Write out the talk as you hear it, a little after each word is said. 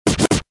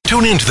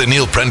Tune in to the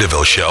Neil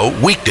Prendeville Show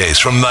weekdays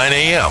from 9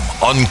 a.m.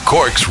 on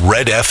Cork's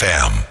Red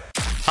FM.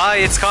 Hi,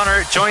 it's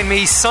Connor. Join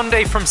me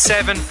Sunday from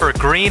 7 for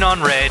Green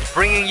on Red,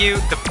 bringing you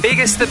the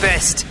biggest, the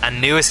best and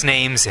newest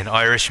names in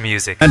Irish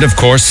music. And of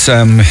course,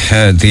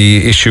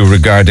 the issue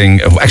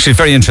regarding... Actually,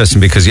 very interesting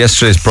because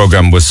yesterday's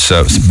programme was...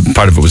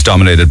 part of it was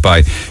dominated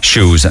by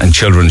shoes and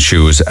children's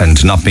shoes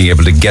and not being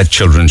able to get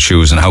children's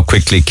shoes and how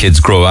quickly kids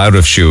grow out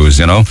of shoes,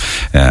 you know,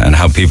 and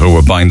how people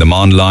were buying them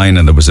online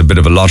and there was a bit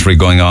of a lottery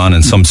going on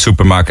and some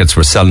supermarkets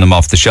were selling them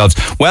off the shelves.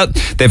 Well,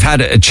 they've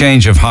had a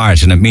change of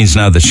heart and it means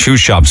now that shoe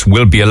shops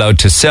will be allowed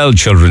to sell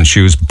children's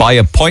shoes by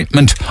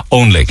appointment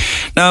only.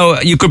 Now,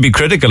 you could be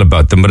critical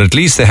about them, but at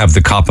least they have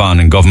the cop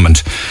on in government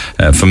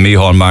from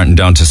Micheál Martin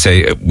down to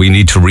say we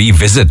need to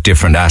revisit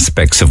different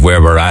aspects of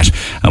where we're at.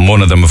 And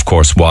one of them, of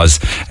course, was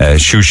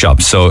shoe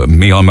shops. So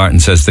Micheál Martin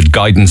says that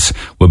guidance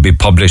will be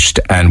published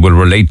and will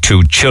relate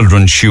to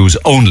children's shoes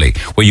only,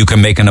 where you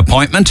can make an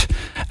appointment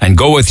and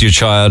go with your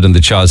child and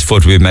the child's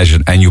foot will be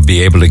measured and you'll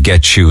be able to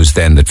get shoes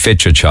then that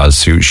fit your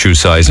child's shoe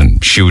size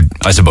and shoe,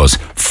 I suppose,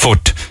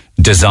 foot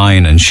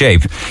design and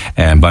shape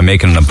by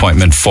making an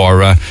appointment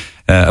for a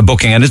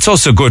booking. And it's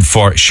also good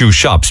for shoe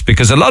shops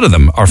because a lot of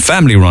them are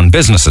family run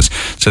businesses.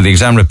 So the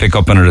Examiner pick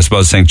up on it as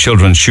well, saying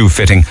children's shoe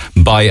fitting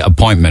by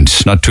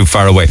appointment, not too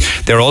far away.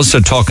 They're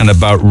also talking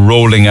about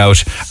rolling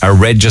out a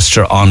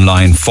register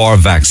online for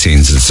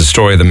vaccines. It's a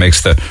story that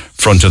makes the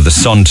front of the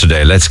Sun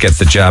today. Let's get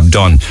the jab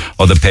done.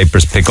 Other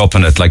papers pick up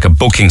on it like a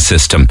booking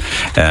system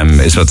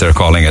is what they're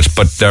calling it.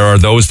 But there are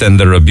those then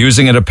that are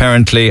abusing it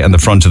apparently, and the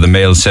front of the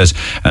Mail says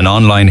an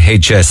online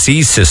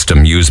HSE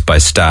system used by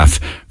staff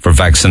for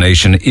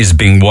vaccination is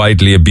being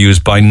widely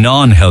abused by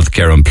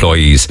non-healthcare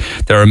employees.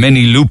 There are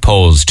many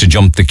loopholes to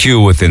jump the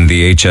queue within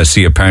the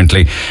HSE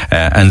apparently,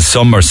 and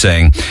some are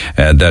saying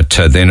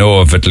that they know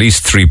of at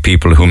least 3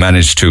 people who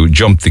managed to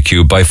jump the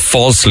queue by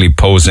falsely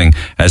posing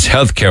as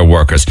healthcare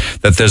workers,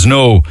 that there's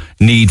no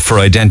need for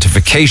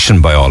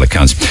identification by all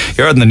accounts.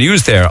 You heard in the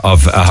news there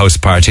of a house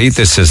party.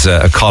 This is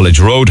a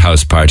College Road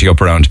house party up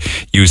around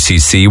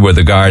UCC where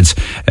the guards,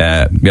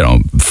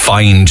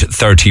 fined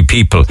 30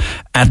 people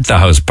at the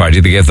house party.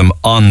 They gave them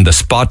on the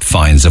spot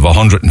fines of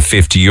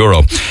 €150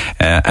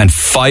 and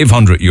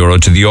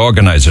 €500 to the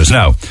organisers.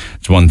 Now,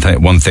 it's one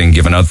thing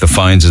giving out the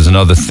fines is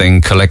another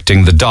thing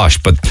collecting the dosh,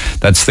 but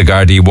that's the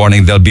Gardaí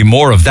warning there'll be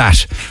more of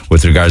that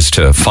with regards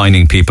to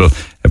fining people,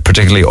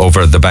 particularly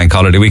over the bank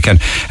holiday weekend.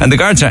 And the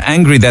guards are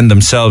angry then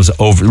themselves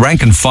over,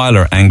 rank and file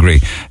are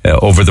angry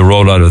over the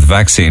rollout of the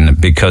vaccine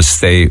because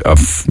they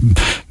have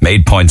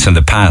made points in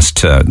the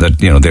past that,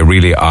 they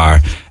really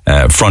are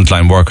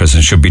frontline workers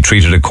and should be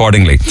treated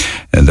accordingly.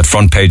 The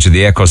front page of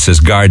the Echo says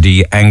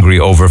Gardaí angry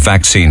over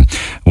vaccine.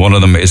 One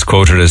of them is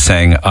quoted as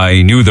saying,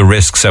 I knew the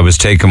risks I was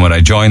taking when I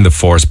joined the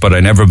force, but I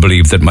never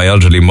believed that my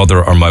elderly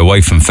mother or my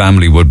wife and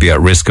family would be at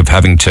risk of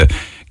having to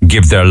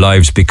give their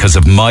lives because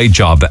of my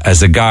job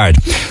as a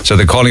guard. So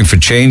they're calling for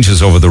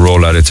changes over the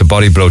rollout. It's a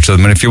body blow to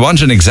them. And if you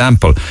want an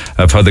example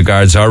of how the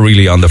guards are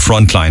really on the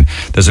front line,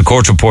 there's a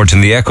court report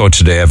in the Echo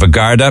today of a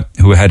Garda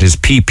who had his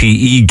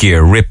PPE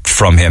gear ripped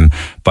from him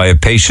by a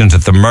patient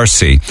at the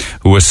Mercy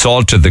who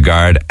assaulted the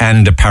guard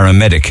and a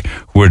paramedic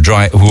who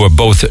were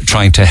both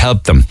trying to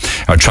help them,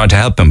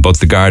 both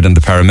the guard and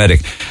the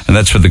paramedic. And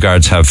that's what the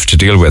guards have to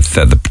deal with,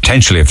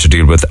 potentially have to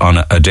deal with on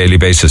a daily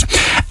basis.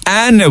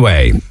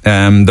 Anyway,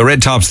 the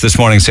Red Tops this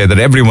morning say that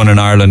everyone in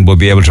Ireland will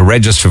be able to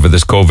register for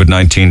this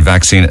COVID-19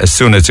 vaccine as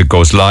soon as it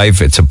goes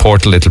live. It's a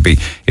portal. It'll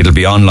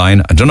be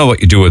online. I don't know what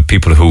you do with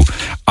people who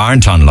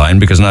aren't online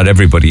because not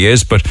everybody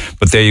is, but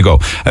there you go.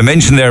 I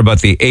mentioned there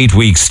about the 8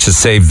 weeks to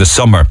save the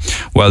summer.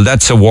 Well,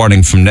 that's a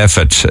warning from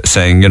NEFIT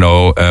saying,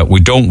 we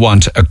don't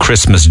want a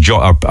Christmas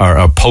or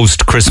a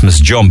post-Christmas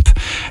jump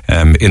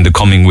in the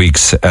coming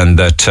weeks, and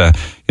that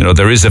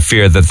there is a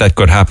fear that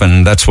could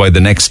happen. That's why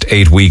the next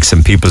 8 weeks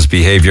and people's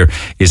behaviour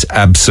is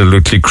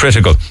absolutely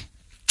critical.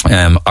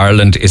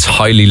 Ireland is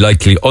highly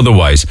likely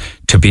otherwise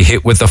to be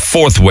hit with a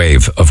 4th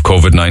wave of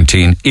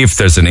COVID-19 if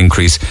there's an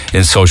increase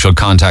in social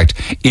contact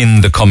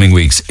in the coming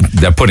weeks.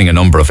 They're putting a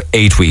number of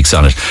 8 weeks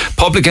on it.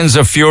 Publicans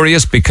are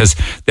furious because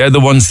they're the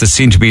ones that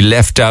seem to be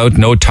left out,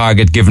 no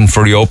target given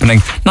for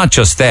reopening. Not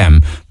just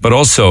them, but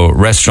also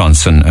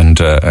restaurants and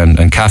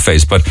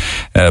cafes. But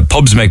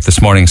pubs make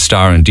this morning's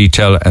star in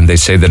detail, and they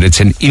say that it's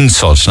an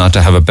insult not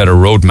to have a better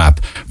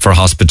roadmap for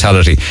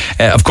hospitality.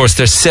 Of course,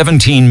 there's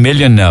 17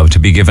 million now to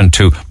be given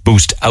to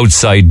boost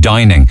outside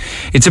dining.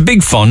 It's a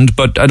big fund,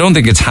 but I don't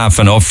think it's half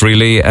enough,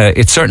 really.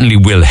 It certainly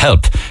will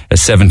help. A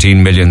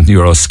 €17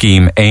 million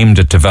scheme aimed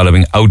at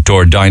developing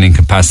outdoor dining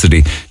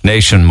capacity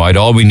nationwide.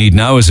 All we need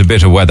now is a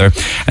bit of weather,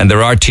 and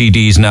there are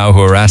TDs now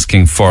who are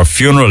asking for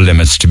funeral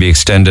limits to be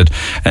extended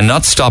and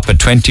not stop at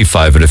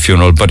 25 at a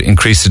funeral, but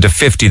increase it to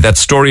 50. That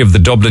story of the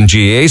Dublin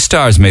GAA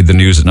stars made the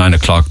news at 9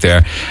 o'clock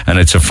there, and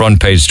it's a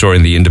front page story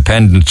in the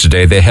Independent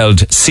today. They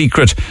held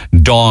secret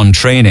dawn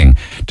training,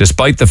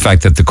 despite the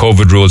fact that the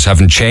COVID rules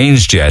haven't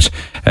changed yet,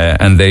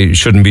 and they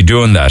shouldn't be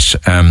doing that.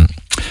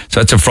 So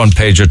that's a front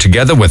pager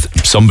together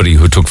with somebody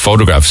who took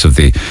photographs of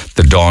the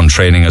dawn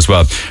training as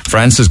well.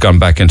 France has gone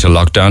back into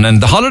lockdown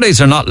and the holidays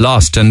are not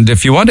lost. And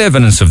if you want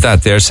evidence of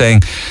that, they're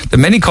saying that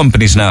many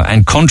companies now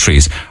and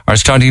countries are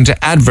starting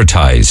to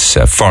advertise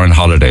foreign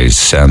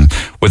holidays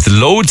with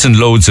loads and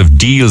loads of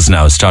deals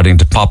now starting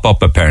to pop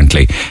up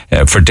apparently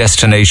for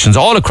destinations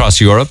all across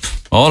Europe,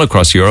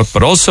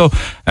 but also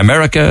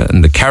America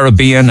and the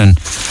Caribbean and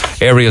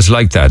areas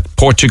like that.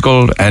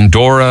 Portugal,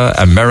 Andorra,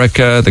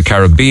 America, the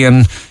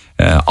Caribbean,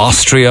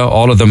 Austria,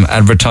 all of them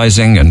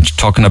advertising and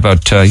talking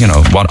about,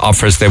 what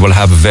offers they will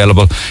have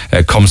available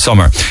come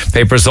summer.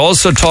 Papers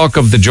also talk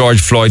of the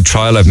George Floyd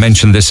trial. I've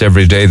mentioned this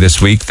every day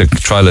this week. The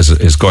trial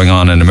is going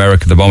on in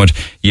America at the moment.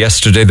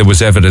 Yesterday there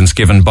was evidence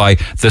given by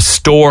the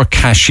store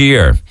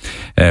cashier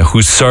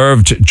who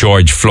served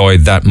George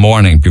Floyd that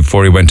morning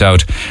before he went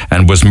out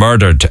and was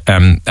murdered.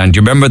 And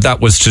you remember that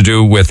was to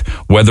do with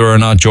whether or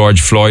not George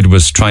Floyd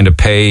was trying to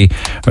pay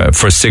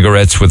for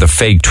cigarettes with a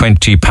fake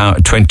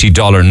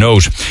 $20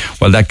 note.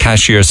 Well, that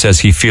cashier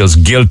says he feels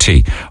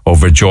guilty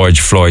over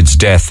George Floyd's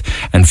death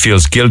and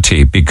feels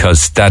guilty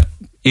because that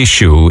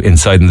issue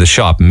inside in the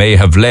shop may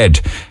have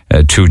led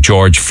to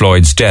George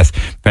Floyd's death.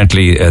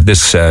 Apparently,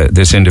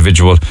 this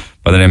individual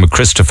by the name of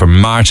Christopher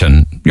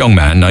Martin, young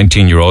man,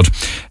 19-year-old,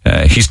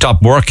 he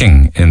stopped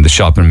working in the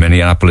shop in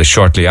Minneapolis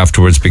shortly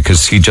afterwards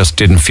because he just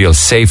didn't feel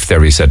safe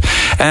there, he said.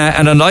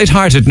 And on a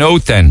light-hearted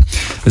note then,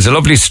 there's a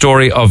lovely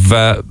story of,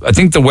 I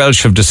think the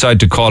Welsh have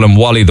decided to call him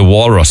Wally the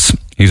Walrus.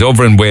 He's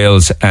over in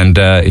Wales and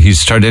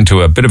he's turned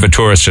into a bit of a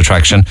tourist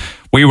attraction.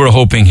 We were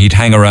hoping he'd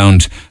hang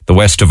around the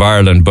west of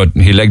Ireland, but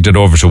he legged it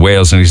over to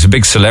Wales and he's a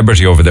big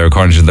celebrity over there,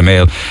 according to the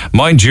Mail.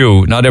 Mind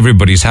you, not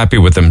everybody's happy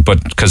with him,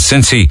 but because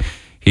since he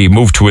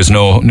moved to his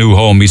new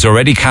home, he's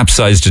already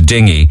capsized a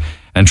dinghy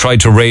and tried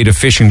to raid a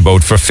fishing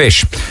boat for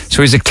fish.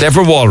 So he's a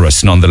clever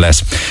walrus,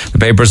 nonetheless. The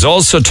papers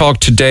also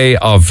talked today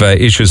of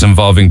issues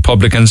involving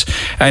publicans.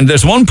 And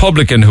there's one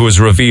publican who has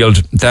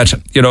revealed that,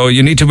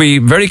 you need to be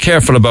very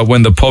careful about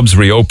when the pubs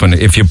reopen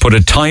if you put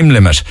a time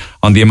limit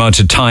on the amount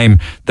of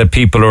time that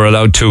people are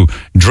allowed to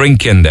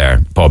drink in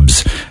their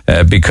pubs.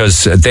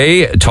 Because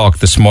they talked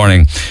this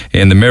morning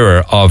in the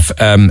Mirror of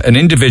an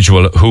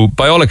individual who,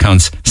 by all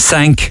accounts,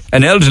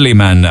 an elderly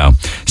man now,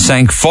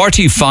 sank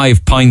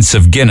 45 pints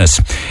of Guinness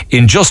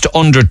in just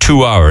under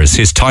 2 hours,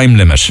 his time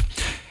limit.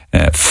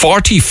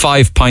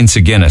 45 pints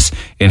of Guinness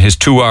in his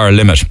 2-hour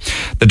limit.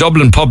 The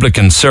Dublin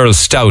publican Cyril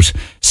Stout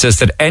says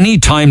that any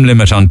time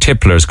limit on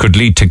tipplers could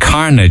lead to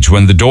carnage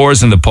when the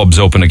doors in the pubs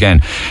open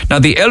again. Now,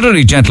 the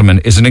elderly gentleman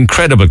is an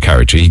incredible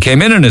character. He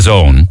came in on his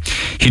own.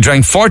 He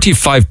drank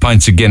 45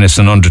 pints of Guinness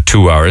in under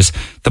 2 hours.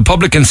 The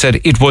publican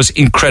said it was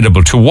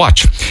incredible to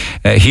watch.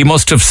 He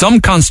must have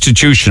some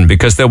constitution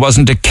because there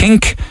wasn't a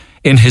kink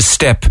in his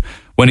step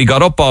when he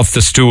got up off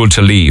the stool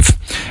to leave.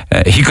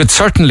 He could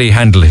certainly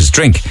handle his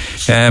drink.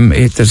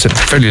 There's a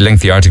fairly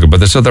lengthy article, but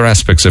there's other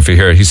aspects of it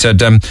here. He said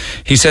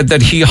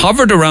that he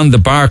hovered around the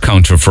bar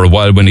counter for a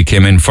while when he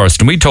came in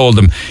first, and we told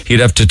him he'd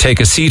have to take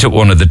a seat at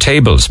one of the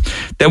tables.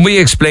 Then we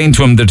explained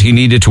to him that he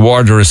needed to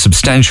order a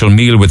substantial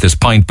meal with his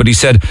pint, but he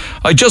said,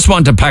 "I just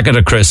want a packet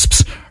of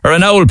crisps or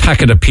an old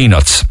packet of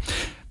peanuts."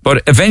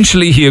 But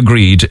eventually he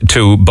agreed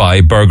to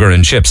buy burger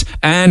and chips.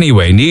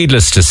 Anyway,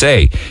 needless to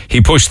say,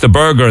 he pushed the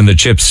burger and the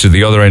chips to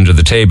the other end of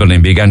the table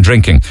and began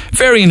drinking.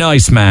 Very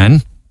nice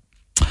man.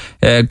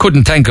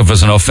 Couldn't thank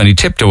us enough, and he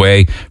tipped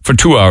away for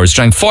 2 hours,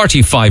 drank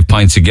 45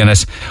 pints of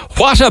Guinness.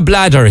 What a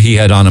bladder he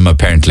had on him,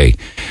 apparently.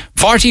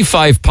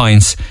 45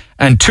 pints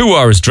and 2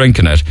 hours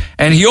drinking it,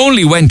 and he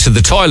only went to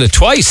the toilet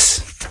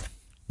twice.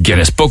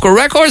 Guinness Book of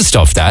Records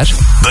stuff, that.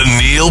 The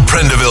Neil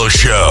Prendeville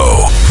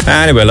Show.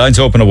 Anyway, lines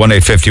open at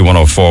 1850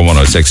 104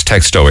 106.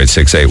 Text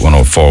 0868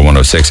 104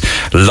 106.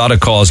 A lot of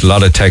calls, a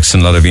lot of texts,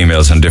 and a lot of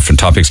emails on different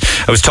topics.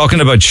 I was talking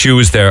about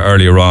shoes there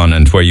earlier on,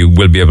 and where you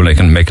will be able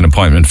to make an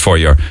appointment for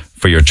your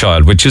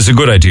child, which is a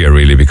good idea,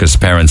 really, because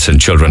parents and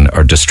children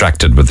are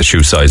distracted with the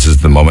shoe sizes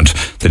at the moment.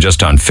 They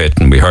just aren't fit.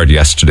 And we heard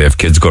yesterday of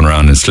kids going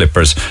around in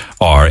slippers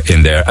or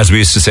in their, as we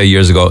used to say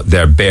years ago,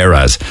 their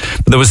bearas.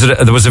 But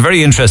there was a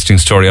very interesting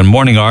story on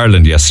Morning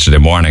Ireland yesterday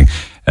morning.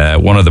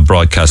 One of the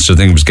broadcasters, I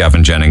think it was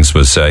Gavin Jennings,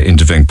 was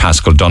interviewing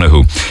Pascal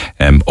Donoghue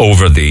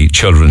over the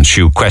children's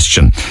shoe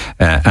question.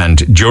 And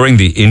during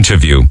the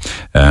interview,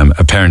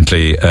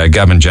 apparently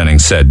Gavin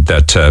Jennings said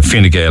that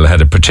Fine Gael had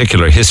a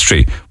particular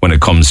history when it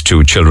comes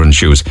to children's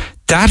shoes.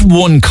 That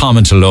one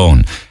comment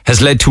alone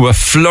has led to a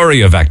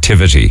flurry of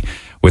activity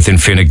within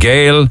Fine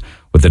Gael,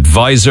 with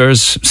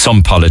advisors,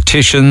 some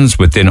politicians,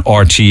 within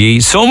RTE,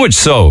 so much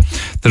so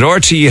that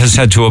RTE has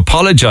had to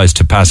apologise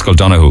to Pascal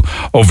Donoghue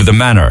over the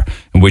manner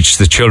in which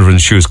the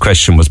children's shoes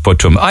question was put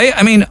to him.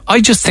 I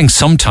just think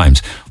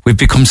sometimes we've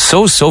become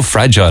so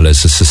fragile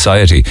as a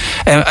society.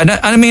 And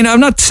I'm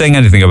not saying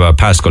anything about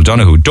Pascal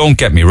Donoghue. Don't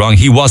get me wrong.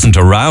 He wasn't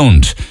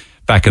around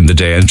back in the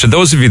day. And to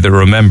those of you that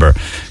remember,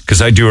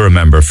 because I do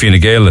remember, Fine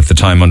Gael at the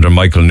time under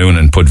Michael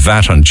Noonan put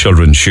VAT on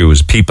children's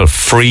shoes. People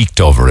freaked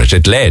over it.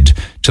 It led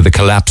to the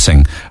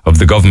collapsing of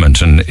the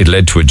government and it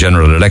led to a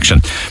general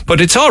election.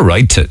 But it's all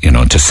right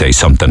to say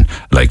something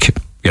like,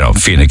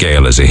 Fine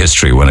Gael has a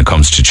history when it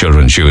comes to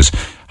children's shoes.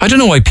 I don't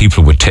know why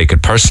people would take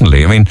it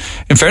personally. I mean,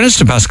 in fairness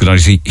to Pascal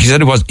Doherty, he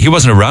said he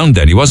wasn't around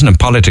then. He wasn't in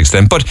politics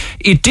then, but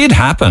it did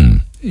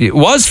happen. It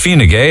was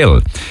Fine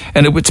Gael,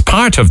 and it's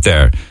part of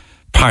their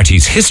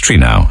party's history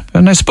now.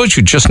 And I suppose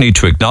you just need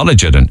to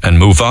acknowledge it and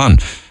move on.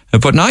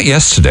 But not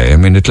yesterday. I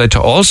mean, it led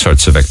to all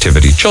sorts of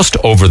activity just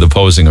over the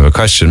posing of a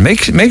question.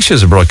 Makes you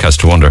as a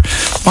broadcaster wonder,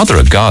 Mother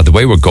of God, the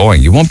way we're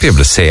going, you won't be able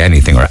to say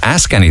anything or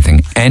ask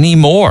anything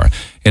anymore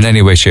in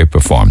any way, shape or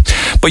form.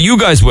 But you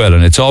guys will,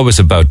 and it's always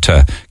about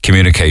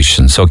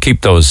communication. So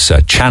keep those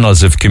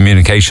channels of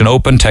communication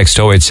open. Text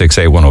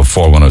 0868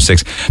 104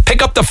 106.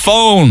 Pick up the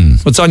phone.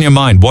 What's on your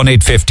mind?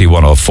 1-850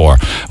 104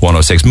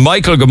 106.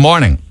 Michael, good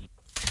morning.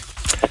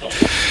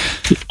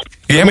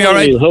 You hear me all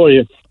right? How are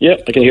you? Yeah,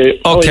 I can hear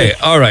you. Okay,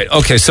 all right.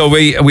 Okay, so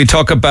we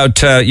talk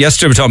about,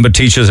 yesterday we were talking about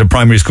teachers, a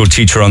primary school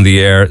teacher on the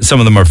air. Some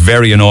of them are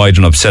very annoyed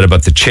and upset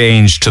about the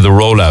change to the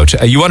rollout.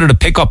 You wanted to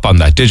pick up on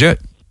that, did you?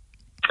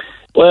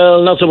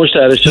 Well, not so much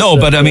that. It's just, no,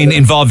 but I mean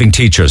involving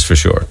teachers for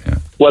sure. Yeah.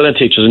 Well, and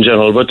teachers in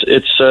general, but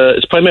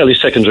it's primarily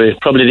secondary.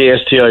 Probably the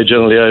STI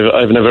generally.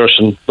 I've an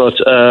aversion, but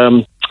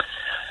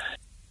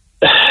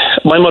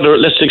my mother.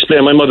 Let's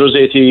explain. My mother is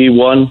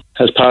 81,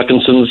 has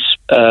Parkinson's.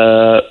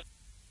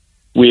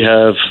 We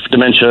have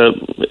dementia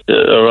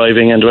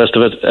arriving and the rest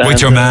of it. With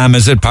your mum,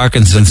 is it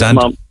Parkinson's? And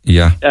mom.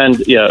 Yeah. And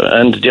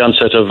the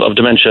onset of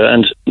dementia,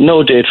 and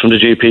no date from the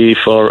GP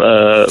for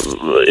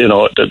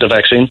the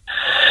vaccine.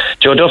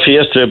 Joe Duffy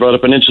yesterday brought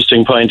up an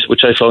interesting point,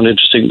 which I found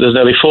interesting. There's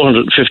nearly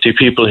 450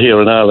 people here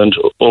in Ireland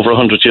over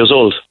 100 years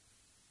old,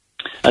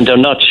 and they're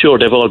not sure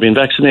they've all been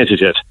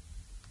vaccinated yet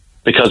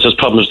because there's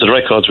problems with the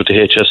records with the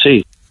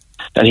HSE.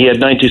 And he had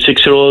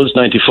 96-year-olds,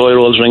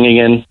 94-year-olds ringing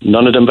in,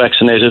 none of them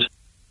vaccinated.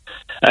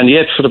 And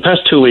yet, for the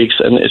past 2 weeks,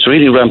 and it's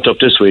really ramped up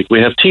this week,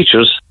 we have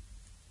teachers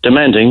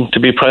demanding to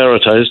be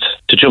prioritised,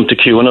 to jump the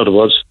queue, in other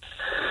words.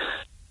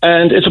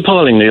 And it's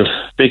appalling, Neil,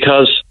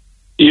 because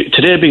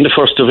today being the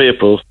 1st of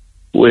April,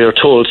 we are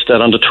told that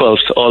on the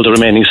 12th, all the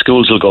remaining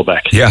schools will go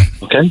back. Yeah.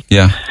 Okay?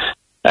 Yeah.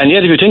 And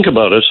yet, if you think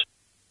about it,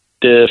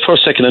 the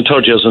first, second and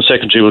third years in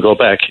secondary will go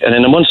back, and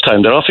in a month's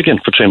time, they're off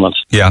again for 3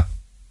 months. Yeah.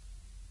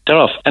 They're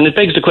off. And it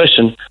begs the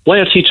question, why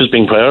are teachers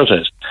being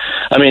prioritised?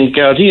 I mean,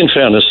 Gardaí, in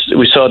fairness,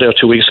 we saw there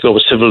 2 weeks ago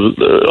with civil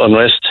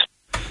unrest.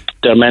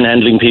 They're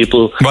manhandling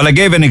people. Well, I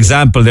gave an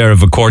example there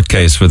of a court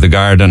case with a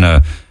guard and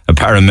a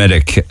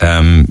paramedic,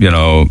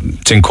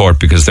 it's in court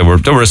because they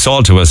were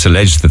assaulted. It was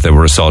alleged that they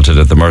were assaulted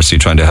at the Mercy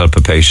trying to help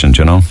a patient,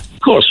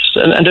 Of course,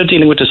 and they're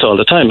dealing with this all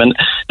the time, and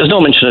there's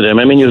no mention of them.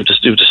 I mean, you have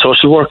the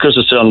social workers,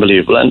 it's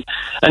unbelievable, and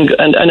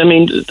I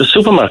mean, the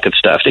supermarket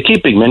staff, they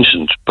keep being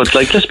mentioned, but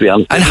let's be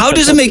honest. And how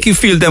does it make you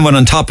feel then when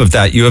on top of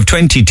that you have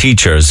 20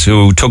 teachers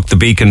who took the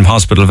Beacon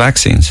Hospital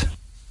vaccines?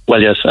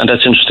 Well, yes, and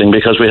that's interesting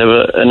because we have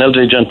an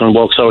elderly gentleman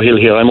walks our hill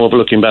here. I'm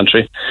overlooking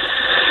Bantry.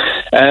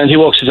 And he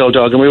walks his old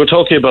dog, and we were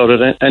talking about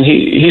it, and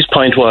his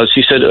point was,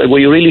 he said, were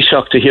you really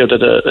shocked to hear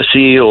that a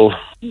CEO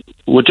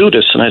would do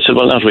this? And I said,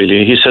 well, not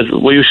really. He said,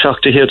 were you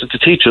shocked to hear that the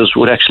teachers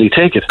would actually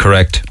take it?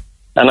 Correct.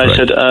 And I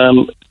said,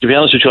 to be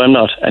honest with you, I'm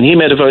not. And he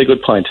made a very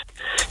good point.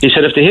 He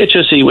said, if the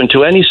HSE went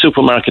to any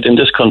supermarket in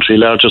this country,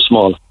 large or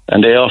small,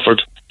 and they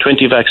offered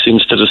 20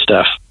 vaccines to the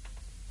staff,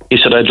 he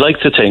said, I'd like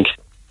to think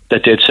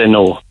that they'd say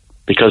no,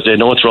 because they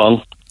know it's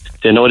wrong,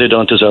 they know they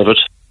don't deserve it,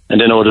 and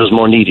they know there's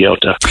more needy out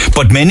there.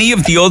 But many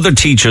of the other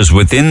teachers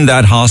within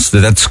that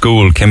hospital, that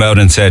school, came out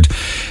and said,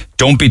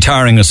 don't be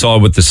tarring us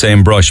all with the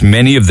same brush.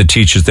 Many of the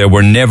teachers there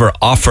were never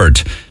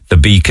offered the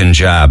Beacon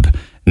jab,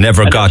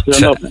 never got,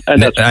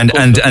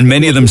 and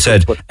many of them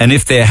said, and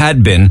if they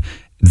had been,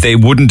 they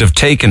wouldn't have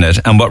taken it.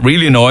 And what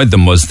really annoyed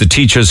them was the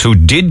teachers who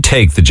did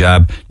take the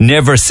jab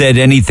never said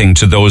anything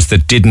to those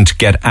that didn't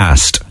get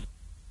asked.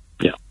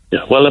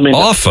 Yeah, well, I mean,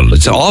 awful.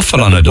 It's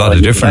awful on a lot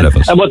of different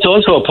levels. And what's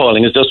also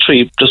appalling is there's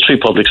three state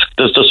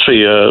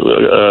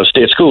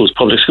schools,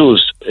 public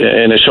schools,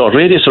 in a short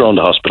radius around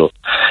the hospital.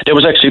 There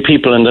was actually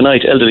people in the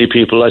night, elderly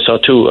people. I saw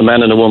a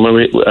man and a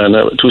woman,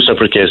 and 2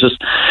 separate cases.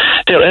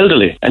 They're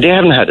elderly and they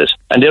haven't had it,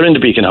 and they're in the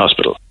Beacon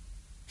Hospital.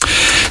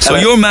 So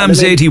your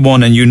mum's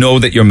 81, and you know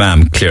that your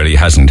mum clearly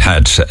hasn't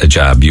had a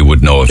jab. You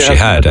would know if she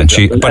had,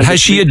 but has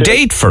she a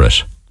date for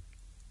it?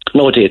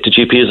 No date. The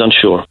GP is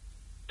unsure.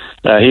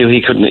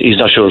 He's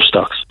not sure of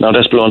stocks. Now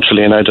that's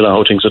bluntly, and I don't know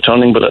how things are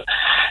turning, but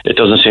it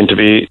doesn't seem to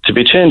be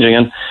changing.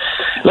 And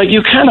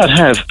you cannot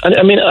have.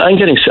 I mean,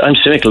 I'm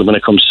cynical when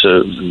it comes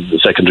to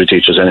secondary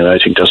teachers. Anyway, I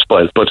think they're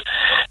spoiled. But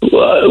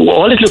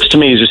all it looks to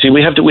me is, you see,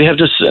 we have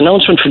this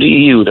announcement from the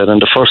EU that in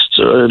the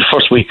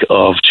first week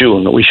of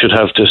June we should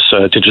have this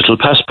digital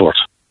passport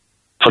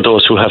for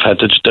those who have had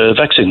the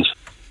vaccines.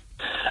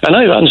 And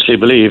I honestly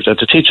believe that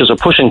the teachers are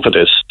pushing for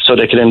this so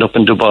they can end up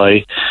in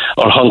Dubai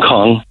or Hong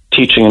Kong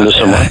teaching in the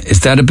summer.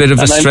 Is that a bit of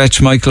a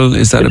stretch, Michael?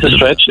 It is a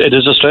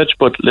stretch,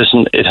 but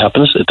listen, it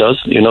happens. It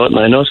does. You know it and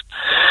I know it.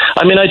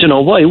 I mean, I don't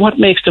know why. What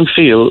makes them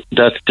feel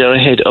that they're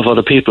ahead of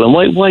other people?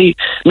 And why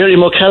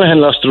Miriam O'Callaghan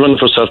lost the run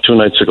for herself 2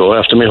 nights ago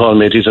after Micheál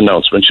made his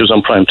announcement. She was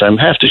on prime time.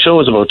 Half the show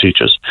was about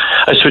teachers.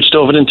 I switched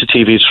over into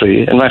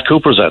TV3, and Matt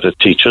Cooper's at it,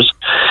 teachers.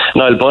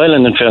 Niall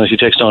Boylan, in fairness, he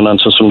takes no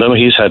nonsense from them.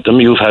 He's had them,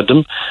 you've had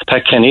them,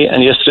 Pat Kenny,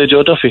 and yesterday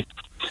Joe Duffy.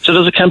 So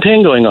there's a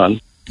campaign going on.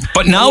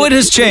 But now it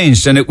has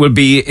changed, and it will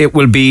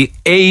be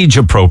age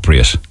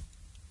appropriate.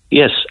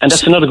 Yes, and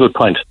that's another good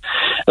point.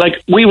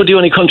 Like, we were the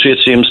only country, it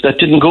seems, that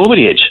didn't go over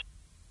the age.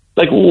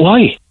 Like,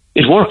 why?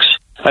 It works.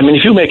 I mean,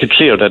 if you make it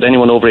clear that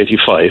anyone over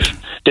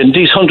 85, then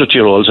these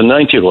 100-year-olds and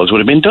 90-year-olds would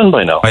have been done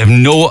by now. I have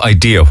no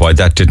idea why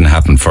that didn't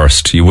happen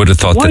first. You would have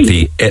thought that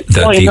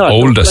the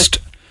oldest...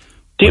 Like,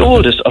 the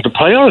oldest are the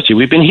priority.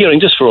 We've been hearing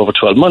this for over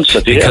 12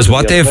 months. Because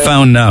what they've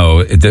found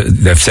now,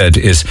 they've said,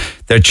 is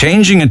they're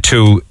changing it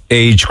to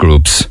age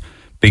groups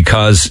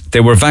because they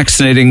were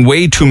vaccinating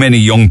way too many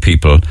young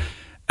people,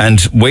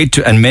 and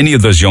many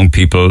of those young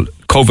people,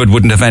 COVID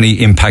wouldn't have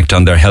any impact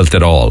on their health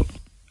at all,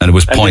 and it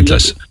was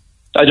pointless.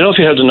 I don't know if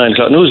you heard the 9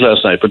 o'clock news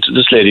last night, but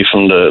this lady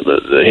from the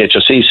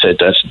HSE said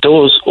that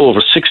those over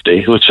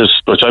 60, which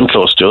I'm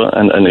close to,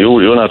 and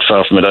you're not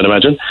far from it, I'd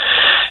imagine,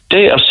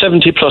 they are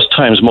 70 plus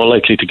times more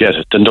likely to get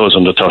it than those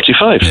under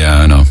 35.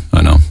 Yeah,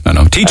 I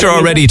know. Teacher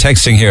already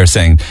texting here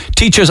saying,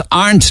 teachers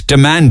aren't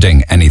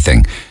demanding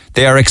anything.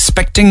 They are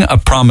expecting a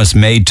promise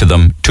made to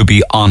them to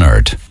be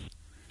honoured.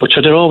 But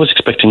they're always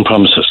expecting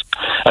promises.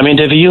 I mean,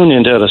 they have a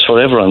union there that's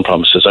forever on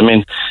promises. I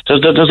mean,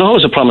 there's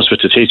always a promise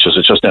with the teachers.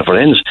 It just never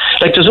ends.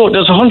 Like, there's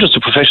hundreds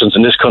of professions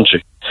in this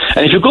country.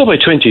 And if you go by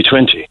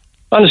 2020,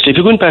 honestly, if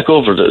you went back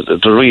over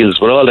the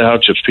reels with all the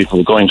hardships people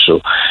were going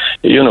through,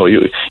 you know,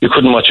 you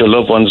couldn't watch your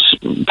loved ones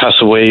pass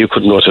away, you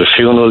couldn't go to a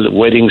funeral,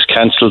 weddings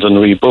cancelled and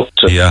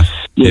rebooked,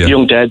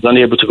 young dads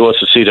unable to go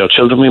to see their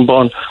children being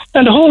born.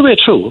 And the whole way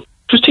through,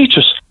 it was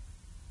teachers.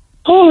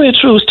 All the way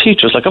through as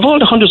teachers. Like, of all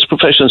the hundreds of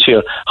professions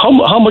here,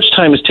 how much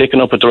time is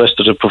taken up with the rest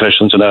of the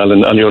professions in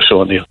Ireland on your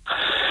show, Neil?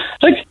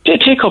 Like, they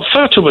take up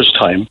far too much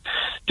time.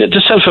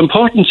 The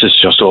self-importance is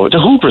just over. The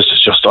hubris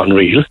is just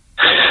unreal.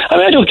 I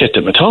mean, I don't get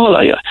them at all.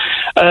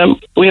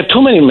 We have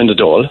too many of them in the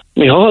Dáil.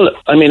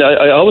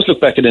 I always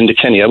look back at Enda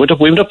Kenny.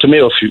 We went up to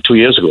Mayo 2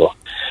 years ago,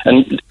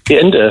 and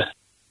Enda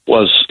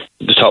was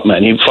the top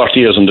man. He had 40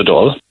 years in the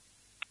Dáil.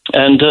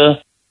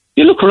 And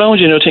you look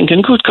around, you're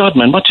thinking, good God,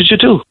 man, what did you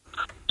do?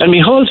 And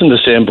Micheál's in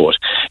the same boat.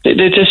 They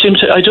seem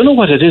to, I don't know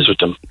what it is with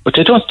them, but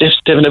they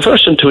have an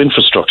aversion to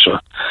infrastructure.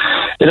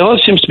 It all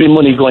seems to be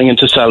money going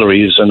into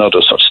salaries and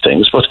other such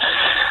things, but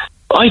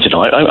I don't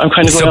know, I'm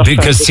kind of going off. So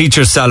because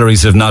teachers'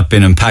 salaries have not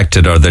been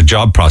impacted, or their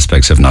job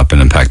prospects have not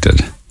been impacted?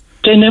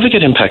 They never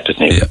get impacted,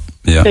 Neil.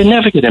 Yeah. They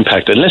never get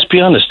impacted. And let's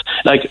be honest,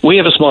 like, we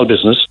have a small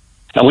business,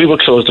 and we were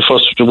closed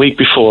the week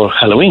before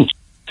Halloween.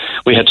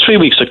 We had 3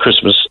 weeks at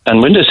Christmas,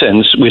 and when this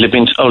ends, we'll have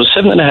been, out of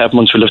 7.5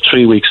 months, we'll have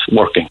 3 weeks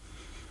working.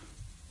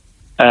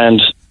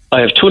 And I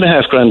have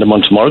 $2,500 a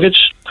month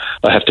mortgage.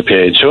 I have to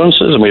pay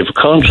insurances, and we have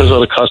contras,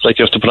 other costs like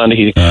you have to put on the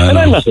heating. And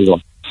I'm not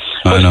alone.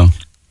 I know.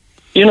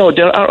 You know,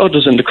 there are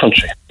others in the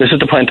country. This is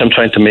the point I'm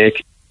trying to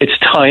make. It's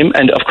time,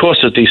 and of course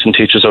there's decent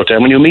teachers out there.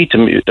 When you meet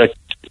them, they're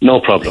no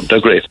problem. They're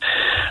great.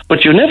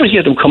 But you never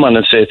hear them come on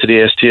and say to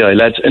the STI,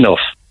 lads, enough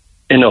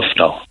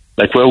now.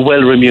 Like, we're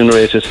well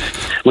remunerated.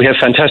 We have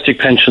fantastic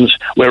pensions.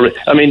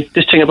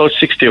 This thing about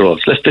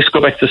 60-year-olds. Let's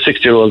go back to the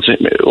 60-year-olds.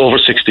 Over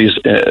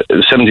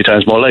 60s, 70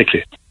 times more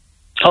likely.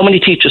 How many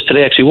teachers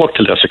today actually work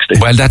till they're 60?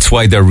 Well, that's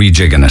why they're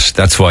rejigging it.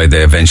 That's why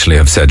they eventually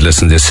have said,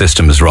 listen, this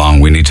system is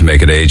wrong. We need to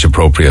make it age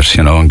appropriate,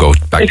 and go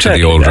back to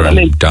the older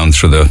and down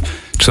through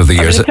the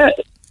years.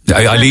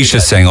 Eilish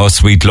is saying, oh,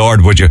 sweet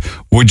Lord, would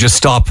you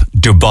stop?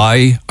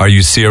 Dubai? Are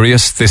you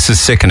serious? This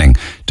is sickening.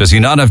 Does he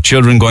not have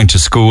children going to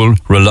school,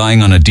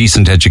 relying on a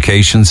decent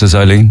education, says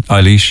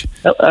Eilish?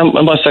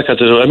 What's that got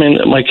to do? I mean,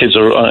 my kids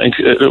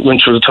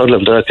went through the third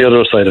level. They're at the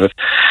other side of it.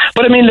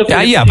 But I mean, look...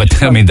 Yeah,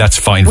 but I mean, that's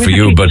fine for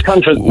you, but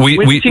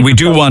we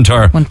do want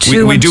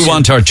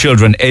our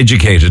children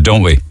educated,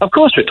 don't we? Of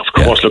course.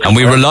 Look, and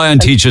we rely on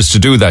teachers to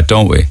do that,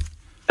 don't we?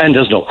 And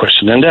there's no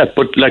question in that.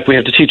 But, like, we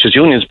have the Teachers'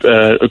 Unions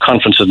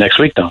conferences next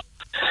week now.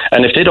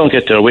 And if they don't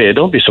get their way,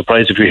 don't be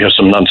surprised if you hear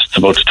some nonsense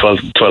about the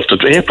 12th of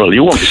April.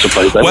 You won't be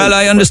surprised. Well,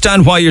 I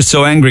understand why you're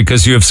so angry,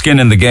 because you have skin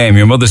in the game.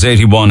 Your mother's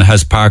 81,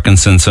 has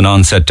Parkinson's and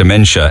onset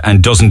dementia,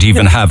 and doesn't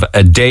even have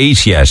a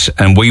date yet.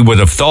 And we would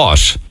have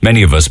thought,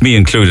 many of us, me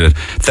included,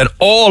 that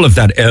all of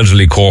that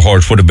elderly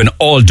cohort would have been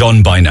all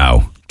done by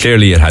now.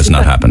 Clearly it has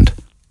not happened.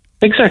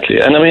 Exactly.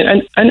 And I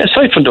mean, and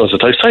aside from those,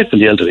 aside from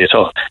the elderly at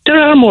all, there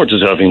are more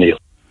deserving, Neil.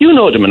 You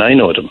know them and I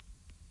know them.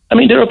 I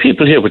mean, there are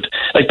people here with,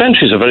 like,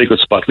 Bantry is a very good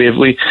spot. We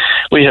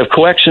have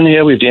coaction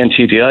here, we have the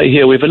NTDI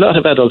here, we have a lot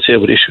of adults here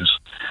with issues.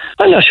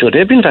 I'm not sure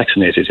they've been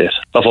vaccinated yet,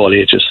 of all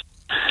ages.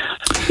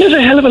 There's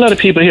a hell of a lot of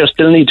people here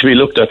still need to be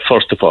looked at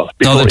first of all.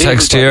 Another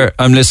text here,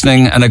 I'm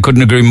listening, and I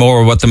couldn't agree more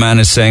with what the man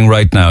is saying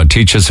right now.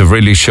 Teachers have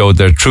really showed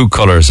their true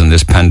colours in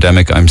this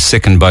pandemic. I'm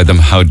sickened by them.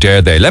 How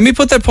dare they? Let me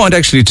put that point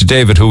actually to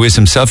David, who is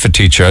himself a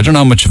teacher. I don't know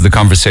how much of the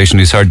conversation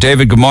he's heard.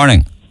 David, good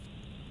morning.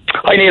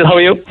 Hi Neil, how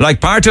are you? Like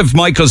part of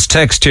Michael's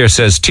text here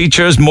says,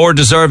 teachers more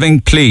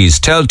deserving, please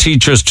tell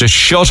teachers to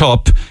shut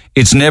up.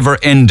 It's never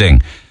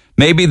ending.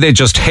 Maybe they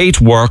just hate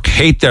work,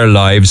 hate their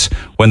lives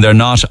when they're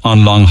not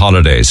on long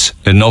holidays.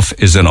 Enough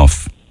is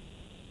enough.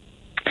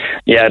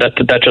 Yeah,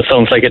 that just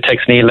sounds like a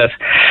text, Neil,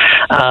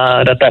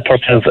 that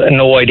person has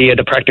no idea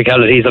the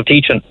practicalities of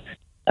teaching.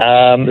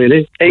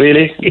 Really?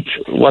 It's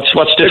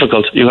what's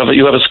difficult? You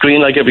have a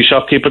screen like every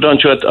shopkeeper,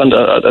 don't you, at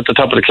the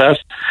top of the class?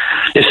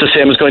 It's the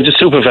same as going to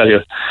Super Value.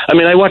 I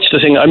mean, I watched the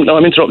thing.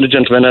 I'm interrupting the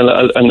gentleman,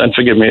 and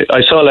forgive me.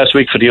 I saw last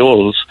week for the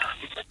Olds.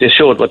 They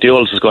showed what the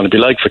Olds is going to be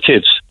like for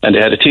kids, and they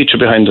had a teacher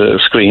behind the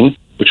screen,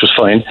 which was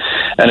fine,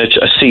 and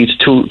a seat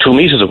 2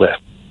 meters away.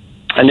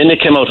 And then they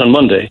came out on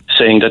Monday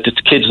saying that the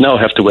kids now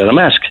have to wear a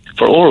mask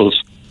for orals.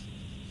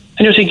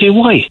 And you're thinking,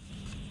 why?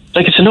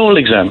 Like, it's an oral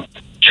exam.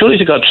 Surely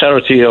to God,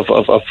 clarity of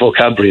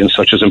vocabulary and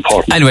such is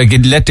important. Anyway,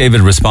 let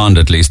David respond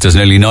at least. There's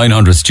nearly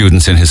 900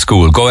 students in his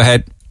school. Go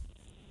ahead.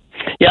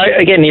 Yeah,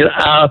 again, Neil,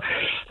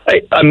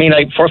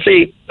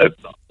 firstly,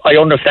 I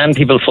understand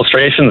people's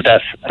frustrations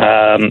that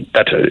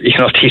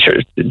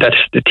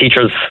the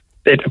teachers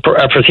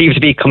are perceived to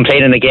be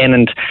complaining again,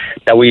 and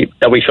that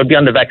we should be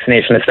on the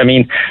vaccination list. I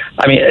mean,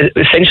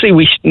 essentially,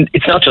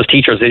 it's not just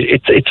teachers;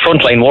 it's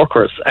frontline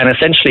workers, and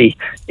essentially,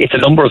 it's a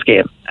numbers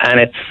game, and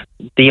it's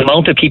the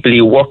amount of people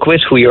you work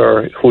with, who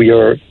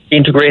you're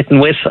integrating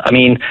with. I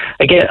mean,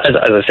 again, as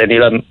I said,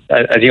 Neil,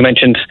 as you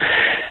mentioned,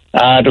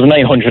 there's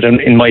 900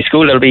 in my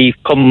school. There'll be,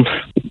 come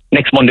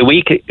next Monday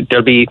week,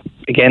 there'll be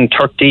again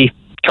 30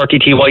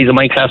 TYs in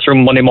my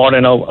classroom Monday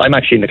morning. Now, I'm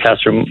actually in the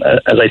classroom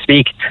as I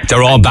speak.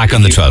 They're all back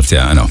on the 12th,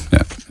 yeah, I know.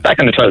 Yeah. Back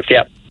on the 12th,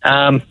 yeah.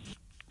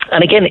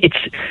 And again,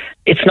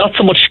 it's not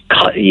so much,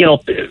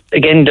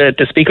 again,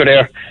 the speaker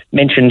there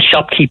mentioned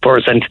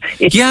shopkeepers, and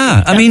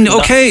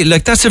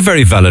that's a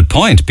very valid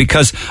point,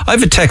 because I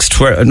have a text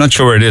where, I'm not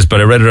sure where it is,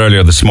 but I read it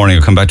earlier this morning,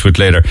 I'll come back to it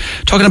later,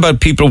 talking about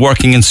people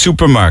working in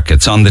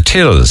supermarkets on the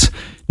tills,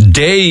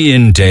 day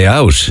in, day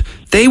out.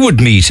 They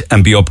would meet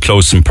and be up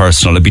close and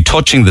personal and be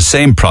touching the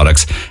same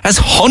products as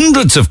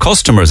hundreds of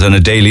customers on a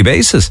daily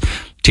basis.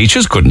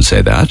 Teachers couldn't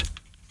say that.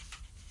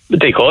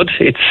 They could.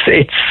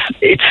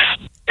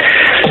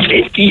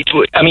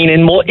 I mean,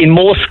 in most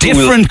schools,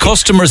 different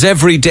customers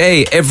every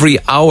day, every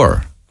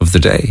hour of the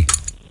day.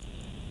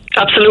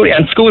 Absolutely,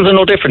 and schools are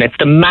no different. It's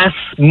the mass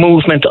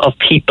movement of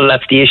people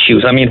that's the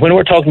issues. I mean, when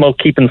we're talking about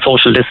keeping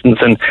social distance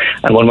and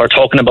when we're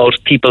talking about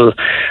people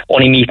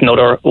only meeting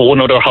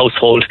one other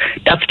household,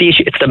 that's the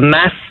issue. It's the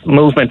mass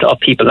movement of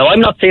people. Now,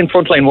 I'm not saying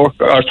frontline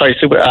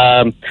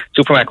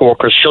supermarket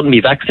workers shouldn't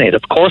be vaccinated.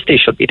 Of course they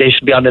should be. They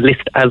should be on the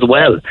list as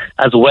well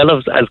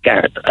as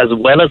guards, as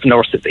well as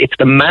nurses. It's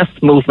the mass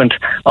movement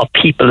of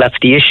people that's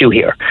the issue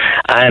here.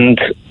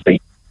 And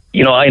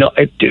I know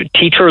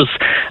teachers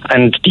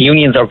and the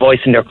unions are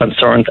voicing their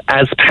concerns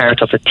as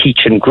part of a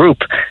teaching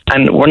group,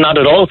 and we're not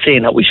at all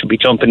saying that we should be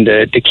jumping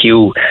the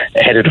queue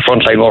ahead of the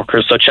frontline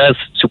workers, such as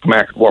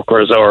supermarket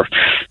workers or.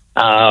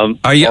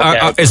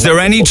 Is there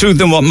any truth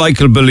in what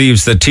Michael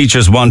believes, that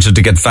teachers wanted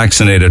to get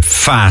vaccinated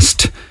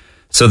fast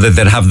so that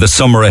they'd have the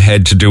summer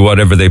ahead to do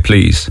whatever they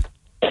please?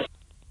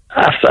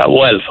 I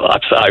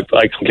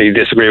completely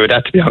disagree with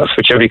that, to be honest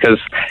with you, because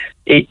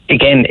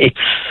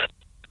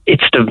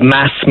it's the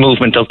mass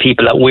movement of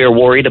people that we're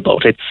worried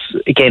about. It's,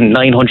 again,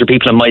 900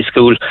 people in my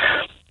school.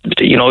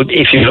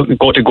 If you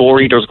go to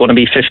Gorey, there's going to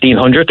be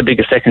 1,500, the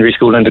biggest secondary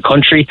school in the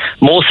country.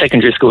 Most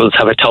secondary schools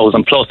have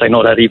 1,000 plus. I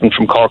know that even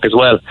from Cork as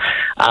well.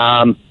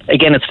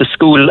 Again, it's the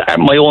school,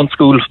 my own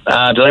school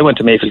that I went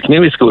to, Mayfield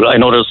Community School. I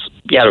know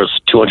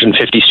there's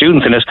 250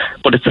 students in it,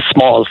 but it's a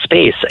small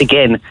space.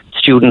 Again,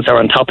 students are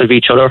on top of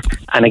each other,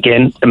 and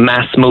again, the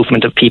mass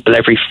movement of people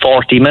every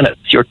 40 minutes.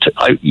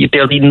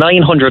 There'll be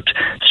 900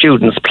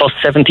 students plus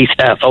 70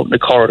 staff out in the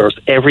corridors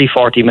every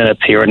 40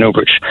 minutes here in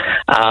Newbridge,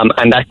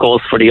 and that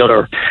goes for the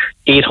other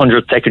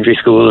 800 secondary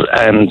schools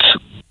and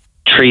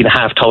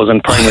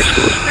 3,500 primary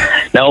schools.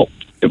 Now,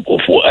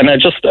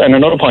 and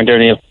another point there,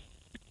 Neil,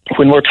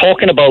 when we're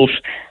talking about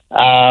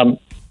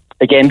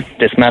again,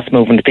 this mass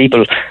movement of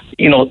people,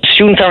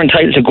 students are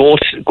entitled to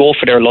go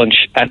for their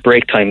lunch at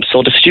break time.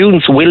 So the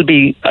students will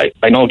be,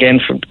 I know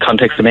again from the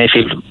context of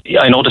Mayfield,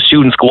 I know the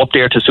students go up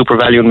there to Super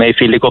Value in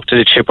Mayfield, they go up to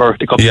the chipper,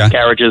 they go up to the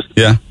garages.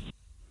 Yeah.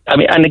 I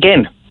mean, and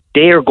again,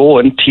 they are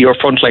going to your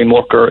frontline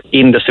worker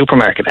in the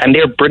supermarket, and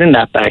they're bringing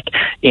that back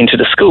into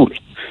the school.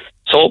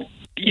 So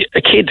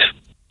a kid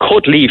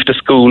could leave the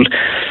school,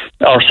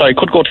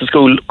 could go to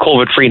school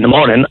COVID-free in the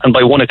morning, and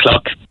by 1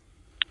 o'clock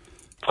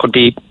could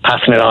be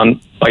passing it on.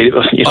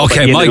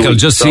 Okay, Michael,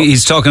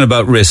 he's talking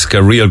about risk,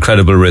 a real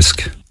credible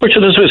risk.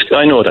 Richard, there's risk,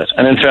 I know that.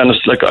 And in fairness,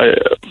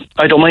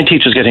 I don't mind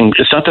teachers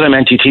it's not that I'm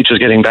anti-teachers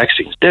getting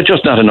vaccines. They're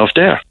just not enough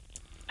there.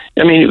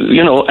 I mean,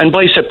 and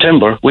by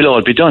September, we'll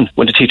all be done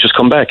when the teachers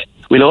come back.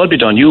 We'll all be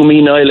done. You, me,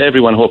 Niall,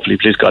 everyone, hopefully,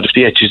 please God, if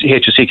the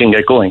HSC can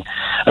get going.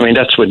 I mean,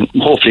 that's when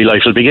hopefully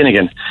life will begin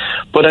again.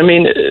 But I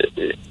mean,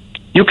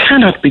 you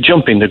cannot be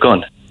jumping the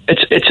gun.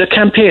 It's a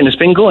campaign. It's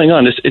been going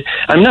on.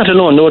 I'm not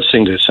alone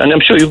noticing this, and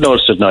I'm sure you've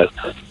noticed it, Niall.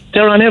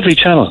 They're on every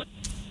channel.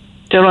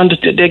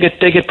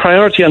 they get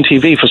priority on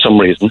TV for some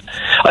reason.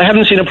 I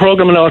haven't seen a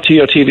program on RT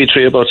or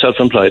TV3 about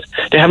self-employed.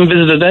 They haven't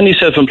visited any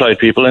self-employed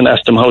people and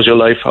asked them, how's your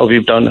life? How have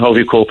you done? How are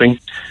you coping?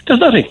 There's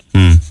nothing.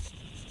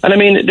 And I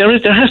mean,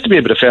 there has to be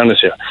a bit of fairness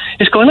here.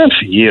 It's going on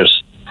for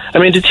years. I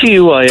mean, the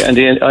TUI and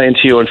the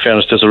INTO, in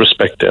fairness, there's a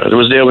respect there. It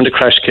was there when the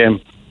crash came.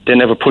 They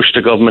never pushed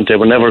the government. They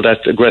were never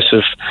that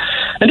aggressive.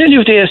 And then you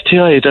have the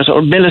STI that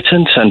are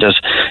militant, and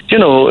there's,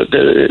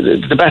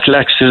 the battle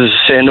axes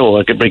say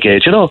no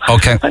brigade,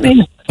 Okay. I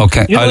mean...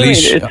 Okay.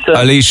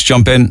 Eilish,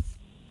 jump in.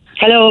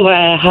 Hello,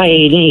 hi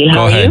Neil.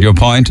 Go ahead. Your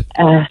point.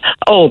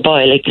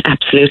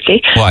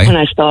 Absolutely. Why? When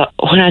I saw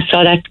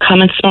that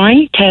comment this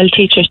morning, tell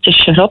teachers to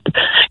shut up,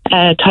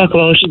 talk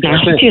about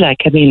nasty.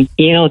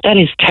 That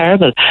is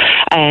terrible.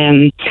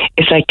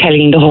 It's like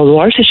telling the whole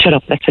world to shut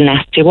up. That's a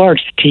nasty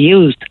word to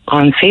use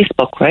on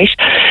Facebook, right?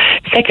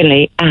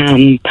 Secondly,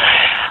 I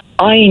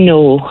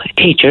know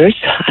teachers,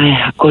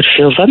 a good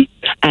few of them,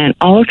 and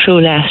all through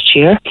last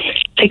year,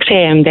 6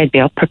 a.m. they'd be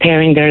up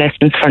preparing their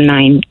lessons for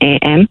 9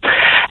 a.m.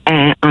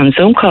 On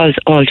Zoom calls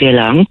all day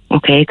long,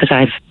 okay, because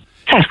I've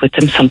sat with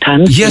them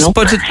sometimes. Yes,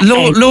 but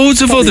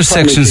loads of other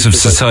sections of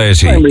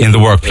society in the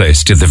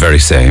workplace did the very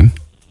same.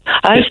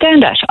 I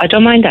understand that. I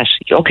don't mind that.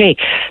 Okay,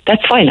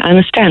 that's fine. I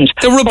understand.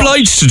 They were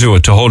obliged to do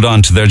it to hold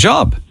on to their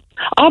job.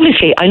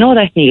 Obviously, I know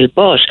that, Neil,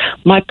 but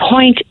my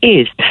point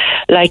is,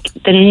 like,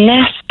 the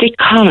nasty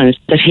comments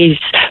that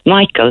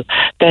Michael,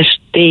 that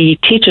the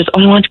teachers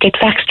only want to get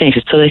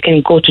vaccinated so they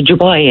can go to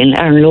Dubai and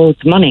earn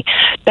loads of money.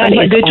 They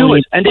do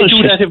it every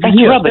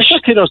year. Rubbish.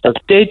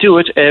 They do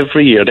it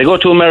every year. They go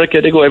to America,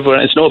 they go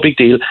everywhere, it's no big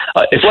deal.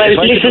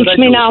 Listen to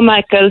me now,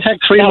 Michael.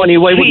 Tax-free money,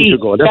 why wouldn't you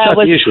go? That's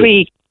not the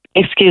issue.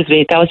 Excuse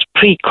me, that was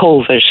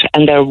pre-COVID,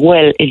 and they're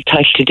well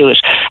entitled to do it,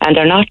 and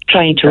they're not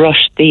trying to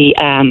rush the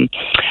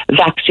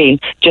vaccine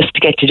just to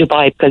get to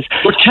Dubai, because.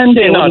 But can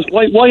they not?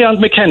 Why aren't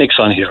mechanics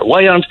on here?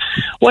 Why aren't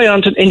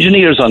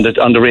engineers on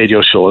the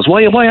radio shows?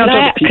 Why aren't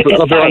other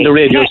people on the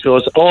radio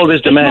shows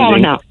always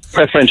demanding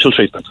preferential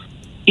treatment?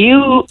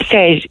 You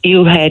said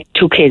you had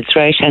 2 kids,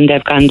 right, and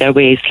they've gone their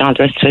ways and all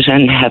the rest of it,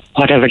 and have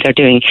whatever they're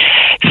doing.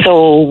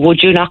 So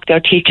would you knock their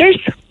teachers?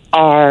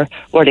 Or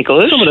were they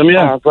good? Some of them,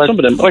 yeah. Some of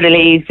them. Were they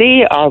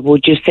lazy? Or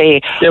would you say...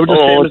 They were the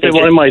same as they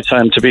were in my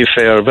time, to be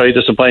fair. Very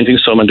disappointing,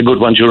 some, and the good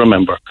ones you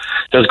remember.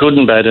 There's good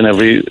and bad in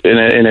every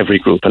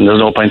group, and there's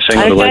no point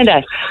saying otherwise. I understand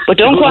that. But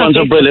don't go on Facebook.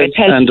 The good ones are brilliant,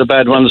 and the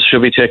bad ones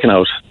should be taken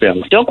out.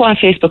 Don't go on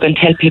Facebook and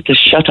tell people to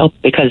shut up,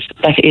 because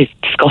that is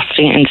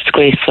disgusting and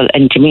disgraceful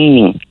and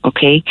demeaning,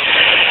 okay?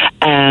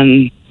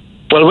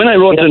 Well, when I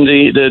wrote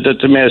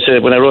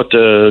when I wrote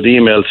the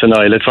email to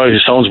Niall, it probably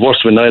sounds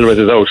worse when Niall read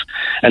it out.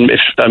 And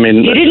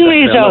you didn't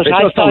read it out.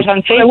 I saw it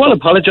on Facebook. I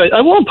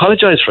won't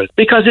apologise for it,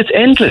 because it's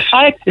endless.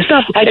 I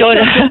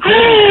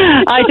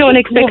don't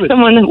expect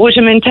someone with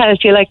a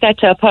mentality like that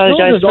to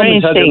apologise for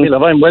anything.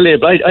 I'm well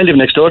able. I live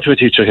next door to a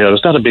teacher here.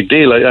 It's not a big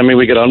deal. I mean,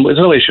 we get on. There's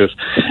no issues.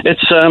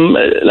 It's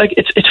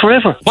it's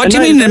forever. What do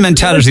you mean a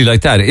mentality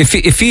like that?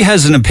 If he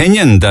has an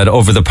opinion that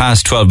over the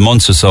past 12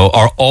 months or so,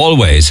 or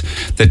always,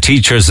 the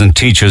teachers and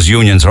teachers'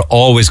 unions are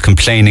always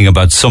complaining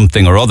about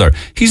something or other,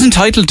 he's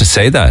entitled to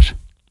say that.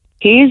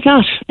 He is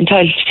not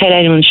entitled to tell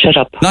anyone to shut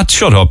up. Not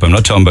shut up. I'm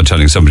not talking about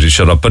telling somebody to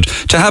shut up, but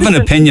to have an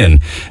opinion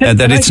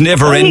that it's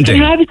never ending.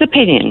 He can have his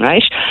opinion,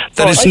 right?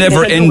 That it's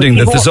never ending,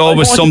 that there's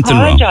always something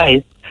wrong.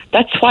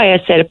 That's why I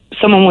said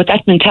someone with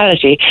that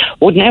mentality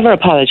would never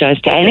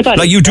apologise to anybody.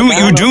 Like you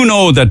do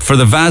know that for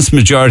the vast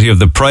majority of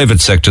the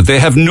private sector, they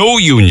have no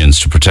unions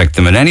to protect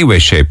them in any way,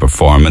 shape or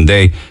form, and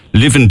they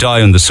live and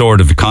die on the sword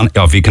of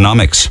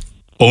economics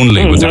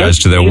only, with regards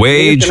to their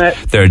wage,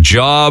 their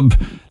job,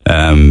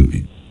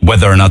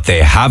 whether or not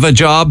they have a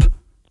job.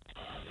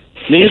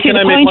 Neil, can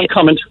I make one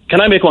comment? Can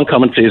I make one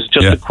comment, please?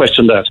 Just to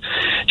question that.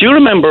 Do you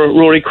remember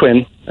Rory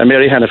Quinn and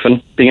Mary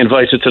Hannafin being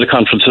invited to the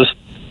conferences?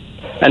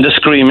 And the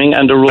screaming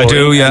and the roaring.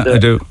 I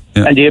do.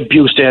 Yeah. And the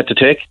abuse they had to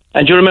take.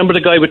 And do you remember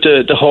the guy with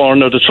the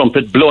horn or the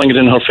trumpet blowing it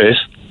in her face?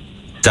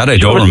 That I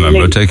don't remember.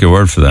 I'll take your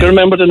word for that. Do you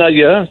remember the night?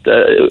 Yeah.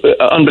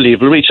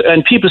 Unbelievable.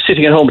 And people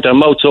sitting at home with their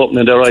mouths open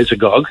and their eyes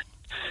agog,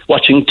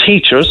 watching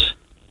teachers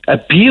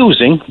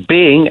abusing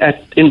being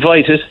at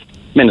invited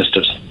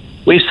ministers.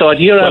 We saw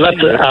it year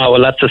after year.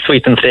 That's a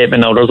sweeping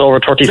statement now. There's over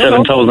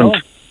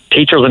 37,000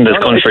 teachers in this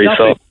country,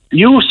 so...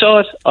 You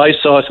saw it, I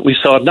saw it, we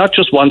saw it not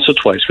just once or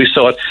twice. We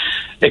saw it.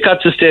 It got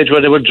to the stage where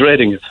they were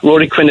dreading it.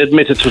 Rory Quinn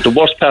admitted it was the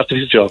worst part of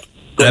his job.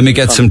 Let me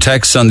get some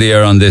texts on the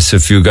air on this,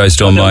 if you guys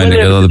don't mind, to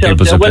get other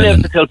people's opinion. They're well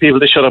able to tell people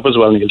to shut up as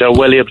well, Neil. They're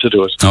well able to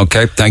do it.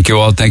 Okay, thank you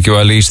all. Thank you,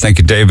 Eilish. Thank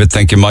you, David.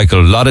 Thank you,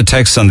 Michael. A lot of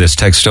texts on this.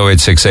 Text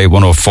 0868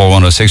 104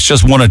 106.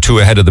 Just 1 or 2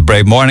 ahead of the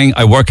break. Morning,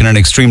 I work in an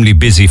extremely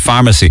busy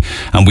pharmacy,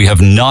 and we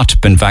have not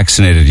been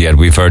vaccinated yet.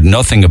 We've heard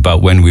nothing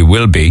about when we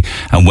will be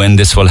and when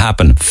this will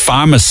happen.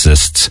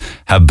 Pharmacists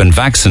have been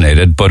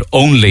vaccinated, but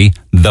only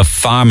the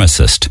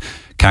pharmacist.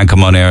 Can't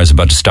come on air, is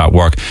about to start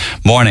work.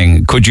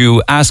 Morning, could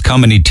you ask how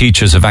many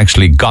teachers have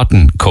actually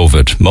gotten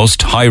COVID?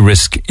 Most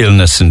high-risk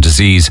illness and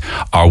disease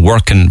are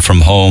working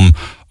from home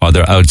or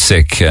they're out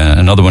sick.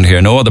 Another one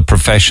here. No other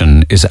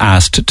profession is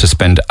asked to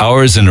spend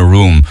hours in a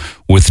room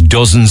with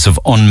dozens of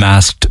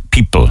unmasked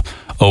people.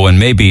 Oh, and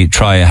maybe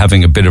try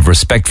having a bit of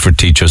respect for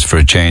teachers for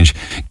a change,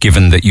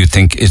 given that you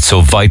think it's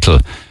so vital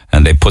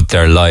and they put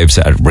their lives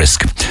at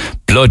risk.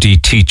 Bloody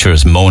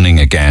teachers moaning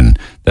again.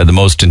 They're the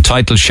most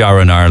entitled shower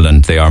in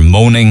Ireland. They are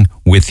moaning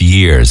with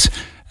years.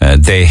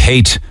 They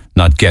hate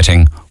not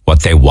getting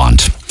what they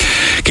want.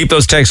 Keep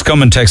those texts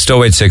coming. Text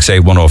 0868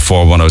 104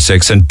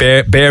 106. And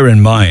bear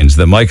in mind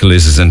that Michael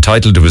is as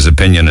entitled to his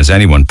opinion as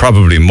anyone,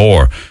 probably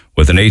more,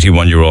 with an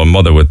 81-year-old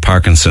mother with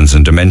Parkinson's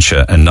and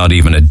dementia and not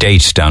even a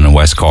date down in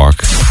West Cork.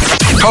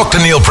 Talk to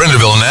Neil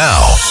Prendeville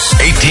now.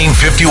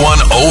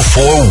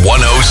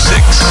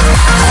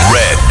 1851-04-106.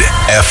 Red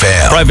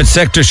FM. Private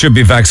sector should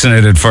be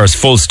vaccinated first,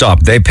 full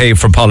stop. They pay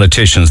for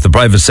politicians. The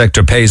private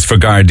sector pays for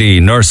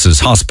Gardaí, nurses,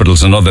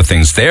 hospitals and other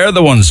things. They're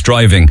the ones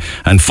driving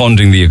and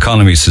funding the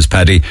economy, says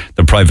Paddy,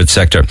 the private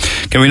sector.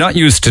 Can we not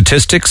use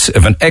statistics?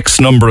 If an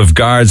X number of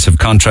guards have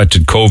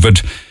contracted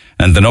COVID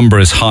and the number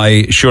is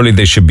high, surely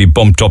they should be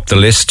bumped up the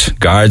list.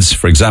 Guards,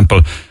 for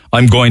example,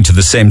 I'm going to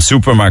the same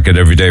supermarket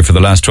every day for the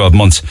last 12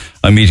 months.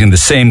 I'm meeting the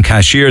same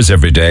cashiers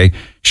every day.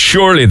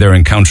 Surely they're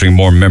encountering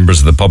more members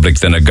of the public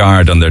than a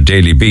guard on their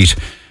daily beat.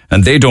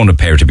 And they don't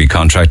appear to be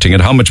contracting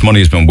it. How much money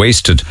has been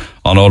wasted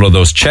on all of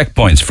those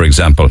checkpoints, for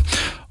example?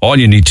 All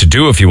you need to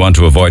do if you want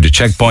to avoid a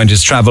checkpoint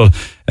is travel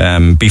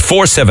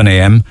before 7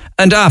 a.m.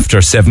 and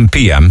after 7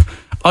 p.m.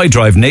 I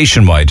drive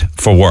nationwide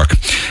for work.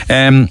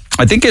 I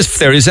think if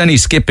there is any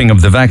skipping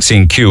of the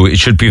vaccine queue, it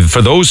should be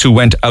for those who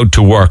went out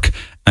to work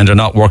and are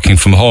not working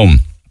from home.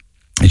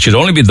 It should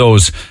only be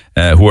those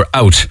who are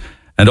out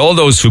and all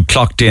those who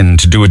clocked in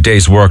to do a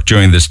day's work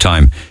during this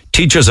time.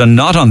 Teachers are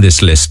not on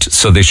this list,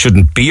 so they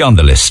shouldn't be on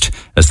the list,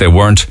 as they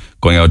weren't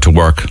going out to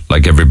work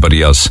like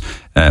everybody else.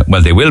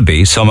 Well, they will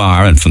be. Some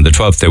are, and from the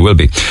 12th they will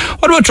be.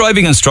 What about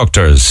driving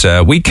instructors?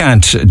 We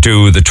can't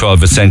do the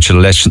 12 essential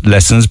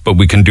lessons, but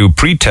we can do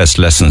pre-test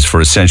lessons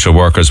for essential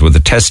workers with a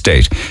test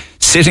date.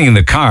 Sitting in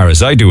the car,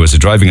 as I do as a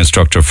driving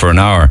instructor, for an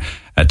hour,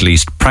 at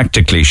least,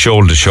 practically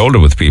shoulder to shoulder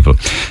with people.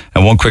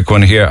 And one quick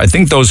one here. I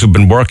think those who've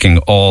been working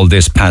all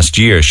this past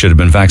year should have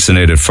been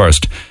vaccinated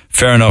first.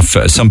 Fair enough,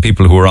 some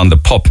people who are on the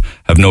pup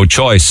have no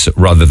choice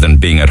rather than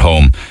being at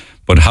home.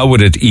 But how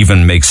would it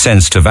even make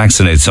sense to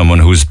vaccinate someone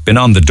who's been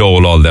on the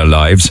dole all their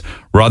lives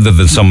rather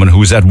than someone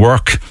who's at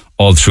work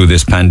all through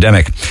this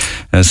pandemic?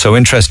 So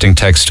interesting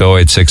text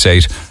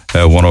 0868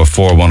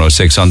 104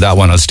 106 on that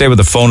one. I'll stay with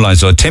the phone line.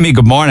 So Timmy,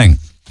 good morning.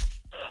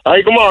 Hi,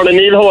 good morning,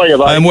 Neil. How are you,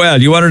 buddy? I'm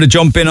well. You wanted to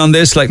jump in on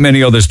this like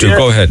many others do. Yeah,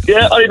 go ahead.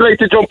 Yeah, I'd like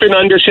to jump in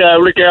on this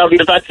regarding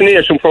the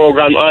vaccination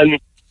programme and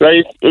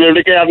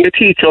regarding the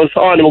teachers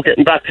on about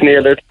getting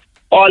vaccinated.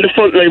 All the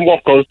frontline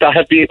workers that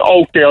have been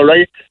out there,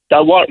 right,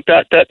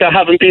 that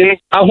haven't been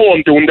at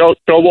home doing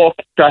their work,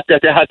 that they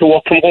had to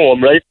work from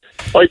home, right?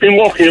 I've been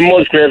working in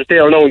Musgraves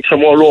there now in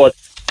Tremor Road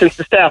since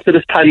the start of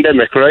this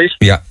pandemic, right?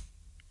 Yeah.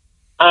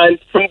 And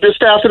from the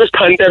start of this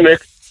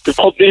pandemic, the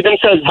company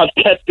themselves have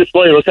kept this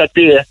virus at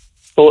bay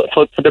for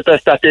the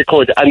best that they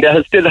could, and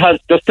they're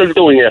still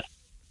doing it.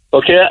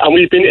 Okay, and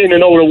we've been in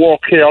and out of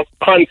work here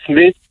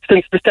constantly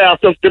since the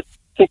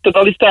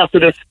very start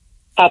of this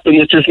happened,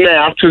 which is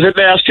March. Was it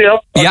last year?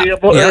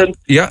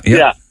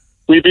 Yeah.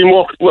 I've been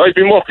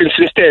working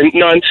since then,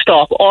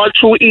 non-stop, all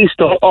through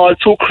Easter, all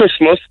through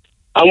Christmas,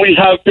 and we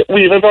have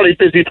a very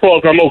busy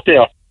program out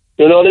there.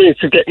 You know what I mean?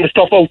 So getting the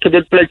stuff out to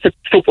the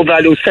super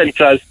value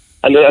centres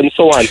and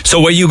so on. So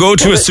when you go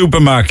to a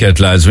supermarket,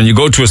 lads,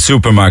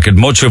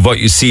 much of what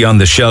you see on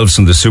the shelves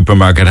in the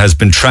supermarket has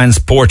been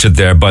transported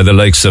there by the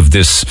likes of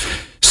this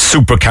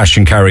super cash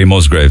and carry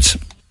Musgraves.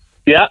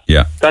 Yeah.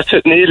 That's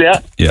it, Neil, yeah.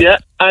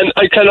 And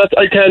I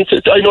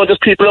know there's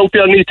people out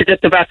there need to get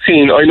the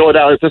vaccine. I know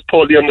that it's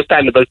totally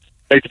understandable,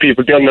 like the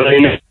people down the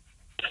line.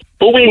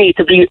 But we need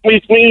to be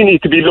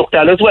looked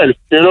at as well.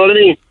 You know what I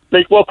mean?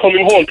 Like, we're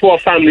coming home to our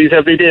families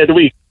every day of the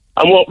week,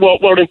 and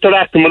we're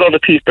interacting with other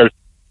people.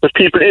 There's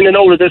people in and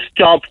out of this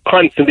job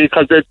constantly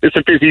because it's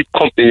a busy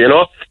company, you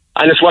know,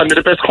 and it's one of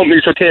the best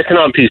companies for taking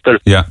on people.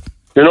 Yeah.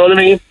 You know what I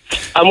mean?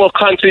 And we're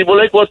constantly,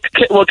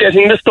 we're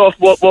getting the stuff,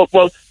 we're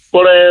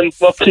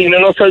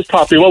cleaning ourselves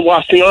properly, we're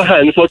washing our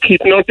hands, we're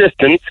keeping our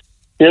distance,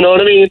 you know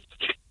what I mean?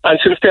 And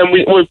since then,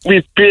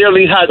 we've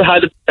barely had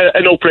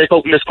an outbreak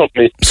out in this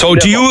company. So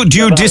do you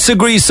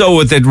disagree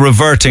with it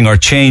reverting or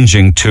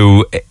changing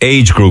to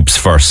age groups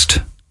first?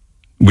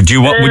 Would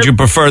you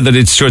prefer that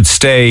it should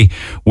stay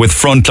with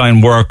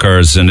frontline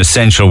workers and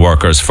essential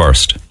workers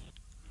first?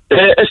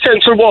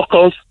 Essential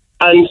workers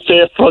and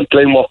say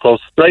frontline workers,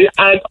 right?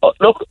 And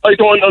look, I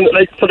don't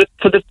for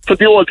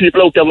the old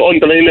people out there with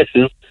underlying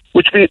issues,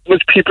 which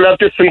people have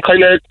different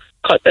kind of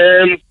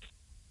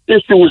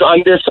issues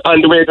on this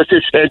and the way this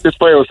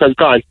virus has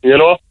gone, you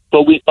know.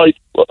 So I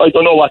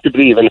don't know what to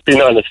believe in,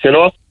 being honest, you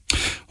know.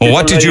 Well,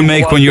 what did you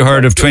make when you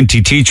heard of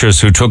 20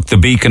 teachers who took the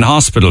Beacon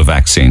Hospital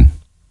vaccine?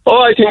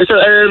 Oh, I think it's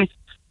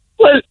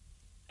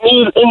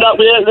in that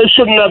way, it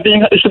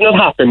shouldn't have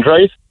happened,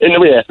 right? In a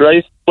way,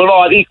 right? We're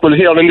all equal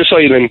here in this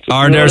island.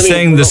 They're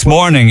saying this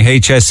morning,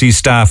 HSE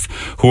staff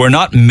who are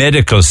not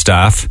medical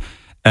staff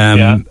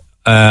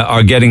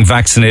are getting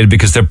vaccinated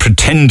because they're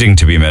pretending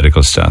to be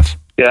medical staff.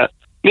 Yeah.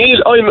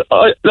 Neil, I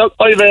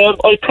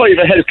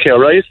private healthcare,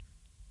 right?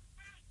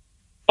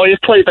 I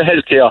have private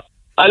healthcare,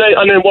 and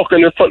I'm working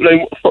in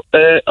frontline.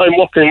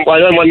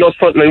 I'm one of those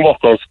frontline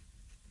workers.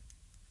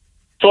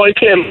 So I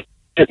came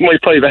get my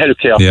private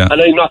healthcare,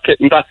 and I'm not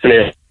getting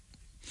vaccinated.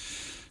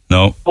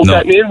 No.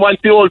 Neil,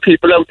 want the old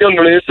people out there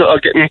underneath that are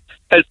getting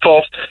health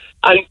first,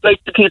 and like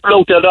the people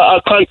out there that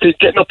are constantly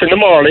getting up in the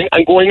morning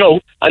and going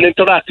out and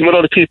interacting with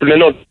other people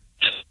and others.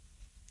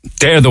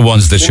 They're the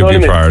ones that should be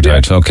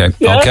prioritised.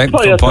 Yeah. Okay,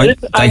 good point.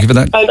 Thank you for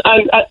that.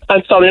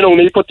 And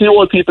sorry, but the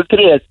old people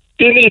today,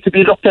 they need to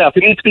be looked after.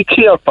 They need to be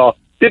cared for.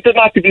 They don't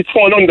have to be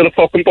thrown under the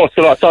fucking bus.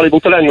 Sorry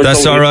about the language.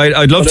 That's all right.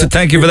 I'd love to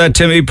thank you for that,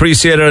 Timmy.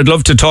 Appreciate it. I'd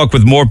love to talk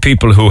with more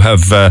people who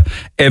have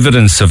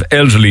evidence of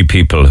elderly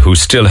people who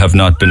still have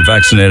not been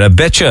vaccinated. I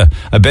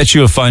bet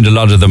you'll find a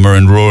lot of them are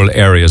in rural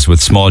areas with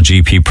small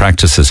GP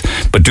practices.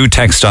 But do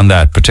text on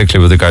that,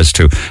 particularly with regards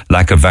to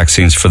lack of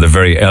vaccines for the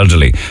very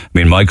elderly. I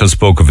mean, Michael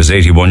spoke of his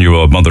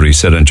 81-year-old mother, he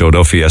said, and Joe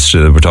Duffy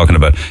yesterday, we're talking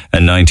about a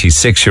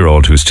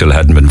 96-year-old who still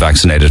hadn't been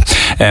vaccinated.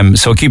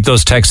 So keep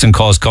those texts and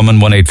calls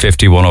coming,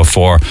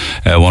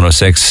 1-850-104.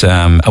 106.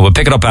 We'll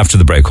pick it up after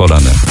the break. Hold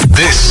on then.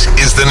 This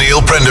is the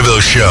Neil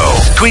Prendeville Show.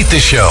 Tweet the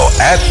show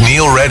at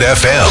Neil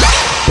RedFM.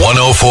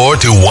 104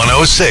 to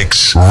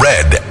 106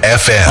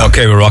 RedFM.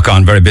 Okay, we rock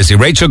on. Very busy.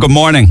 Rachel, good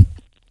morning.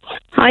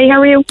 Hi,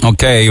 how are you?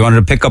 Okay, you wanted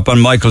to pick up on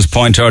Michael's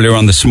point earlier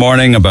on this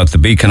morning about the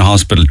Beacon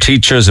Hospital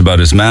teachers, about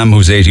his mum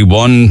who's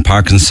 81,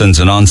 Parkinson's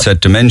and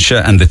onset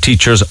dementia, and the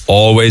teachers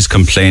always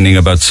complaining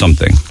about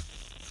something.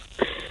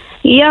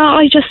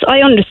 Yeah, I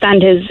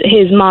understand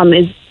his mum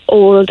is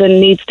old and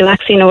needs the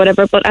vaccine or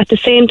whatever, but at the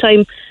same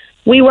time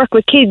we work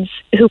with kids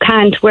who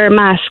can't wear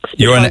masks.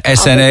 You're an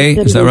SNA,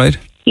 is that right?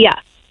 Yeah.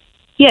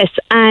 Yes,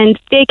 and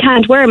they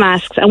can't wear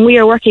masks and we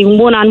are working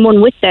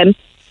one-on-one with them,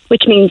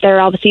 which means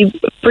they're obviously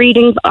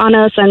breathing on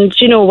us and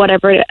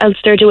whatever else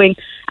they're doing,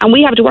 and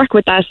we have to work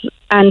with that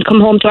and come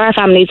home to our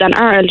families and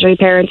our elderly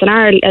parents and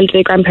our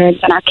elderly grandparents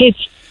and our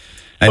kids.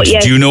 And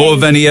do you know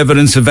of any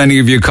evidence of any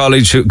of your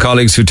colleagues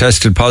who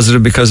tested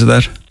positive because of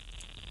that?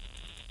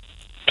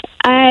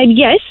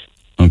 Yes.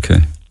 Okay.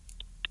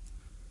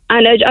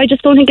 And I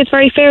just don't think it's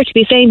very fair to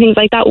be saying things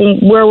like that when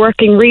we're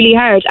working really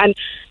hard. And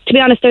to be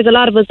honest, there's a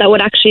lot of us that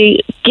would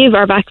actually give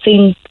our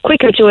vaccine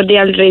quicker to the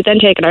elderly than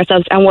take it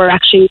ourselves, and we're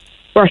actually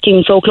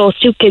working so close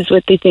to kids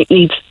with these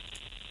needs.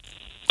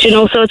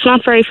 So it's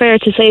not very fair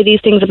to say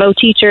these things about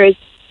teachers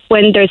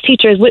when there's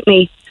teachers with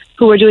me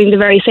who are doing the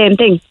very same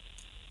thing.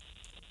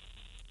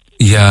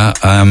 Yeah,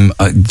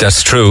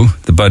 that's true,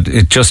 but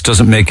it just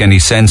doesn't make any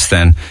sense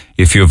then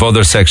if you have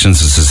other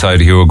sections of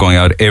society who are going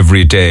out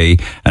every day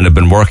and have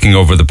been working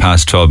over the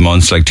past 12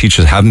 months, like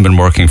teachers haven't been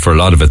working for a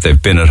lot of it,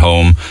 they've been at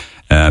home.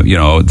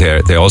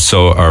 They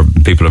also are,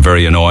 people are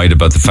very annoyed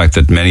about the fact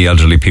that many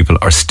elderly people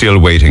are still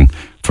waiting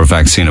for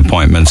vaccine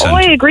appointments.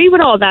 I agree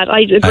with all that. I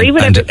agree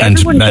with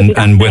everyone.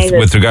 And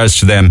with regards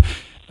to them,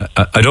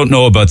 I don't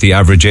know about the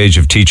average age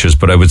of teachers,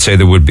 but I would say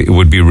it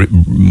would be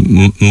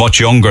much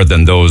younger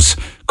than those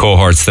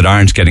cohorts that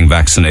aren't getting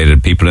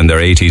vaccinated, people in their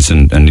 80s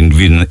and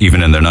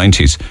even in their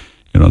 90s.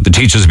 The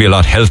teachers would be a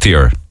lot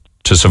healthier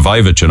to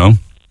survive it,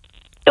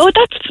 Oh,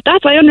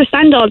 that's I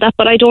understand all that,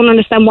 but I don't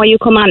understand why you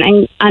come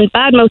on and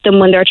badmouth them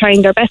when they're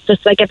trying their best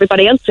just like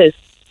everybody else is.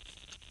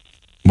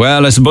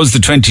 Well, I suppose the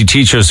 20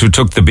 teachers who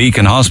took the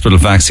Beacon Hospital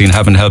vaccine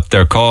haven't helped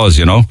their cause,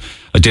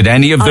 Did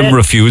any of them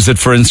refuse it,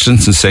 for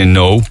instance, and say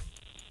no?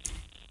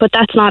 But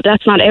that's not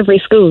every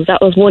school. That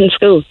was one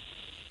school.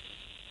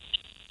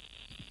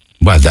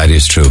 Well, that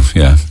is true.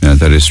 Yeah,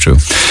 that is true.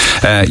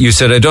 You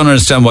said, I don't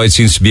understand why it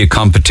seems to be a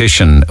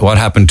competition. What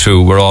happened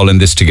to we're all in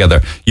this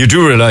together? You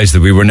do realise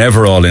that we were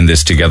never all in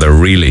this together,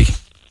 really.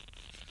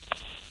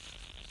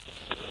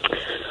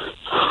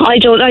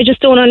 I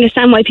just don't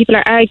understand why people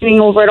are arguing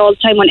over it all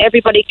the time when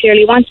everybody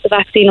clearly wants the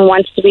vaccine and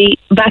wants to be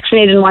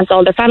vaccinated and wants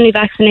all their family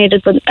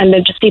vaccinated, and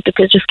then people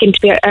just seem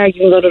to be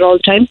arguing about it all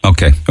the time.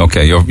 Okay.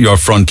 You're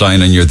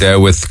frontline and you're there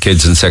with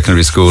kids in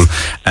secondary school,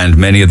 and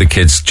many of the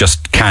kids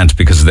just can't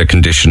because of their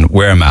condition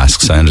wear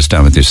masks. I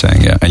understand what you're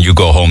saying, yeah. And you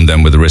go home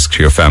then with a risk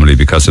to your family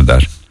because of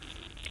that.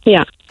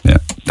 Yeah.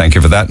 Thank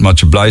you for that.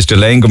 Much obliged.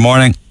 Elaine, good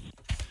morning.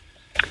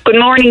 Good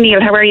morning,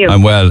 Neil. How are you?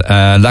 I'm well.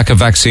 Lack of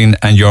vaccine,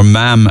 and your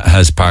mum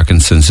has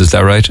Parkinson's. Is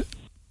that right?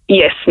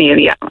 Yes, Neil.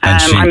 Yeah.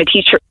 I'm a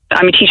teacher.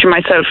 I'm a teacher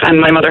myself,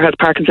 and my mother has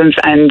Parkinson's,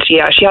 and she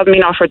hasn't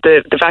been offered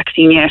the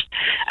vaccine yet.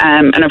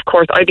 And of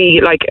course, I'd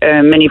be like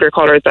many of your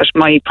callers that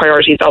my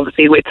priority is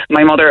obviously with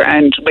my mother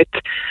and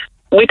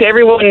with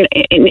everyone.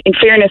 In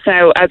fairness,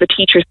 now as a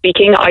teacher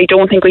speaking, I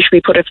don't think we should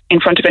be put in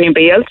front of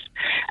anybody else.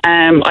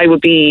 I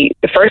would be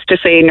the first to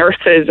say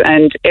nurses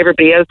and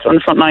everybody else on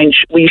the front line,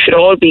 we should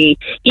all be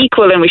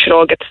equal and we should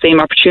all get the same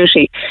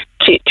opportunity.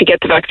 to get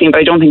the vaccine, but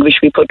I don't think we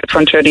should be put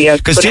fronted out.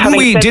 Because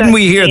didn't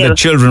we hear that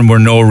children were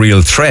no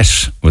real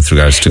threat with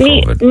regards to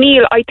COVID?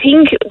 Neil, I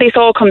think this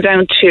all comes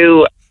down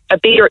to a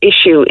bigger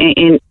issue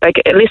in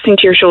like listening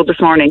to your show this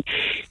morning.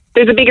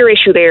 There's a bigger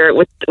issue there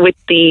with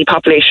the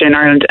population in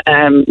Ireland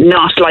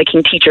not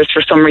liking teachers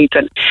for some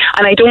reason.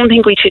 And I don't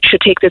think we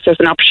should take this as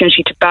an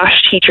opportunity to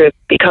bash teachers,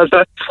 because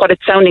that's what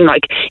it's sounding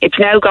like. It's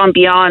now gone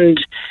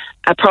beyond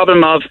a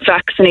problem of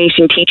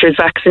vaccinating teachers,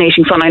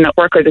 vaccinating frontline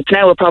workers. It's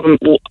now a problem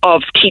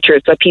of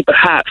teachers that people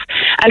have.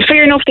 And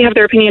fair enough, they have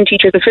their opinion,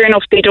 teachers, and fair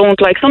enough, they don't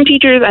like some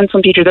teachers, and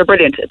some teachers are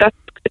brilliant. That's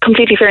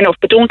completely fair enough,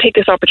 but don't take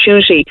this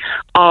opportunity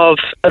of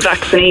a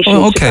vaccination.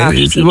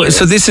 Okay,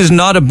 so this is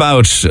not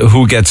about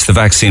who gets the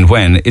vaccine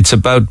when. It's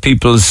about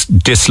people's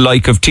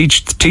dislike of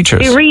teachers.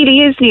 It really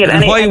is, Neil.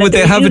 And why would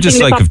they have a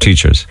dislike of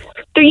teachers?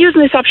 They're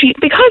using this opportunity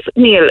because,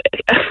 Neil,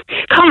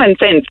 common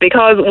sense,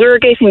 because we're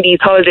getting these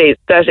holidays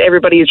that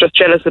everybody is just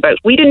jealous about.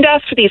 We didn't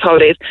ask for these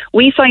holidays.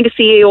 We signed a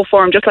CAO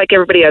form just like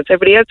everybody else.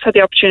 Everybody else had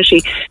the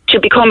opportunity to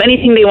become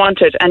anything they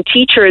wanted. And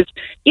teachers,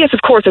 yes,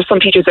 of course, there's some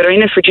teachers that are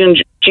in it for June,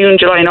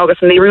 July and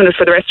August, and they ruin it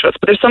for the rest of us.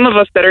 But there's some of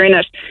us that are in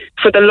it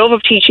for the love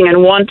of teaching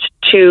and want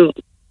to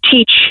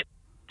teach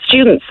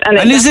students. And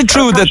is it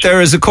true that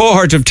there is a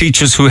cohort of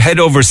teachers who head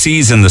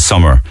overseas in the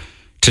summer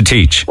to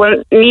teach?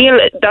 Well, Neil,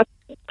 that's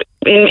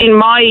in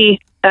my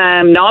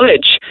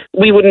knowledge,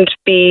 we wouldn't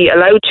be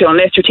allowed to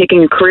unless you're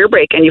taking a career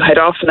break and you head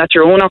off, and that's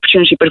your own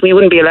opportunity, but we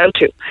wouldn't be allowed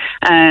to.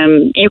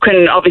 You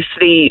can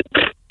obviously,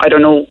 I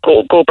don't know,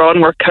 go abroad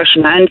and work cash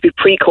in hand, be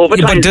pre-COVID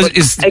times.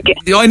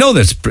 I know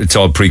that it's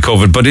all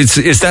pre-COVID, but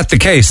is that the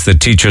case, that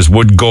teachers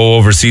would go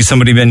overseas?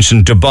 Somebody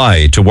mentioned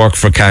Dubai to work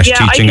for cash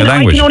teaching a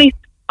language.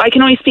 I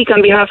can only speak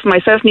on behalf of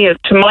myself, Neil.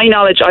 To my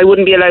knowledge, I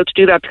wouldn't be allowed to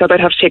do that because I'd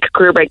have to take a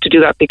career break to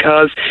do that,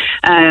 because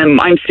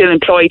I'm still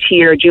employed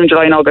here June,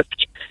 July and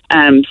August.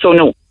 So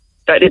no,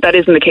 that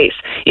isn't the case.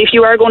 If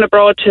you are going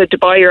abroad to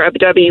Dubai or Abu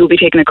Dhabi, you'll be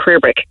taking a career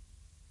break.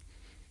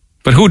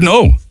 But who'd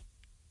know?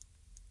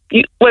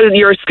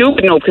 Your school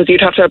would know, because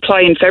you'd have to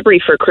apply in February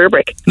for a career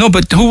break. No,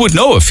 but who would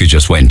know if you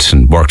just went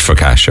and worked for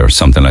cash or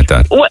something like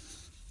that?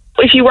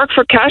 If you work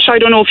for cash, I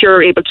don't know if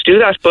you're able to do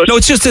that. But no,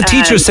 it's just that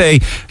teachers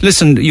say,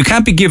 listen, you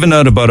can't be giving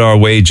out about our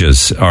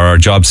wages or our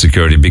job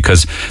security,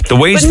 because the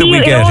wage that we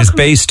get is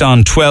based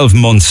on 12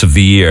 months of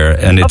the year,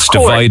 and it's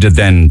divided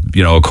then,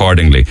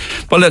 accordingly.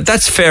 Well,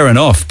 that's fair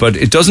enough, but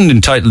it doesn't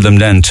entitle them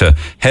then to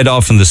head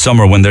off in the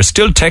summer when they're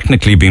still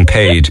technically being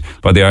paid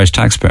by the Irish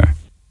taxpayer.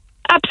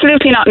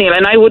 Absolutely not, Neil,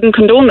 and I wouldn't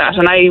condone that,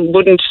 and I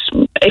wouldn't,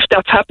 if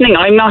that's happening,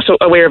 I'm not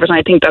aware of it, and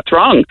I think that's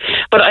wrong.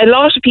 But a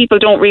lot of people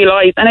don't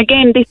realise, and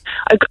again,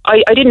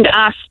 I didn't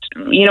ask,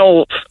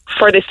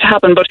 for this to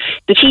happen, but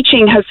the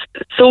teaching has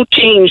so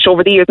changed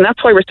over the years, and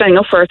that's why we're standing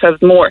up for ourselves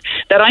more,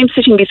 that I'm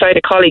sitting beside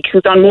a colleague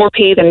who's on more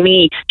pay than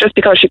me just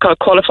because she got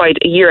qualified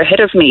a year ahead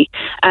of me,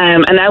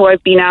 and now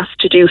I've been asked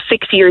to do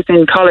 6 years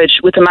in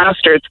college with a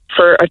master's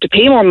to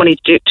pay more money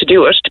to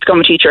do it, to become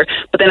a teacher,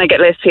 but then I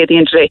get less pay at the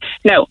end of the day.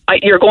 Now,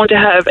 you're going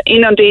to have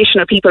inundation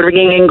of people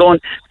ringing in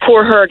going,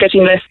 poor her,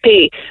 getting less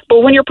pay.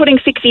 But when you're putting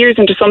 6 years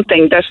into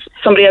something that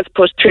somebody else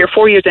put 3 or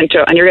 4 years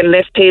into, and you're getting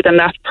less pay than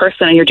that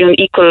person, and you're doing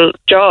equal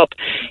job,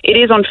 it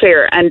is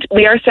unfair, and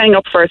we are standing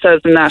up for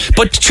ourselves in that.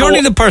 But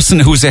surely the person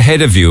who's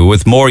ahead of you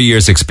with more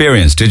years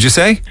experience, did you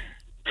say?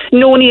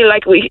 No, Neil,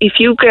 if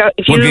you were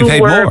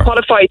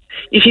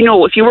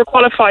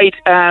qualified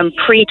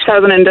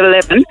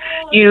pre-2011,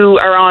 you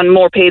are on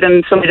more pay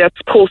than somebody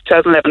that's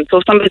post-2011.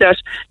 So somebody that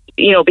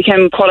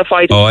became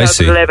qualified in 2011. I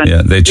see.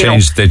 Yeah, they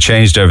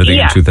changed everything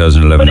in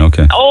 2011. But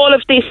okay. All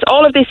of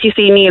this, you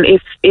see, Neil,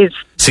 is.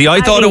 See,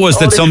 I thought it was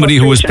that somebody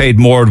who was paid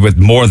more with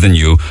more than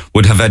you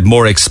would have had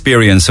more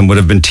experience and would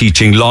have been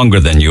teaching longer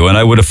than you, and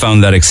I would have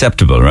found that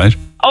acceptable, right?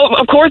 Oh,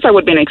 of course I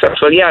would be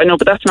acceptable. Yeah, no,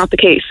 but that's not the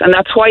case. And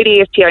that's why the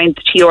ASTI and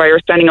the TOI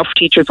are standing up for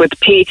teachers with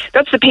pay.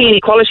 That's the pay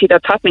inequality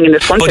that's happening in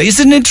this country. But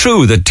isn't it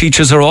true that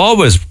teachers are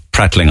always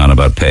prattling on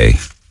about pay?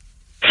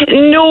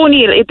 No,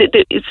 Neil,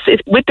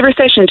 it's with the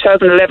recession in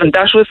 2011,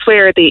 that was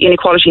where the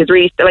inequality is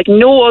really, like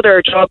no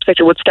other job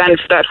sector would stand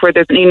for that, where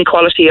there's an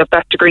inequality of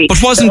that degree. But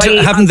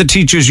haven't the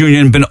teachers'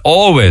 union been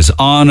always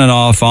on and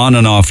off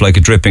like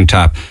a dripping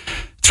tap,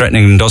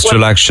 threatening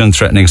industrial action,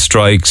 threatening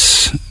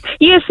strikes?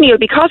 Yes, Neil,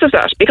 because of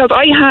that. Because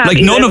I have...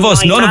 Like none of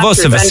us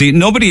have a seat.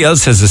 Nobody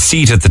else has a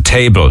seat at the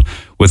table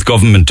with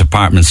government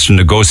departments to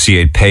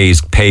negotiate pay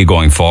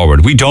going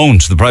forward. We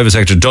don't. The private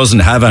sector doesn't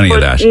have any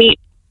of that.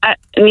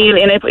 Neil,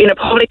 in a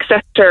public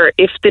sector,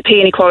 if the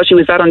pay inequality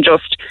was that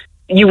unjust,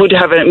 you would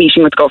have a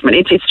meeting with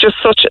government. It's just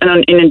such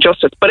an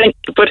injustice. But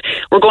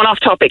we're going off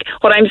topic.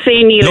 What I'm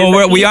saying, Neil...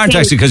 No, we aren't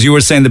actually, because you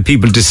were saying that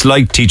people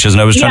dislike teachers,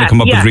 and I was trying to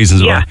come up with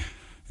reasons why.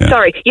 Yeah.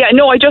 Sorry. Yeah,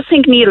 no, I just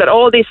think, Neil, that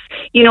all this,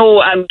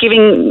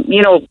 giving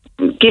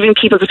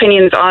people's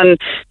opinions on,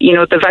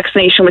 the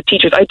vaccination with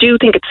teachers, I do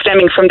think it's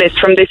stemming from this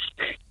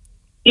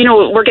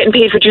we're getting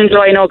paid for June,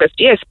 July and August.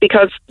 Yes,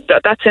 because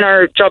that's in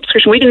our job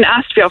description. We didn't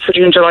ask to be off for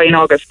June, July and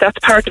August. That's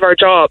part of our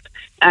job.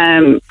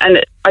 And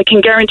I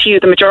can guarantee you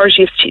the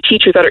majority of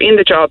teachers that are in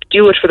the job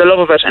do it for the love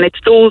of it. And it's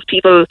those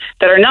people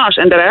that are not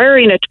and that are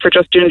in it for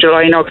just June,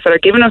 July and August that are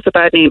giving us a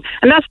bad name.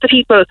 And that's the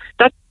people,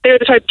 they're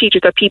the type of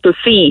teachers that people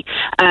see.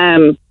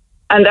 And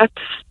that's,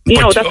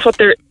 that's what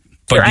they're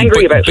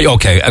angry about.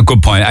 Okay, a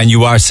good point. And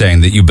you are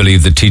saying that you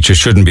believe that teachers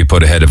shouldn't be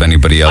put ahead of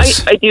anybody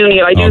else. I do,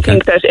 Neil. I do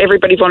think that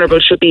everybody vulnerable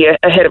should be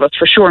ahead of us,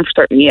 for sure and for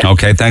certain, yeah.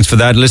 Okay, thanks for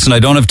that. Listen, I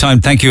don't have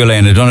time. Thank you,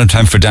 Elaine. I don't have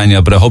time for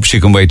Danielle, but I hope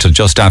she can wait till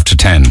just after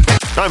 10.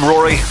 I'm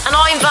Rory. And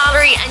I'm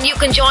Valerie, and you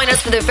can join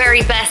us for the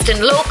very best in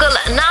local,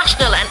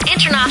 national and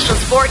international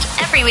sport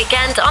every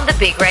weekend on the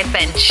Big Red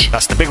Bench.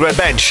 That's the Big Red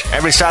Bench,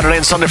 every Saturday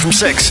and Sunday from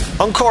 6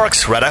 on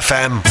Cork's Red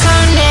FM.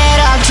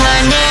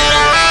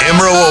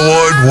 Imro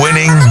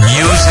Award-winning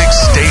music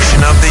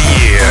station of the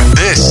year.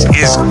 This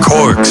is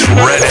Cork's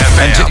Red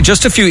FM. And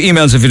just a few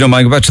emails, if you don't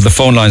mind. Go back to the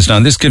phone lines now.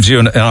 And this gives you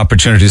an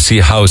opportunity to see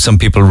how some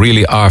people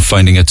really are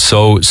finding it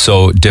so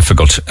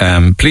difficult.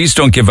 Please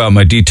don't give out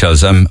my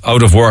details. I'm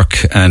out of work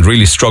and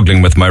really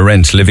struggling with my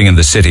rent, living in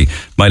the city.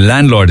 My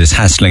landlord is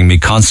hassling me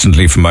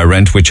constantly for my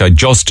rent, which I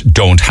just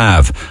don't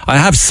have. I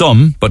have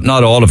some, but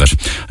not all of it.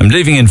 I'm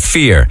living in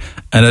fear,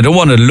 and I don't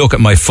want to look at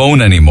my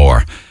phone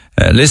anymore.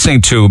 Listening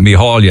to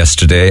Micheál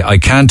yesterday, I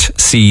can't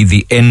see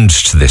the end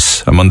to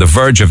this. I'm on the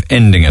verge of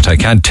ending it. I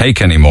can't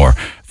take any more.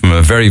 From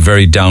a very,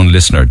 very down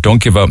listener.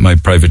 Don't give out my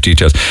private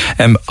details.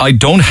 I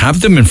don't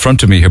have them in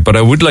front of me here, but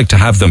I would like to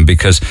have them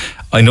because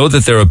I know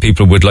that there are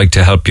people who would like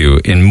to help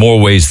you in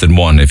more ways than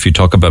one. If you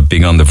talk about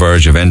being on the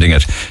verge of ending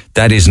it,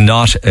 that is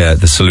not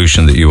the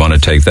solution that you want to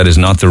take. That is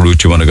not the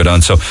route you want to go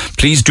down. So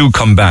please do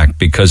come back,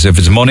 because if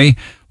it's money,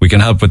 we can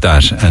help with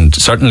that. And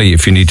certainly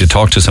if you need to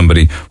talk to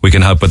somebody, we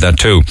can help with that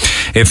too.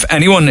 If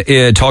anyone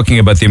talking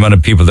about the amount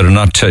of people that are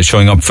not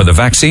showing up for the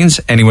vaccines,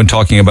 anyone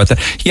talking about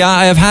that? Yeah,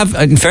 I have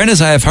in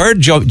fairness, I have heard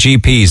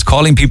GPs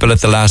calling people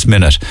at the last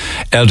minute,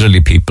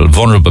 elderly people,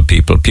 vulnerable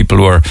people, people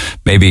who are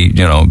maybe,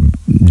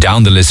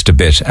 down the list a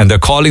bit, and they're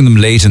calling them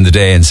late in the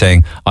day and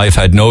saying, I've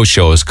had no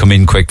shows, come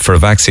in quick for a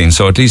vaccine.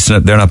 So at least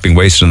they're not being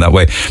wasted in that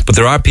way. But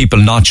there are people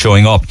not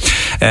showing up.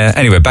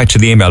 Anyway, back to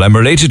the email. I'm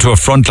related to a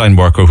frontline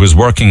worker who's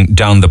working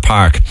down the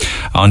park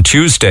on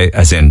Tuesday,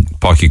 as in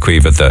Páirc Uí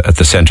Chaoimh at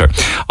the centre.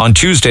 On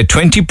Tuesday,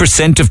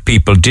 20% of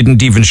people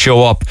didn't even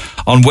show up.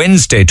 On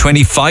Wednesday,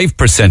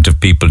 25% of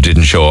people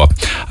didn't show up.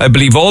 I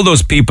believe all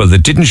those people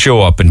that didn't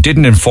show up and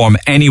didn't inform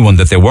anyone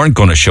that they weren't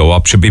going to show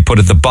up should be put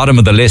at the bottom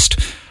of the list.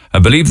 I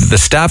believe that the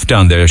staff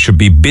down there should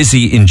be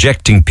busy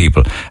injecting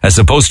people, as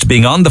opposed to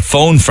being on the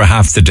phone for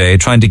half the day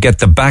trying to get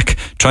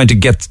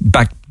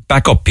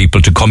backup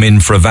people to come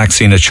in for a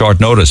vaccine at short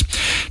notice.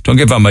 Don't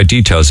give out my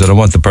details. I don't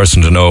want the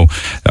person to know,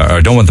 or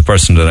I don't want the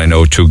person that I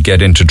know to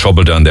get into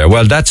trouble down there.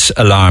 Well, that's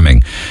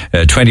alarming.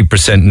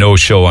 20% no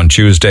show on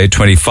Tuesday,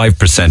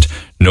 25%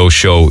 no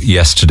show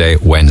yesterday,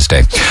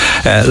 Wednesday.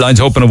 Lines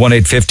open at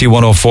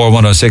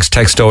 1-850-104-106.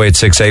 Text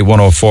 0868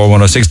 104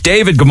 106.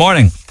 David, good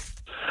morning.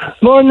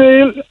 Morning,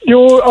 Neil.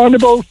 You're on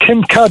about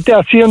Kim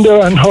Kardashian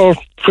there and her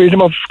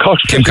Freedom of Cork.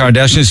 Kim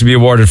Kardashian is to be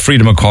awarded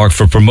Freedom of Cork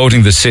for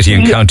promoting the city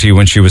and county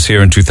when she was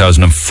here in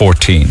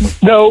 2014.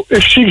 Now,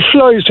 if she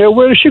flies here,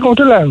 where is she going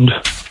to land?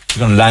 She's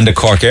going to land at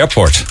Cork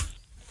Airport.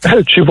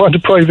 She wants a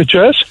private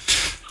jet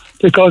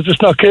because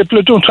it's not capable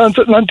of doing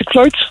transatlantic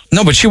flights.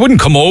 No, but she wouldn't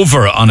come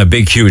over on a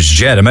big, huge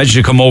jet. Imagine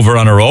she come over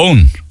on her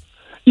own.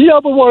 Yeah,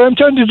 but what I'm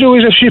trying to do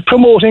is if she's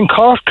promoting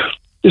Cork,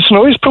 it's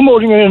nice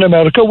promoting it in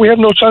America. We have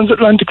no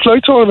transatlantic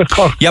flights out of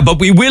Cork. Yeah, but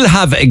we will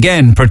have,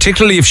 again,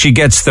 particularly if she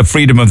gets the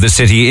freedom of the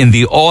city in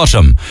the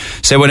autumn,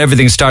 say when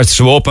everything starts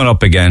to open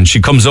up again,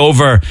 she comes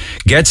over,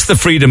 gets the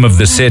freedom of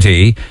the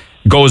city,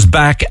 goes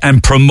back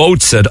and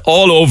promotes it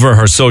all over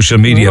her social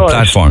media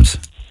platforms.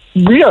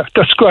 Yeah,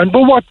 that's grand.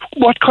 But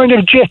what kind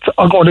of jets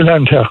are going to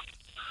land here?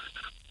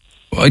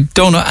 I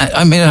don't know.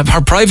 I mean,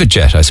 her private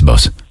jet, I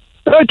suppose.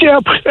 Yeah,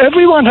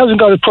 everyone hasn't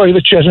got a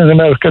private jet in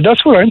America.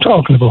 That's what I'm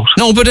talking about.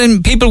 No, but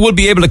then people will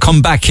be able to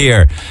come back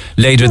here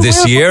later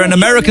this year, and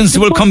Americans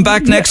will come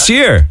back next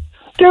year.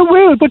 They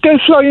will, but they'll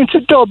fly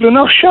into Dublin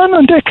or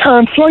Shannon. They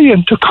can't fly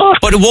into Cork.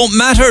 But it won't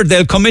matter.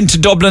 They'll come into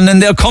Dublin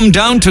and they'll come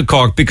down to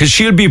Cork because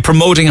she'll be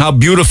promoting how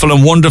beautiful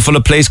and wonderful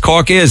a place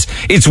Cork is.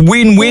 It's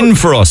win-win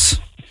for us.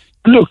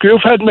 Look,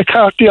 you've had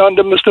McCarthy on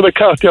there, Mr.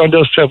 McCarthy on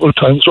there several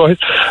times, right?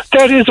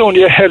 That is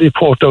only a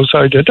heliport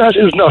outside there. That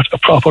is not a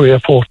proper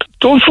airport.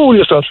 Don't fool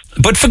yourself.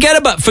 But forget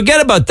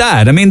about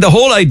that. I mean, the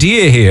whole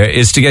idea here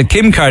is to get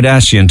Kim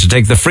Kardashian to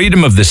take the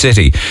freedom of the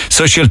city,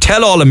 so she'll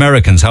tell all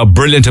Americans how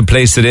brilliant a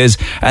place it is,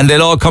 and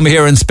they'll all come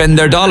here and spend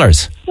their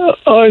dollars.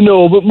 I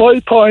know, but my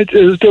point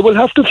is they will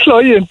have to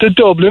fly into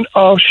Dublin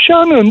or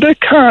Shannon. They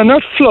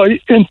cannot fly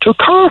into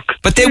Cork.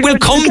 But they will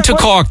come to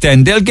Cork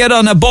then. They'll get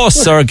on a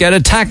bus or get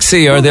a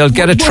taxi or they'll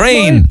get a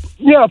train.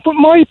 Yeah, but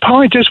my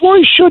point is,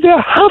 why should they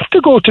have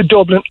to go to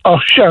Dublin or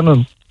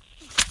Shannon?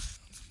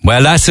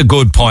 Well, that's a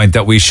good point,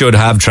 that we should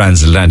have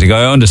transatlantic.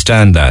 I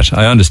understand that.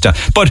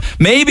 But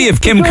maybe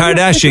if Kim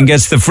Kardashian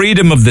gets the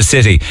freedom of the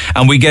city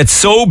and we get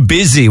so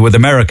busy with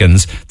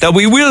Americans that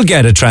we will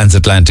get a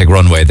transatlantic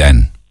runway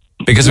then.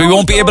 Because we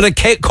won't be able to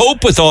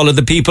cope with all of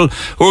the people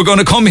who are going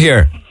to come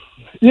here.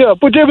 Yeah,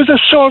 but there was a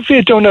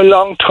survey done a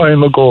long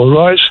time ago,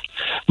 right?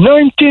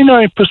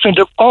 99%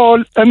 of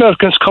all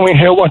Americans coming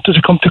here wanted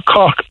to come to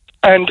Cork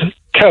and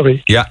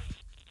Kerry. Yeah.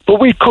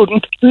 But we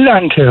couldn't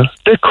land here.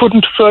 They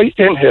couldn't fly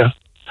in here.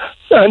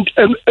 And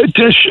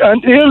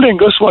Aer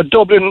Lingus,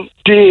 Dublin,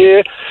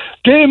 they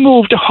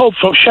moved the hub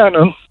from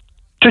Shannon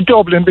to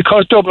Dublin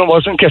because Dublin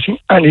wasn't getting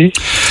any.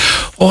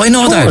 Oh, I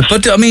know that.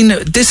 But, I mean,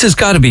 this has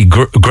got to be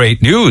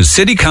great news.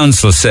 City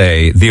Council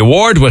say the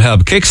award will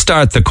help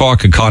kickstart the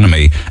Cork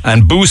economy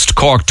and boost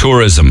Cork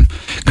tourism.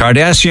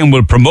 Kardashian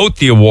will promote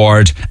the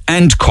award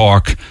and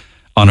Cork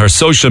on her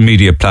social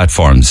media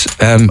platforms.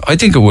 I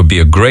think it would be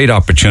a great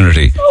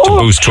opportunity to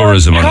boost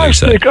tourism on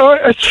Lisa.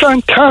 It's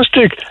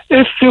fantastic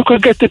if you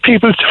could get the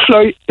people to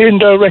fly in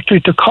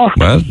directly to Cork.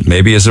 Well,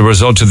 maybe as a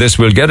result of this,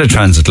 we'll get a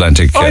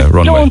transatlantic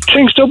runway. I don't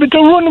think so, but the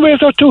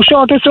runways are too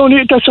short. That's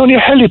only a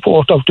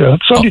heliport out there.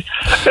 It's only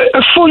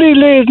a fully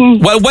laden...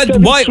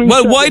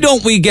 Why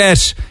don't we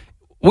get...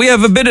 We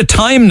have a bit of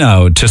time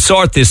now to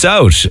sort this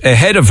out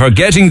ahead of her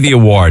getting the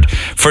award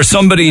for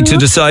somebody to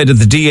decide at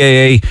the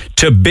DAA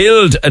to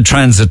build a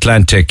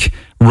transatlantic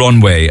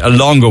runway, a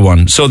longer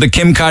one, so that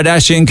Kim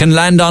Kardashian can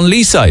land on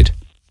Leeside.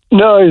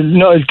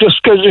 No,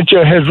 just get it into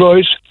your head,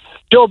 right?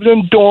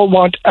 Dublin don't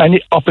want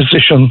any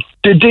opposition.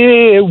 The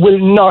DAA will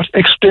not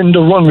extend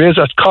the runways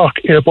at Cork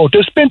Airport.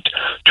 They spent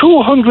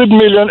 200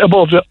 million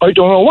above it. I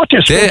don't know what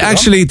they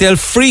spent. They'll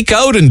freak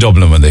out in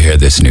Dublin when they hear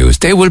this news.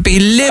 They will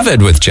be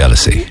livid with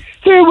jealousy.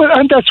 They will,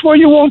 and that's why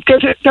you won't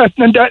get it.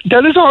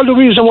 That is all the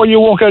reason why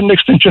you won't get an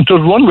extension to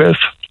the runways.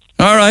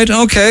 All right,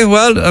 okay.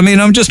 Well, I mean,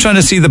 I'm just trying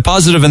to see the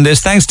positive in this.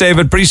 Thanks,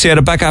 David. Appreciate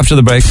it. Back after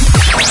the break.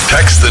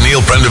 Text the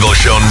Neil Prendeville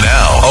Show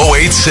now.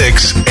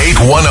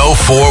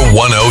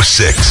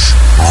 086-8104-106.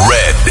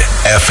 Red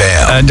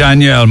FM.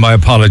 Danielle, my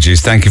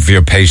apologies. Thank you for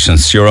your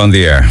patience. You're on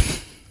the air.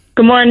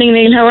 Good morning,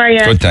 Neil. How are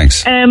you? Good,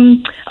 thanks.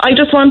 I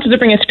just wanted to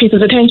bring it to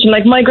people's attention.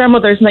 Like, my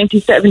grandmother's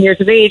 97 years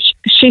of age.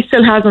 She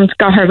still hasn't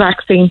got her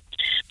vaccine.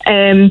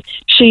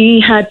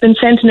 She had been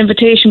sent an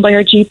invitation by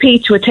her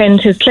GP to attend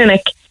his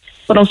clinic,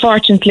 but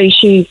unfortunately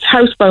she's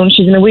housebound,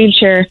 she's in a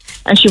wheelchair,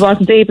 and she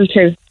wasn't able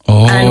to.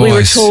 And we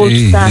were told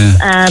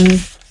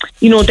that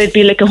there'd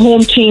be like a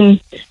home team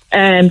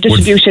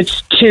distributed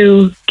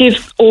to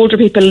give older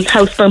people,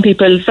 housebound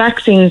people,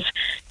 vaccines.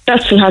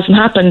 That still hasn't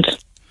happened.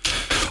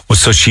 Well,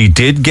 so she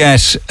did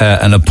get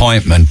an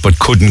appointment but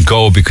couldn't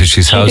go because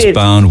she's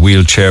housebound,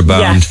 wheelchair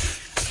bound,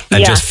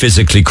 and just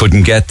physically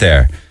couldn't get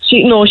there.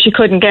 She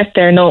couldn't get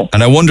there, no.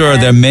 And I wonder, are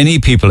there many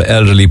people,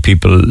 elderly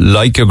people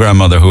like your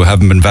grandmother, who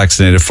haven't been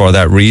vaccinated for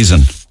that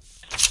reason?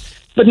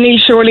 But Neil,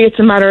 surely it's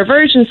a matter of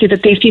urgency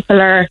that these people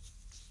are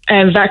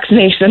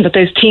vaccinated and that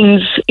there's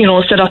teams,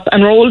 set up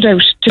and rolled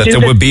out to that do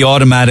there would be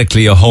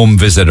automatically a home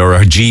visit, or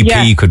a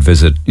GP could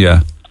visit,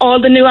 All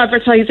the new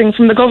advertising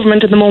from the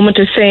government at the moment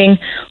is saying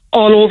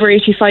all over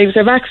 85s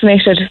are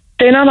vaccinated.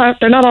 They're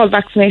not all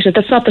vaccinated.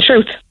 That's not the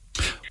truth.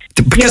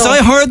 Because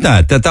I heard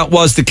that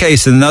was the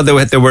case, and now they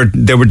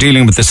were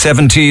dealing with the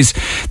 70s,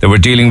 they were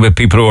dealing with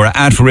people who were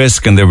at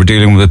risk, and they were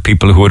dealing with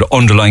people who had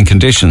underlying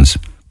conditions.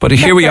 But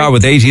here we are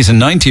with 80s and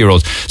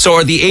 90-year-olds. So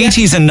are the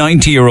 80s and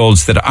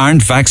 90-year-olds that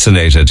aren't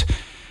vaccinated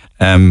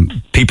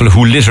people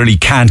who literally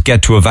can't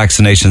get to a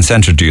vaccination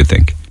centre, do you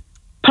think?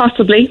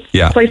 Possibly.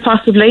 Yeah. Quite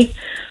possibly.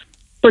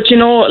 But,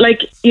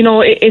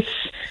 it's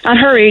at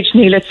her age,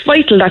 Neil, it's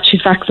vital that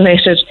she's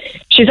vaccinated.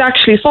 She's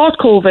actually fought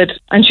COVID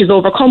and she's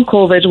overcome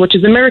COVID, which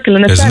is a miracle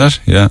in itself.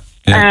 Isn't it?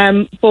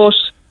 Yeah. But,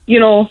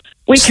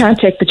 we can't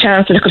take the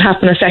chance that it could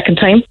happen a second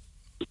time.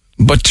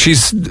 But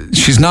she's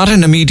not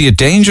in immediate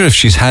danger if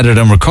she's had it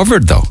and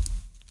recovered, though.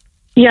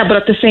 Yeah, but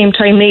at the same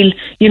time, Neil,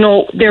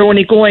 they're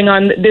only going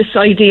on this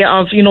idea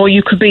of,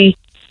 you could be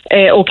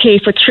okay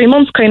for 3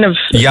 months, kind of.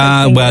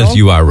 Yeah, well,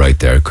 you are right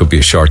there. It could be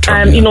a short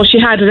term. She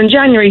had it in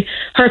January.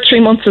 Her 3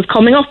 months is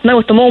coming up now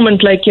at the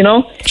moment,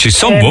 She's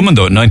some woman,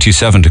 though, at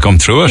 97 to come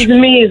through it. She's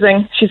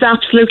amazing. She's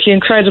absolutely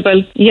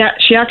incredible. Yeah,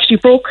 she actually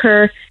broke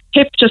her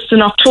hip just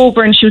in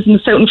October, and she was in the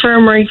South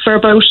Infirmary for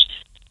about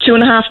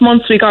 2.5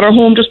 months. We got her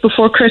home just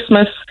before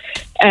Christmas.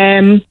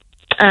 And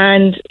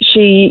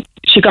she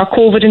got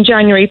COVID in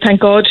January,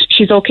 thank God.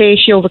 She's okay,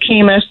 she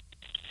overcame it.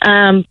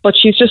 But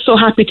she's just so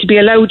happy to be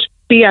allowed to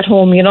be at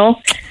home,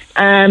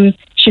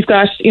 She's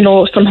got,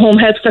 some home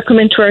helps that come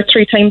into her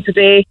 3 times a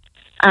day,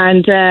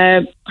 and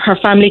her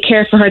family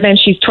care for her, then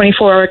she's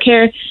 24-hour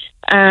care.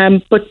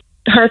 But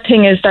her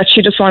thing is that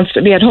she just wants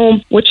to be at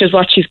home, which is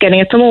what she's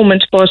getting at the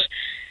moment. But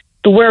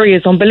the worry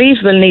is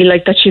unbelievable, Neil,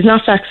 that she's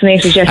not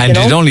vaccinated yet, And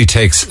it only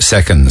takes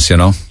seconds, It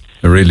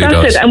really does.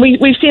 That's it. And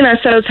we've seen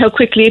ourselves how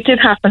quickly it did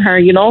happen her,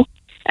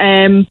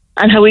 and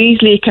how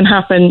easily it can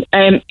happen.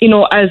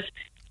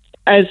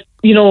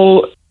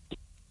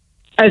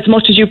 As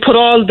much as you put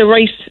all the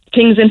right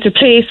things into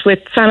place with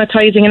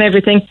sanitising and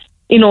everything,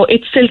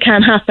 it still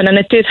can happen, and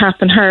it did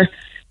happen her.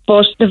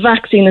 But the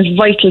vaccine is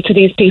vital to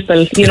these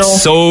people,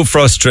 It's so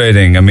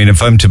frustrating. I mean,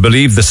 if I'm to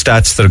believe the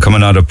stats that are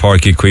coming out of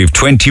Páirc Uí Chaoimh,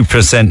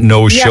 20%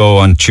 no-show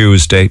on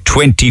Tuesday,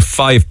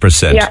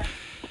 25%.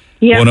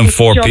 Yeah. 1 in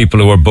 4 people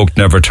who were booked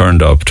never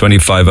turned up,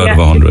 25 out of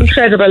 100. It's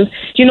incredible.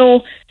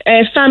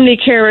 Family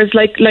carers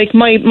like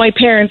my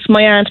parents,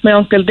 my aunt, my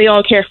uncle, they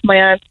all care for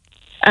my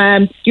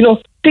aunt.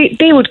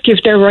 They would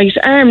give their right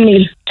arm,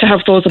 Neil, to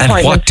have those appointments.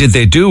 And what did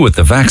they do with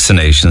the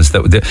vaccinations?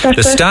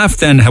 The staff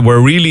then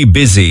were really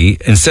busy.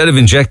 Instead of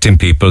injecting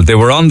people, they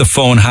were on the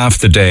phone half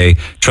the day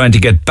trying to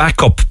get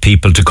backup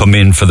people to come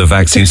in for the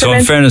vaccine. So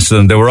in fairness to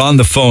them, they were on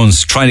the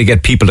phones trying to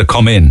get people to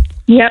come in.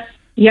 Yeah.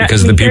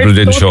 Because the people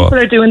didn't show up.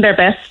 People are doing their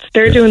best.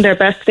 They're doing their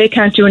best. They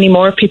can't do any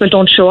more. People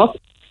don't show up.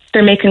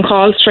 They're making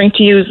calls, trying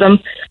to use them.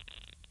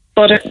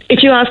 But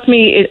if you ask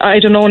me, I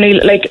don't know, Neil,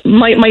 like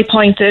my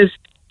point is,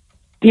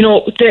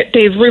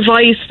 they've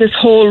revised this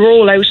whole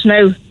rollout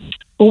now.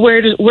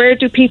 Where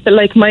do people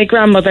like my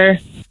grandmother,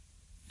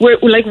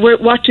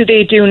 what do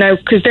they do now?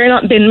 Because they're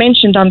not being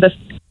mentioned on this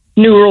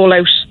new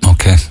rollout.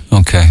 Okay.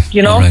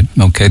 All right.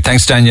 Okay.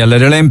 Thanks, Danielle.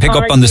 Let Elaine pick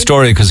up on the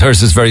story, because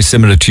hers is very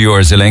similar to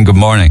yours. Elaine, good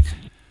morning.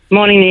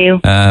 Morning, Neil.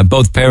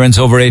 Both parents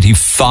over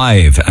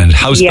 85 and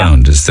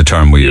housebound is the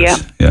term we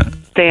use. Yeah.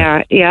 They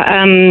are.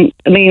 Yeah.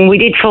 We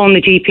did phone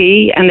the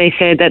GP, and they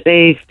said that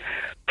they've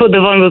put the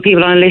vulnerable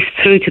people on a list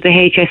through to the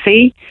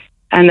HSE,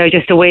 and they're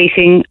just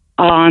awaiting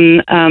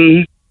on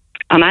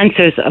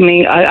answers.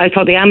 I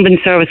thought the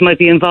ambulance service might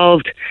be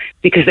involved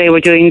because they were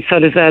doing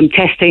sort of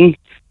testing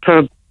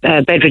for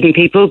bedridden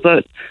people,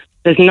 but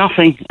there's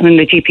nothing.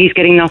 The GP's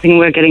getting nothing,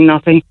 we're getting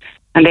nothing,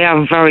 and they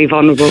are very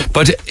vulnerable.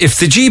 But if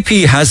the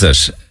GP has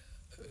it,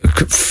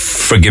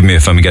 forgive me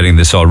if I'm getting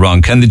this all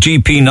wrong, can the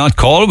GP not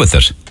call with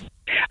it?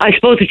 I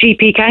suppose the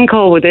GP can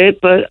call with it,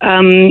 but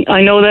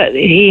I know that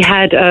he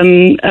had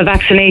a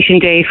vaccination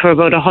day for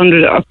about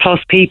 100 or plus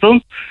people,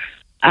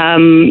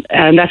 and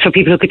that's for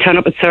people who could turn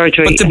up at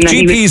surgery. But the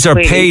GPs are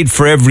paid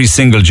for every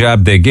single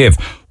jab they give.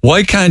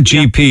 Why can't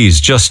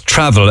GPs just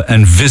travel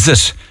and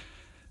visit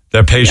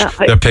their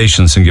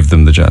patients and give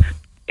them the jab?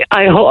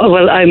 A lot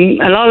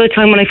of the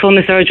time when I phone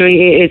the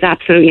surgery, it is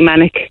absolutely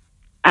manic,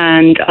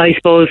 and I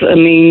suppose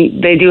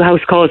they do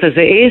house calls as it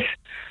is.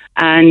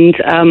 And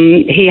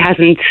he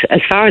hasn't, as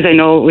far as I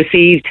know,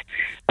 received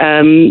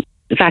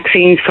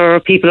vaccines for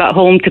people at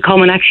home to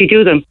come and actually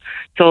do them.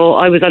 So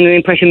I was under the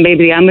impression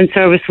maybe the ambulance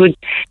service would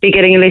be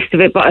getting a list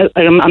of it, but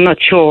I'm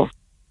not sure.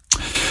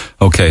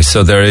 Okay,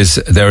 so there is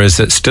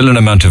still an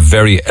amount of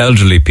very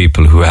elderly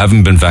people who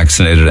haven't been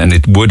vaccinated, and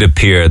it would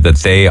appear that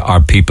they are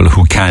people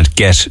who can't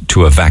get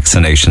to a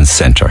vaccination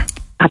centre.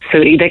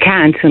 Absolutely, they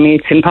can't.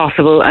 It's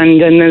impossible.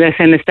 And then they're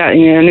saying they're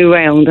starting a new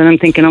round, and I'm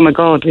thinking, oh my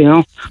God,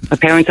 my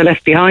parents are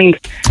left behind.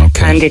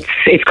 Okay. And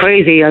it's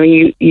crazy.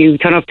 You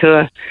turn up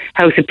to a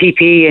house of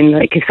PPE, and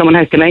like if someone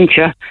has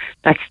dementia,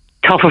 that's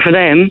tougher for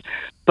them.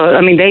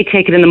 But they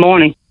take it in the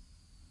morning.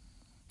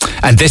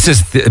 And this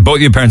is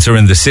both your parents are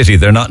in the city.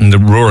 They're not in the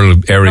rural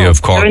area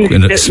of Cork. They're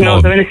in the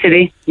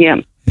city.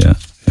 Yeah.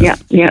 Yeah,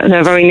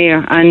 they're very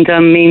near. And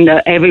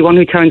everyone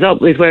who turns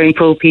up is wearing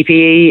full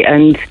PPE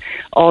and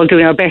all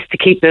doing our best to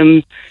keep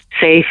them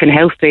safe and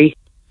healthy.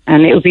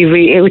 And it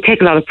would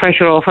take a lot of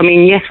pressure off.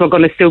 Yes, we're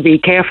going to still be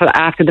careful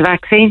after the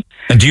vaccine.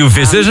 And do you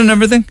visit and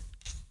everything?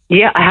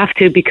 Yeah, I have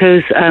to,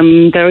 because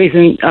there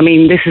isn't.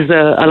 This is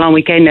a long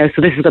weekend now,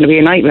 so this is going to be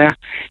a nightmare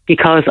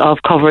because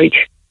of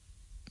coverage.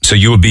 So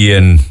you will be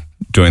in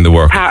doing the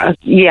work?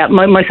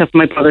 Myself and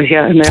my brothers,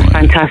 and they're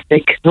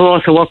fantastic. Who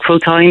also work full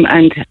time,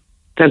 and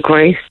they're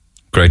great.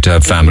 Great to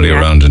have family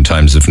around in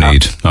times of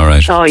need. All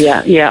right. Oh,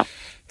 yeah.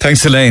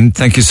 Thanks, Elaine.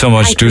 Thank you so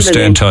much. Thanks, Do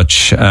stay in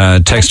touch.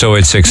 Text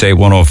 0868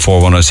 104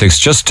 106.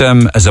 Just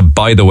as a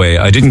by the way,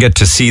 I didn't get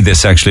to see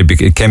this actually.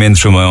 It came in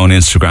through my own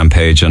Instagram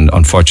page, and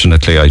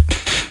unfortunately I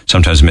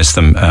sometimes miss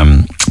them.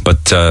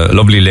 But a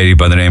lovely lady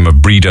by the name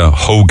of Breda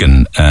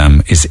Hogan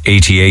is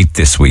 88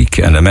 this week,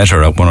 and I met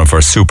her at one of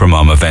her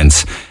Supermom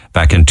events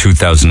back in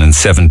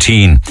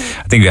 2017. I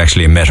think we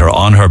actually met her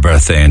on her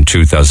birthday in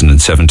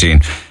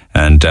 2017.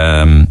 And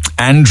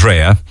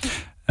Andrea,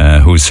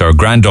 who's her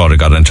granddaughter,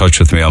 got in touch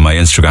with me on my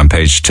Instagram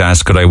page to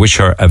ask could I wish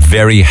her a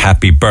very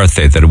happy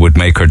birthday, that it would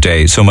make her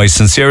day. So my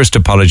sincerest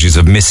apologies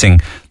of missing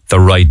the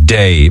right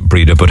day,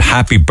 Breda, but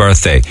happy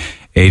birthday,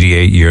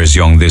 88 years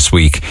young this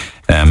week.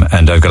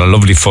 And I've got a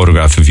lovely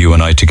photograph of you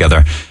and I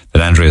together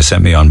that Andrea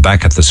sent me on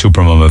back at the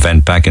Supermom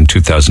event back in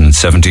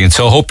 2017.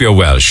 So I hope you're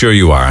well. Sure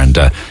you are. And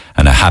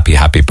a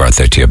happy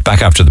birthday to you.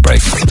 Back after the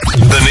break.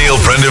 The Neil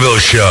Prendeville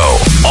Show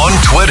on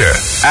Twitter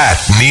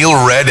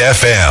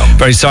 @NeilRedFM.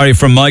 Very sorry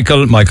for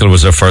Michael. Michael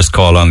was our first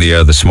call on the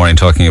air this morning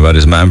talking about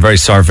his mum. Very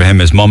sorry for him.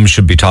 His mum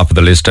should be top of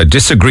the list. I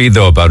disagree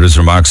though about his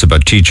remarks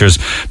about teachers.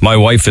 My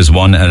wife is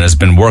one and has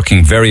been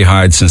working very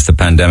hard since the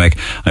pandemic.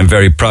 I'm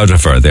very proud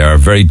of her. They are in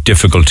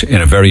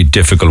a very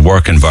difficult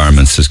work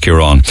environment, says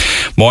Kieran.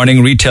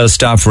 Morning, retail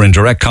staff are in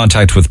direct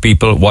contact with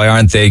people. Why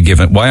aren't they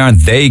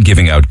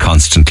giving out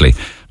constantly,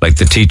 like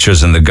the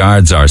teachers and the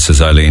guards are,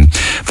 says Eileen.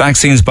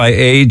 Vaccines by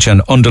age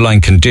and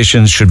underlying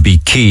conditions should be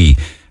key.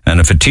 And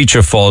if a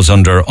teacher falls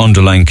under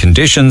underlying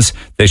conditions,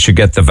 they should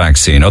get the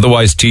vaccine.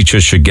 Otherwise,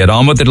 teachers should get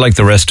on with it like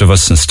the rest of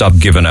us and stop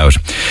giving out.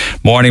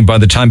 Morning, by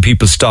the time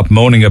people stop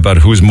moaning about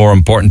who's more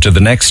important to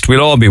the next,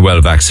 we'll all be well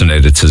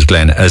vaccinated, says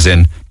Glenn, as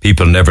in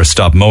people never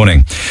stop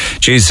moaning.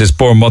 Jesus,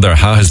 poor mother,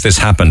 how has this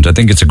happened? I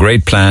think it's a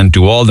great plan.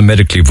 Do all the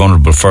medically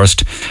vulnerable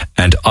first,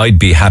 and I'd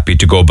be happy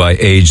to go by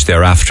age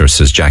thereafter,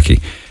 says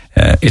Jackie.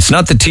 It's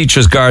not the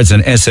teachers, guards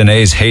and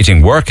SNAs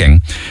hating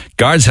working.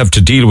 Guards have to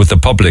deal with the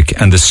public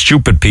and the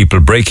stupid people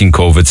breaking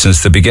COVID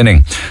since the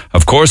beginning.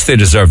 Of course they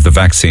deserve the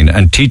vaccine,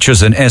 and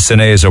teachers and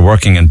SNAs are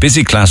working in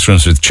busy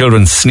classrooms with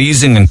children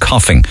sneezing and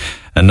coughing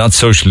and not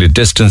socially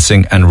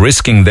distancing and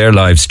risking their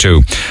lives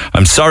too.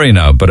 I'm sorry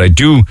now, but I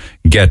do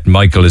get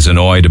Michael is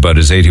annoyed about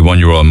his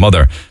 81-year-old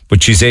mother,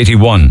 but she's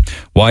 81.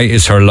 Why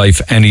is her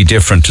life any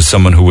different to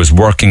someone who is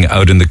working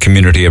out in the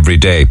community every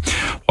day,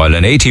 while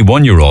an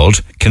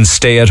 81-year-old can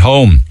stay at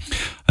home?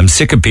 I'm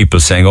sick of people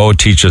saying, oh,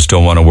 teachers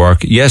don't want to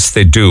work. Yes,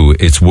 they do.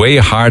 It's way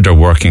harder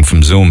working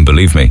from Zoom,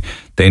 believe me.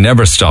 They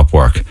never stop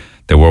work.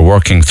 They were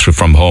working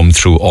from home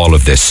through all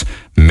of this.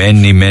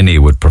 Many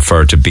would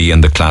prefer to be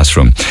in the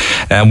classroom.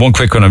 And one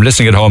quick one, I'm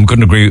listening at home,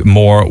 couldn't agree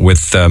more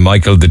with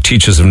Michael. The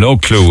teachers have no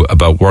clue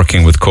about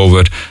working with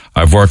COVID.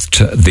 I've worked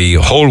the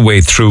whole way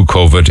through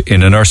COVID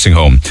in a nursing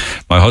home.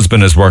 My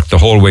husband has worked the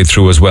whole way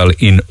through as well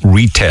in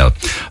retail.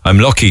 I'm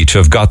lucky to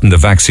have gotten the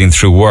vaccine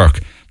through work.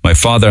 My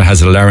father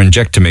has a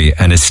laryngectomy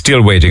and is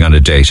still waiting on a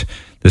date.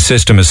 The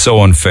system is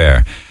so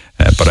unfair.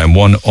 But I'm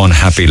one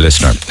unhappy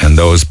listener, and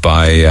those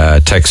by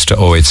text to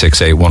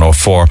 0868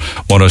 104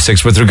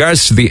 106. With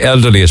regards to the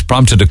elderly, it's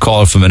prompted a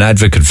call from an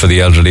advocate for the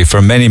elderly for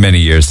many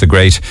years, the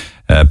great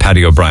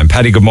Paddy O'Brien.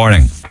 Paddy, good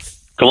morning.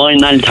 Good morning,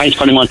 man. Thanks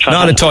very much.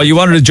 Not at all. You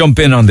wanted to jump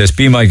in on this.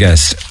 Be my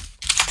guest.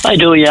 I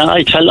do, yeah.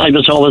 I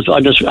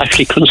was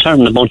actually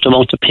concerned about the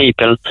amount of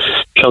people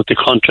throughout the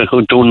country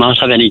who do not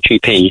have any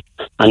GP.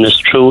 And it's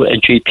true, a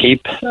GP,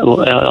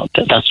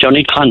 that's the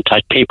only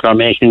contact people are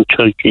making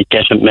to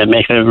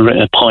make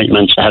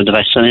appointments to have the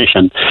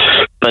vaccination.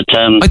 But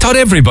I thought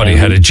everybody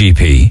had a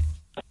GP.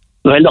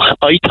 Well,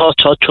 I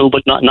thought so too,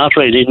 but not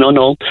really.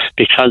 No,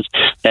 because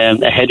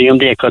ahead of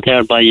the echo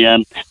there by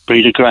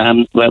Breda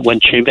Graham,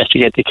 when she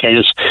investigated the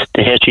case,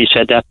 the HE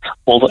said that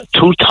over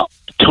 2,000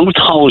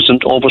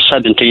 over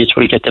 70s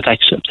will get the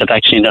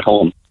vaccine at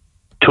home.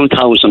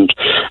 2,000.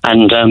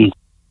 And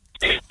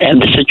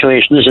the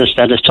situation is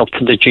that it's up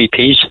to the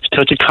GPs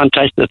to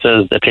contact the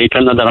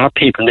people, and there are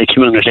people in the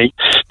community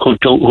who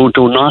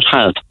do not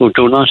have a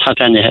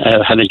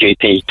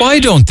GP. Why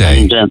don't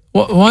they? And,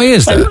 why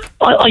is that?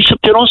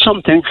 You know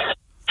something?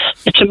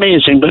 It's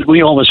amazing, but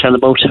we always hear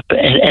about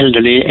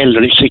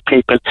elderly sick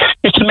people.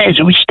 It's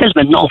amazing. We still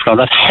have an awful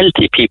lot of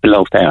healthy people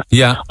out there.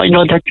 Yeah. I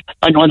know that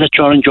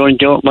during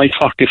my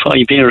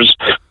 45 years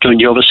doing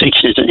the over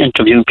 60s and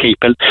interviewing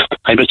people,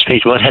 I would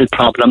speak about health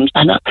problems,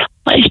 and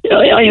I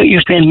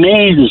used to be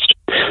amazed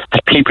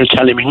at people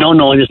telling me, no,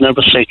 I was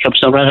never sick, I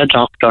was never at a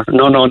doctor,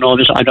 no, I don't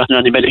have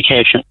any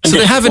medication. So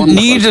they haven't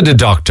needed a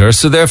doctor,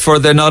 so therefore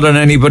they're not on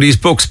anybody's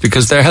books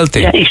because they're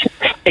healthy. Yeah,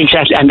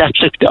 exactly, and I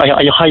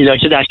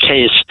highlighted that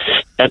case,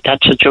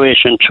 that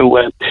situation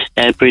through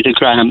Breda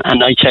Graham,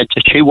 and I said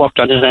that she worked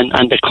on it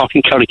and the Cork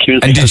and Kerry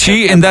community. And did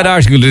she, in that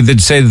article, did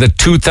it say that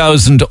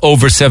 2,000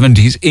 over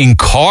 70s in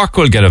Cork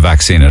will get a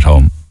vaccine at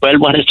home? Well,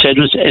 what it said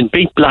was in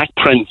big black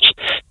print,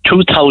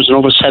 2,000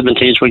 over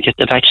 70s will get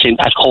the vaccine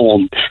at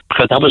home,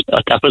 because that was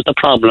the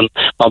problem.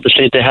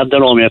 Obviously, they have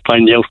their own way of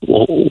finding out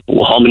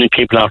how many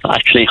people are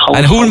actually home.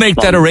 And who will make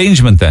that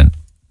arrangement then?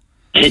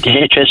 The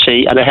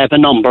HSE, and I have a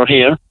number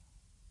here.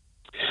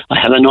 I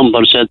have a number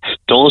that said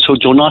those who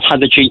do not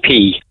have a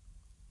GP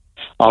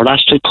are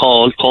asked to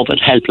call COVID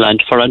Helpline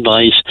for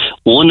advice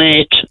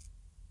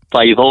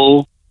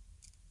 1850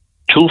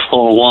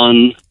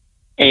 241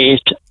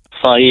 850.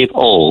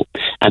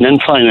 And then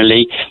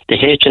finally, the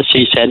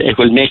HSE said it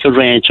will make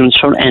arrangements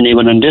for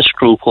anyone in this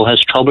group who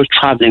has trouble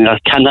travelling or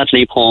cannot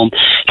leave home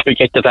to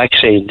get the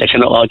vaccine.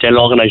 They'll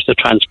organise the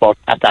transport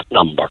at that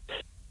number.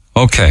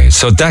 Okay,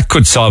 so that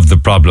could solve the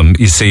problem,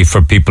 you see,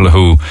 for people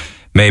who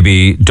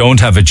maybe don't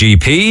have a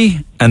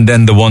GP, and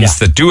then the ones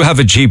that do have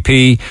a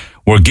GP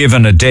were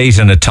given a date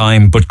and a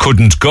time but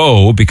couldn't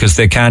go because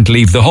they can't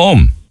leave the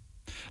home.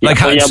 But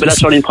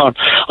that's very important.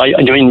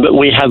 I mean,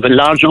 we have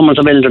large numbers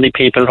of elderly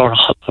people who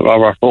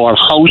are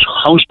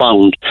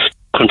housebound,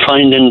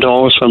 confined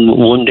indoors from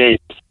one day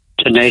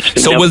to the next.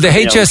 So will the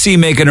HSE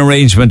make an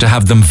arrangement to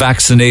have them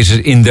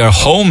vaccinated in their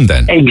home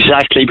then?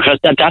 Exactly, because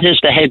that is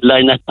the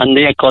headline on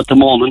the Echo at the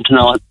moment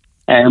now.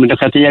 We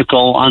look at the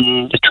Echo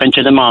on the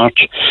 20th of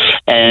March,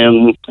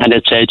 and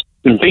it said,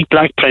 in big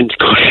black print,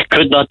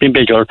 could not be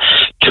bigger,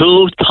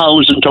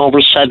 2,000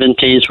 over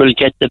 70s will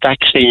get the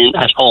vaccine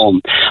at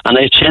home. And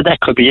I'd say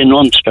that could be in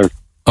Ulster.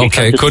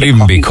 Okay, it could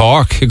even be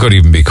Cork. It could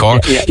even be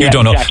Cork. You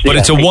don't know. Exactly, but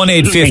it's a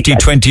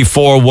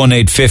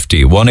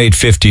 1-850-24-1850.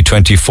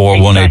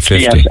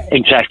 1-850-24-1850.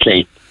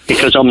 Exactly.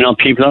 Because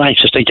people are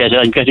anxious to get it.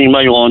 I'm getting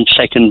my own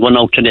second one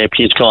out today,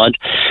 please God.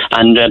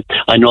 And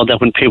I know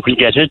that when people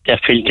get it,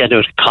 they get it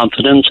with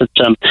confidence. It's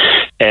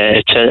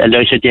a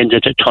light at the end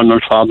of the tunnel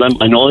for them.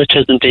 I know it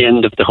isn't the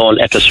end of the whole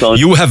episode.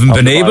 You haven't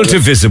been able to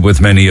visit with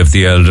many of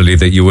the elderly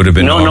that you would have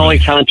been. No, I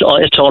can't.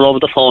 It's all over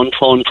the phone,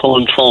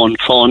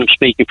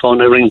 speaking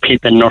phone. I ring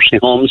people in nursing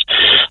homes.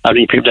 I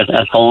ring people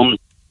at home.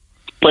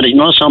 But you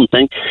know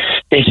something?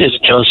 It is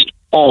just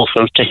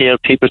awful to hear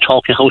people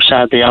talking how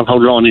sad they are, how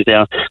lonely they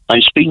are.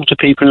 I'm speaking to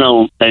people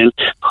now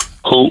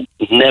who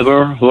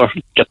never were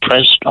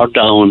depressed or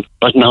down,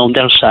 but now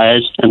they're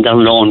sad and they're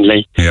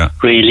lonely. Yeah.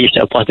 Really,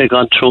 what they've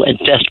gone through a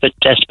desperate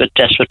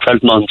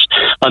 12 months.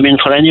 I mean,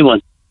 for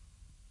anyone,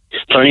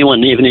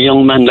 even a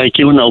young man like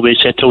you now, we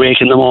said to wake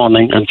in the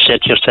morning and say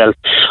to yourself,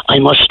 I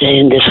must stay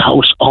in this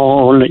house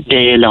all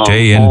day long.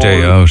 Day in,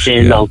 day out.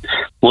 Day long.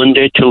 1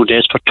 day, 2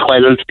 days for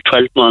 12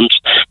 months,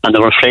 and they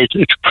were afraid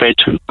to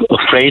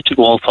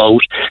go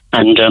out,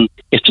 and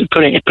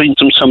it brings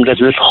them some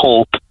little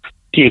hope,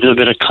 give them a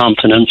bit of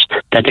confidence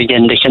that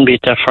again they can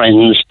meet their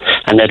friends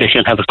and that they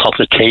can have a cup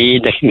of tea,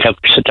 they can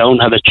sit down,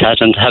 have a chat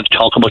and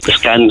talk about the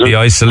scandal. The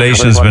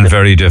isolation's been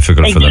very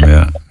difficult for them,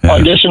 yeah. Oh,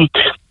 listen,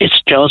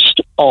 it's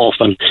just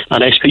awful.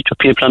 And I speak to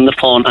people on the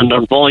phone and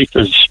their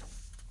voices,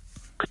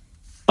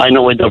 I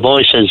know with their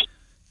voices.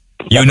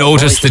 You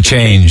notice the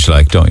change,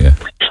 don't you?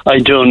 I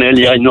do,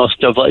 Nelly. I know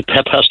the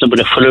person would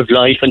be full of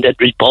life and they'd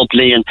be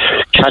bubbly and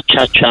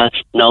chat.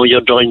 Now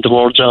you're drawing the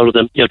words out of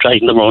them. You're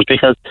dragging them out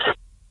because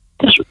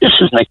this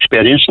is an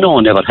experience no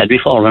one ever had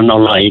before in their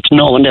lives.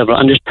 No one ever.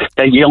 And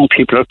the young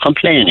people are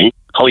complaining.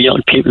 How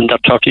young people in their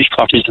 30s,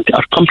 40s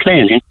are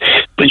complaining.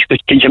 But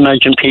can you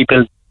imagine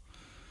people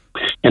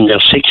in their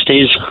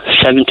 60s,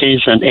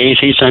 70s and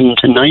 80s and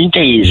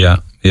 90s?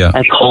 Yeah.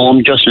 At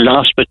home, just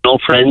lost with no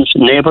friends.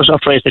 Neighbours are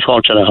afraid to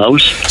call to the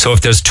house. So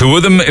if there's two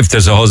of them, if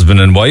there's a husband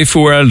and wife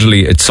who are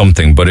elderly, it's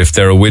something. But if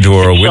they're a widow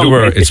or a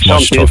widower, it's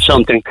much tougher. It's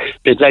something.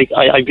 But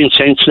I've been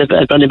saying at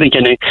the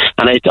beginning,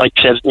 and I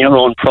said in your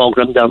own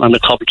programme there and a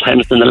couple of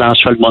times in the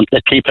last 12 months,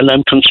 that people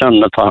I'm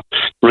concerned about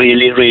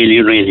really, really,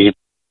 really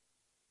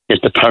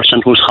is the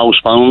person who's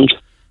housebound,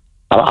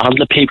 or are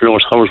the people who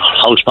are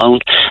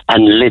housebound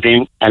and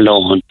living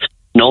alone.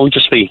 No one to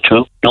speak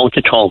to, no one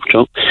to talk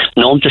to,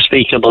 no one to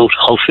speak about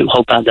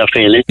how bad they're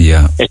feeling.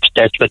 Yeah. It's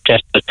desperate.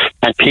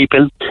 And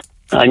people,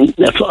 I'm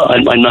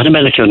not a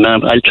medical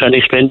man, I'll try to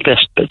explain the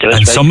best.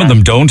 And some of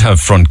them don't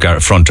have front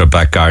or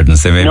back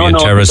gardens. They may be in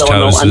terraced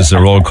houses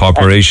or old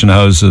corporation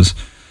houses.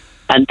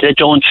 And they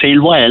don't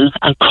feel well,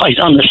 and quite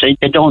honestly,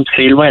 they don't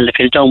feel well. They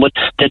feel down, but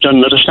they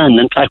don't understand,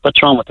 in fact,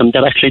 what's wrong with them.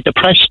 They're actually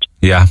depressed.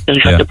 Yeah.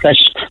 They're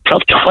depressed for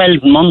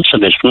 12 months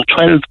of it, from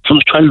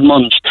 12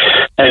 months.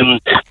 I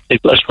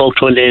spoke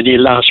to a lady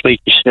last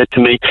week. She said to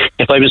me,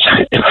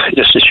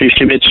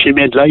 she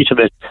made light of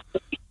it.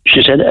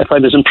 She said, if I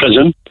was in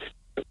prison,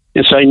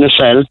 inside in a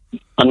cell,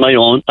 on my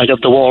own, I'd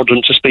have the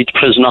warden to speak to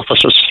prison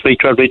officers to speak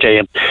to every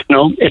day.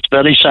 No, it's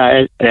very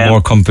sad.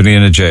 More company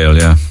in a jail,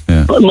 yeah.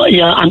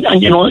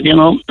 And you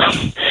know,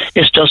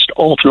 it's just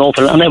awful,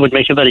 and I would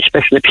make a very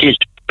special appeal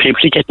to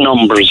people to get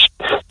numbers.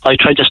 I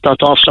tried to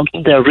start off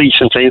something there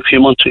recently, a few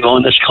months ago,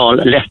 and it's called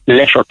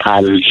Letter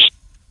Pals.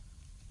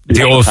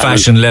 The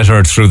old-fashioned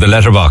letter through the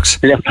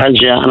letterbox. Letter Pals,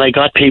 yeah, and I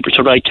got people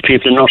to write to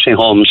people in nursing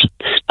homes.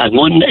 And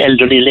one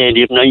elderly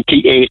lady of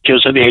 98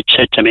 years of age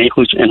said to me,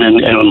 who's in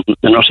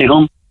a nursing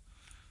home,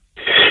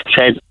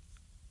 said,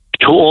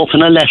 to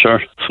open a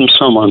letter from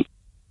someone,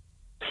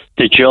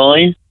 the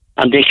joy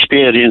and the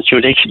experience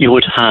you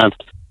would have,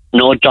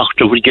 no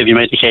doctor would give you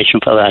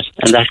medication for that,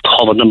 and that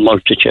covered a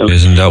multitude.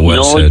 Isn't that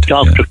well said?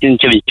 No doctor can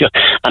give it.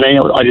 And I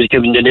was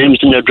giving the names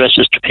and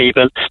addresses to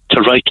people,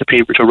 to write to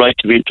people,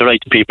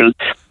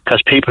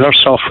 because people are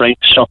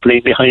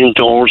suffering behind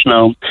doors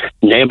now.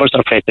 Neighbours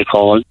are afraid to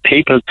call.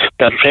 People,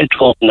 they're afraid to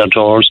open their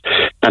doors.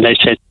 And I'll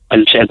say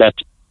that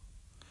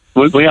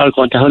we are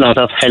going to have a lot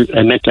of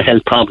mental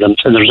health problems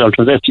as a result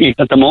of this, even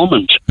at the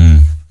moment.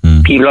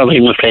 People are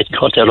even afraid to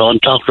go to their own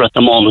doctor at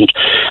the moment.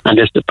 And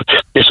there's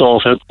this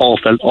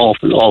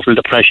awful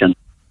depression.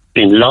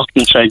 Being locked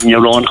inside in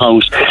your own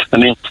house. I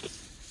mean,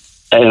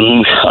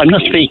 I'm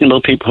not speaking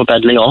about people who are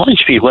badly off.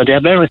 People where they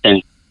have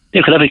everything.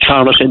 They could have a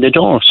car outside the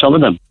door, some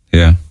of them.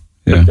 Yeah.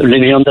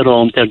 Living on their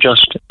own, they're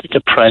just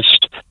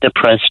depressed,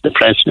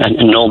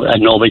 and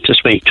nobody to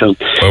speak to.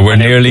 Well, we're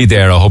nearly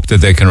there. I hope that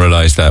they can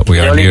realise that. We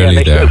are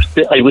nearly there.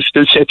 I would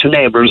still say to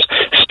neighbours,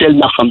 still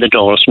knock on the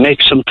doors,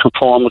 make some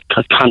form of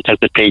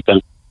contact with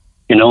people,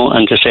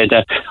 and to say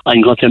that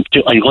I'm going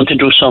to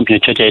do something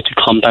today to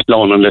combat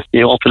loneliness,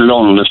 the awful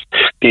loneliness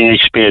being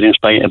experienced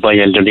by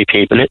elderly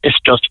people. It's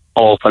just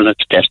awful.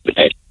 It's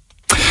desperate.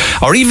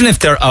 Or even if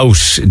they're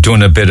out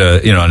doing a bit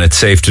of, and it's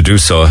safe to do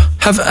so,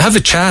 have a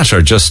chat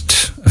or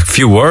just a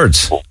few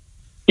words.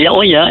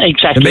 Yeah,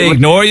 exactly. They may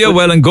ignore you,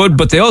 well and good,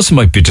 but they also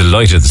might be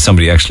delighted that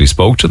somebody actually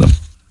spoke to them.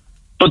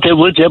 But they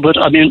would, yeah.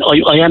 But I mean,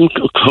 I am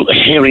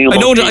hearing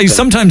about I know. I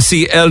sometimes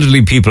see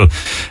elderly people.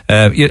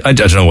 I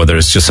don't know whether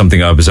it's just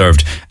something I've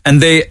observed,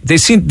 and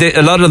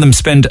a lot of them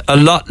spend a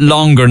lot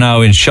longer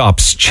now in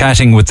shops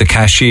chatting with the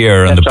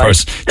cashier and the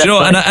person. Do you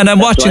know? Right. And I'm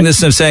watching this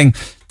and I'm saying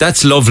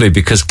that's lovely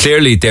because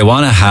clearly they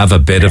want to have a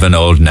bit of an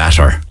old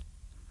natter.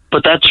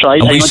 But that's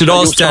right. And we should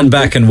all stand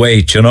back and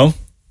wait. You know.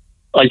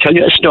 I'll tell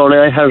you a story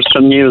I heard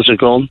some years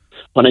ago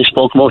when I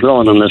spoke about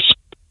loneliness.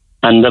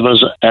 And there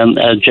was a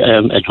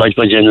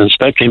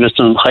inspector. He was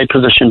in high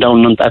position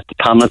down at the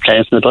Palmer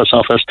Place in the bus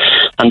office.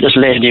 And this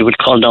lady would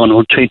call down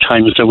about 3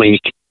 times a week.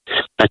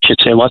 And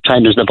she'd say, what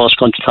time is the bus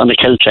going to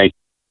Clonakilty?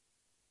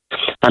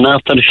 And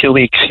after a few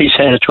weeks, he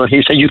said to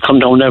her, you come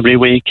down every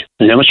week.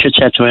 And then what she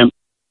said to him,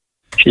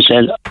 she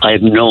said, I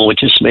have no one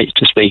to speak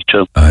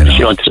to.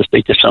 She wanted to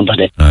speak to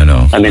somebody. I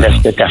know. I mean,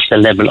 that's the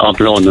level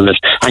of loneliness.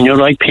 And you're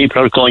right,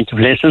 people are going to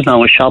places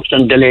now with shops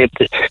and they leave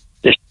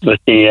with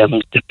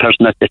the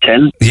person at the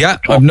till. Yeah,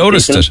 I've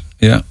noticed it.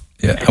 Yeah.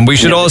 And we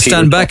should all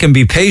stand back and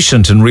be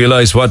patient and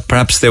realise what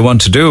perhaps they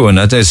want to do, and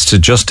that is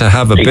to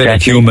have a bit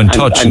of human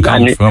touch and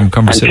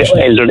conversation.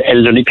 And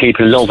elderly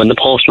people love when the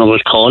postman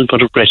was called,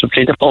 but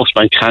regrettably the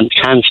postman can't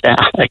stay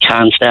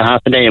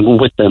half a day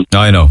with them.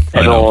 I know.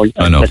 At all,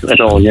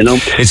 you know.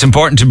 It's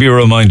important to be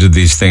reminded of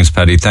these things,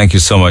 Paddy. Thank you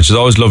so much. It's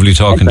always lovely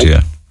talking to you.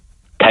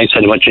 Thanks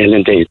very much, Neil,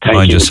 indeed.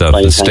 Mind yourself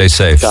and stay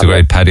safe. The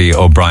great Paddy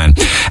O'Brien.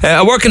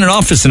 I work in an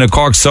office in a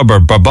Cork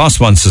suburb. Our boss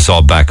wants us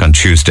all back on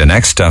Tuesday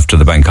next after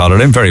the bank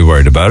holiday. I'm very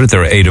worried about it.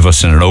 There are 8 of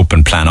us in an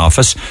open plan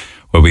office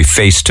where we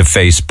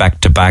face-to-face,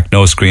 back-to-back,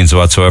 no screens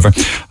whatsoever.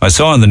 I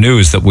saw on the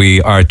news that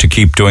we are to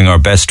keep doing our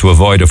best to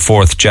avoid a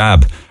fourth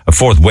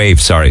wave,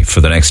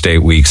 for the next 8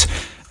 weeks.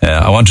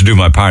 I want to do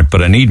my part,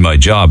 but I need my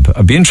job.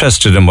 I'd be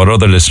interested in what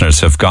other listeners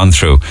have gone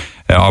through.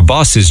 Our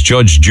boss is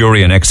judge,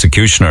 jury and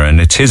executioner,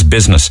 and it's his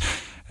business.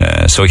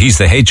 So he's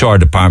the HR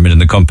department in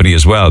the company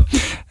as well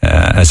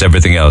as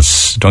everything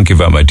else. Don't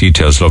give out my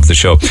details. Love the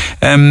show.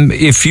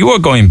 If you are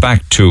going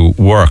back to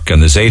work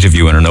and there's 8 of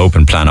you in an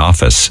open plan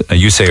office,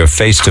 you say you're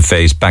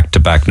face-to-face,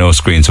 back-to-back, no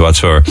screens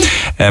whatsoever.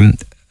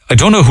 I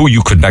don't know who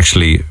you could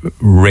actually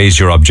raise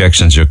your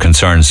objections, your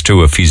concerns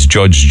to if he's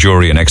judge,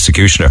 jury and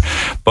executioner.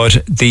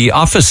 But the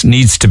office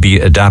needs to be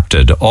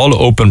adapted. All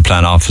open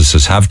plan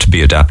offices have to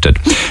be adapted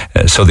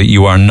so that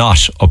you are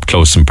not up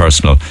close and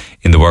personal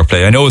in the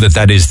workplace. I know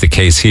that is the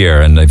case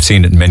here, and I've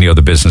seen it in many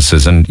other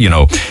businesses. And, you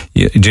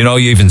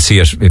even see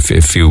it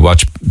if you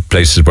watch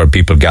places where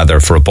people gather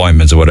for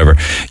appointments or whatever.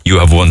 You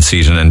have 1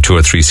 seat and then 2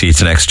 or 3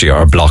 seats next to you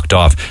are blocked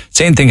off.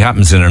 Same thing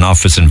happens in an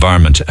office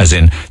environment, as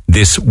in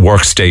this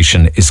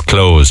workstation is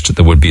closed.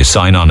 There would be a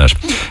sign on it.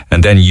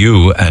 And then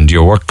you and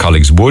your work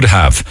colleagues would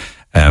have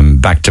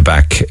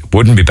back-to-back,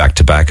 wouldn't be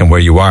back-to-back, and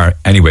where you are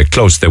anyway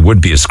close, there would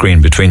be a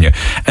screen between you.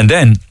 And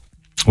then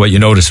what you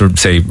notice,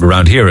 say,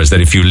 around here is that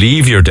if you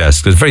leave your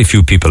desk, there's very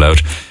few people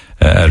out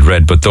at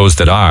Red, but those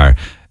that are,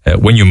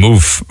 when you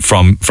move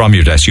from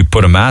your desk, you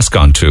put a mask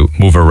on to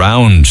move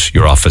around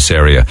your office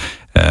area.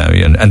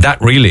 And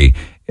that really,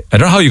 I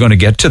don't know how you're going to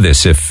get to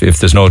this if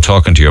there's no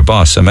talking to your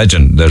boss.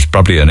 Imagine there's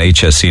probably an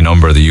HSC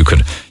number that you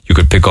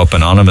could pick up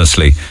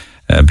anonymously.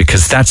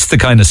 Because that's the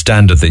kind of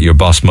standard that your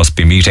boss must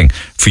be meeting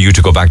for you to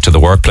go back to the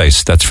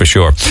workplace, that's for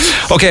sure.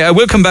 Okay, I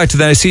will come back to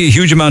that. I see a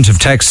huge amount of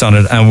texts on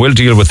it, and we'll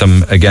deal with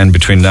them again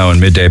between now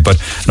and midday.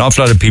 But an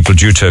awful lot of people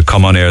due to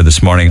come on air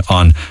this morning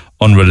on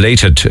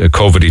unrelated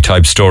COVID-y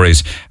type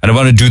stories. And I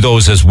want to do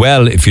those as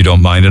well, if you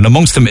don't mind. And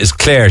amongst them is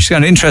Claire. She's got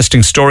an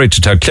interesting story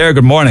to tell. Claire,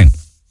 good morning.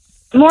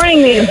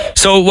 Morning, Neil.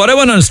 So what I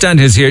want to understand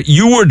is here,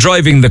 you were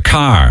driving the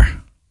car.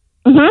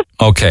 Mm-hmm.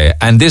 Okay,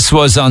 and this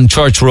was on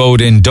Church Road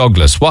in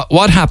Douglas.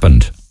 What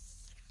happened?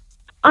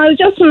 I was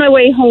just on my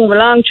way home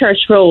along Church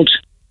Road,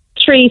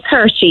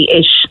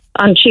 3:30-ish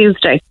on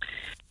Tuesday,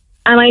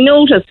 and I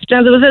noticed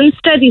there was a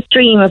steady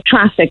stream of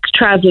traffic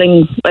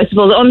travelling, I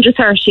suppose, under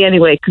 30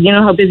 anyway, because you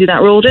know how busy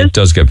that road is. It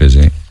does get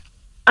busy.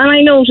 And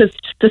I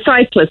noticed the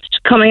cyclist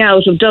coming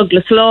out of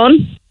Douglas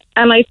Lawn,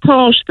 and I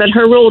thought that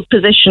her road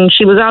position,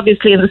 she was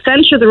obviously in the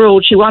centre of the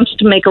road. She wanted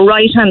to make a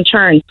right-hand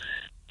turn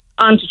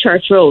onto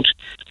Church Road.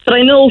 But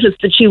I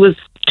noticed that she was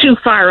too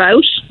far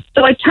out,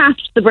 so I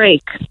tapped the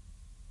brake,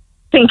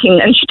 thinking,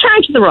 and she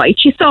turned to the right,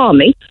 she saw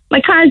me,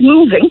 my car's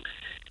moving,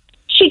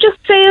 she just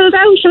sailed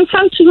out in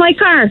front of my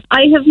car.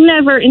 I have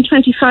never in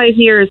 25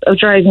 years of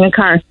driving a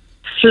car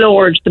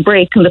floored the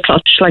brake and the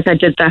clutch like I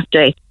did that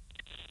day.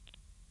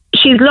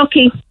 She's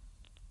lucky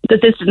that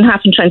this didn't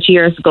happen 20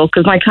 years ago,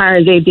 because my car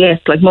is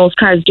ABS like most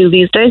cars do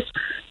these days.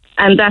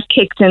 And that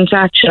kicked into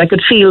action. I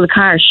could feel the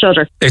car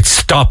shudder. It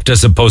stopped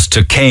as opposed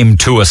to came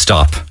to a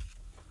stop.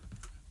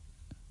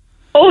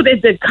 Oh,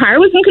 the car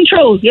was in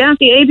control. Yeah,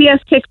 the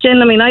ABS kicked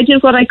in. I mean, I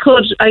did what I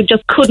could. I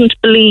just couldn't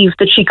believe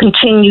that she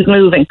continued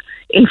moving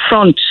in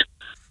front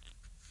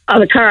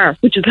of a car,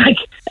 which is like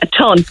a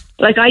ton.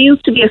 Like, I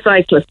used to be a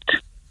cyclist,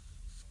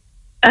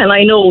 and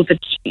I know that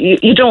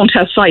you don't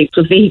have fights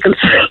with vehicles.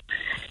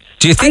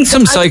 Do you think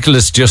some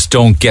cyclists just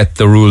don't get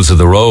the rules of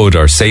the road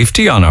or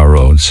safety on our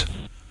roads?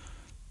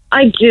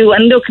 I do,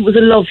 and look, it was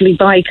a lovely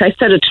bike. I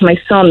said it to my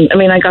son. I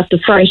mean, I got the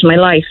fright of my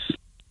life.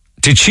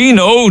 Did she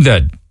know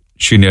that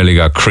she nearly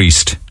got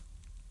creased?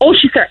 Oh,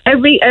 she said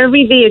every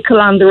vehicle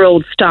on the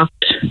road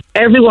stopped.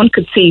 Everyone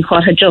could see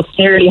what had just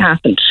nearly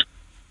happened.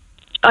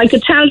 I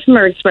could tell from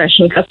her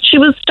expression because she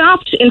was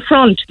stopped in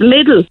front, the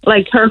middle,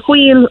 like her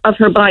wheel of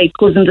her bike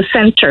was in the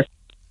centre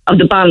of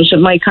the bonnet of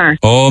my car.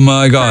 Oh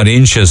my God,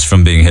 inches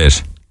from being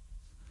hit.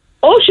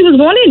 Oh, she was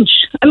 1 inch.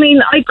 I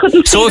mean, I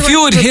couldn't see. So if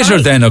you had hit her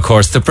then, of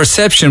course, the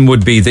perception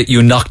would be that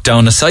you knocked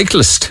down a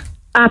cyclist.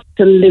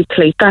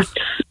 Absolutely.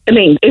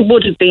 It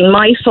would have been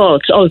my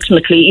fault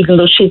ultimately, even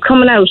though she's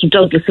coming out of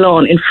Douglas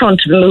Lawn in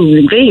front of a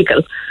moving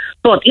vehicle.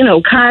 But,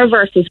 car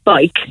versus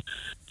bike,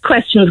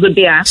 questions would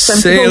be asked.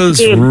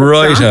 Sails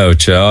right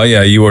out, yeah. Oh,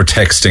 yeah, you were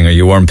texting, or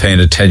you weren't paying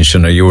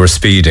attention, or you were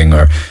speeding,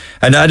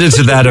 and added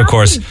to that, of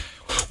course,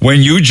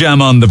 when you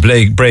jam on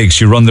the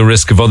brakes, you run the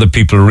risk of other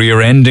people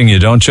rear-ending you,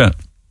 don't you?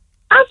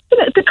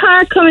 Absolutely. The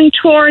car coming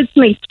towards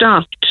me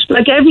stopped.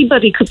 Like,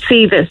 everybody could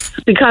see this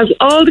because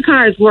all the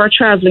cars were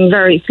travelling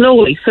very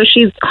slowly. So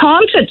she's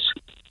haunted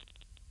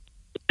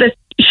that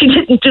she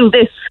didn't do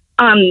this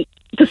on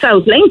the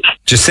South Link.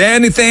 Did you say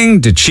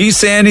anything? Did she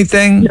say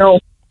anything? No.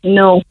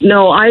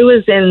 I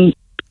was in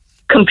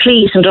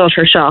complete and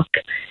utter shock.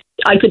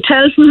 I could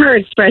tell from her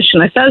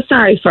expression. I felt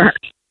sorry for her.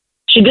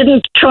 She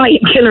didn't try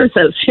and kill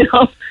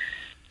herself,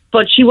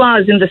 but she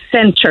was in the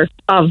centre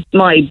of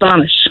my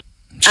bonnet.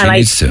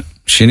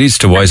 She needs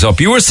to wise up.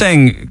 You were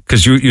saying,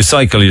 because you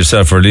cycle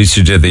yourself, or at least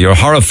you did, that you're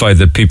horrified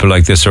that people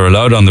like this are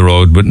allowed on the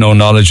road with no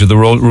knowledge of the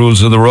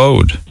rules of the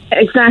road.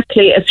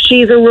 Exactly. If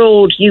she's a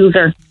road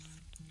user,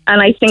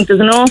 and I think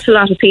there's an awful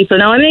lot of people,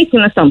 now I'm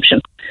making an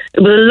assumption, it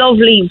was a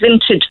lovely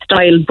vintage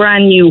style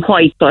brand new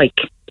white bike.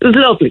 It was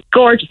lovely,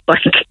 gorgeous bike.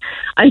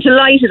 I'm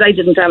delighted I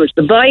didn't damage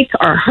the bike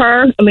or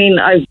her. I mean,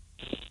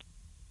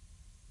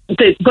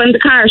 when the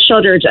car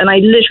shuddered and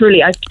I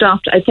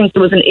stopped, I think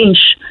there was an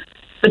inch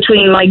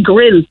between my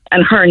grill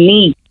and her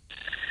knee.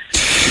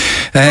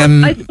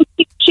 I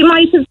think she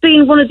might have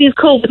been one of these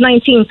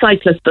COVID-19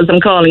 cyclists, as I'm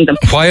calling them.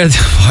 Why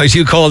do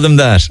you call them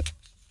that?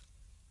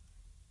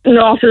 An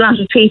awful lot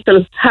of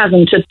people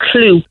haven't a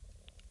clue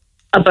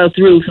about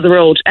the rules of the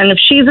road. And if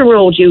she's a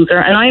road user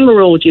and I'm a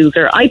road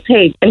user, I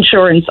pay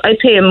insurance, I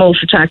pay a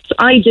motor tax,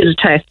 I did a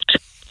test,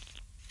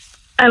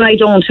 and I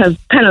don't have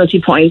penalty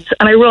points,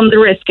 and I run the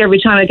risk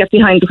every time I get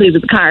behind the wheel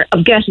of the car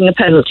of getting a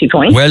penalty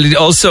point. Well,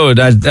 also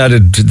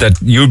that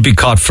you'd be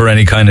caught for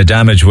any kind of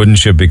damage,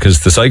 wouldn't you?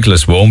 Because the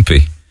cyclist won't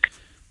be.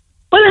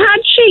 Well,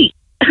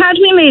 had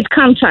we made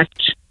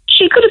contact,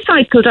 she could have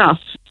cycled off,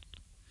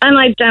 and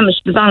I'd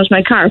damaged the bonnet of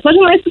my car. What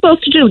am I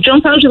supposed to do?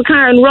 Jump out of the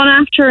car and run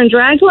after her and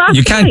drag her off?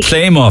 You can't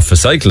claim off a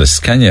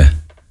cyclist, can you?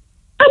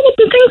 I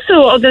wouldn't think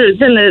so, other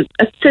than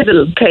a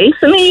civil case.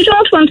 I mean, you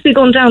don't want to be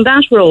going down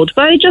that road,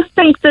 but I just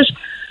think that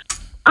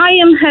I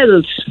am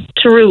held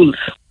to rules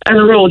as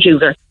a road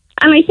user.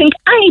 And I think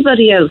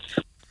anybody else,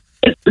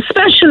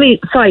 especially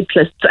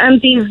cyclists and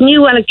these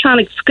new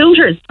electronic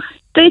scooters,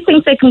 they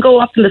think they can go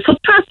up in the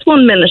footpath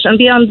 1 minute and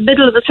be on the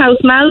middle of the South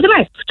Mall the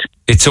next.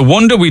 It's a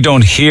wonder we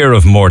don't hear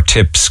of more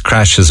tips,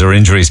 crashes or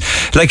injuries.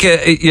 Like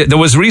there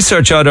was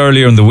research out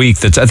earlier in the week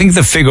that I think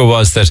the figure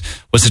was it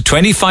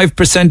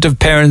 25% of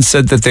parents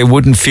said that they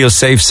wouldn't feel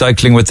safe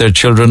cycling with their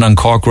children on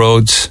Cork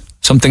roads,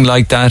 something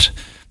like that,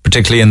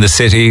 particularly in the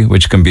city,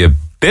 which can be a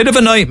bit of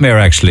a nightmare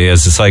actually.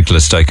 As a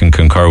cyclist, I can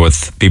concur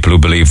with people who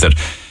believe that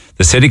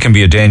the city can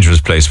be a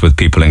dangerous place with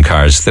people in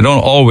cars. They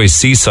don't always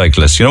see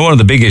cyclists. You know, one of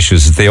the big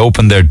issues is they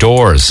open their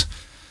doors.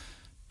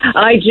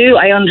 I do,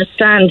 I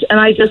understand. And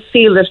I just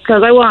feel that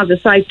because I was a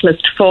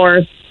cyclist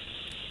for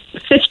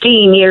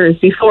 15 years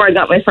before I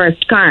got my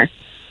first car,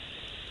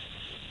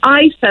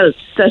 I felt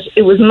that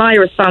it was my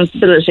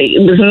responsibility.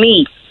 It was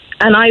me.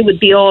 And I would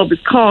be always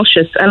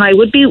cautious and I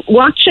would be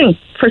watching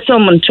for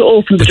someone to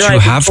open the driveway.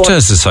 But you have to,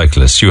 as a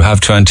cyclist, you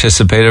have to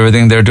anticipate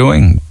everything they're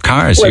doing.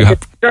 Cars, well, you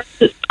have...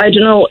 I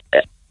don't know.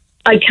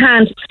 I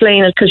can't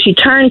explain it because she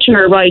turned to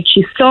her right.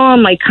 She saw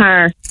my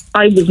car.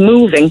 I was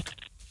moving.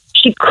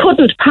 She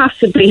couldn't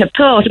possibly have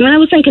thought. I mean, I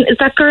was thinking, is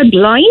that girl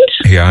blind?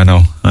 Yeah, I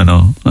know.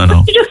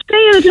 She just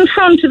sailed in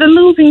front of a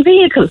moving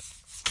vehicle.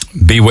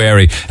 Be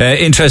wary.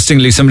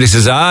 Interestingly, somebody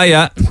says,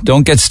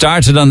 don't get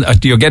started on...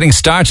 you're getting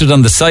started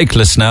on the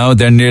cyclists now.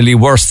 They're nearly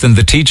worse than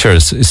the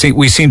teachers. See,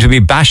 we seem to be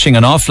bashing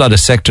an awful lot of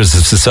sectors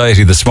of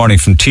society this morning,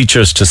 from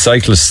teachers to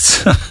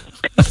cyclists.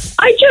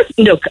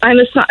 I'm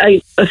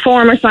a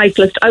former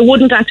cyclist. I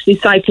wouldn't actually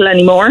cycle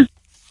anymore.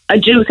 I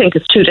do think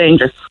it's too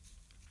dangerous.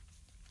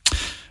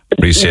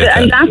 Appreciate that.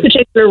 And that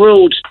particular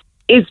road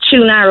is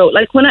too narrow.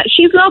 Like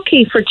she's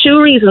lucky for two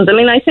reasons. I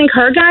mean, I think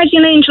her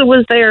guardian angel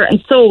was there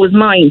and so was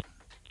mine.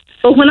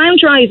 But when I'm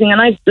driving,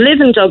 and I live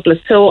in Douglas,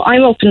 so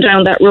I'm up and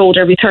down that road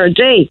every third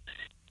day,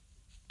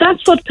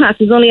 that footpath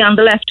is only on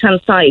the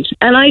left-hand side.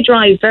 And I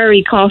drive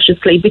very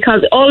cautiously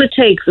because all it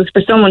takes is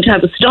for someone to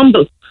have a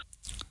stumble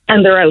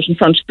and they're out in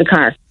front of the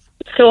car.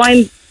 So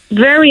I'm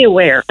very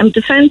aware. I'm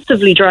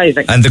defensively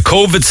driving. And the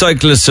COVID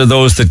cyclists are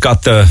those that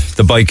got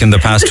the bike in the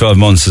past 12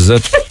 months, is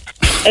it?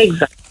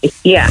 Exactly,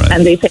 yeah. Right.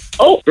 And they say,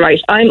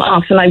 I'm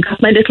off and I've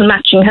got my little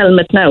matching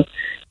helmet now.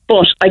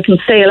 but I can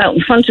sail out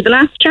in front of an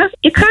Astra.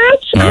 You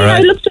can't. Right.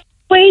 I looked at the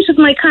weight of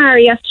my car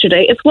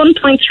yesterday. It's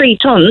 1.3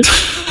 tons.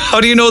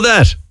 How do you know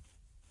that?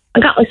 I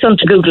got my son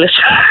to Google it.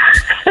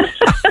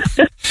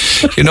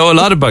 You know a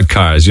lot about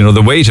cars. You know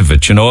the weight of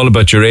it. You know all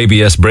about your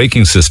ABS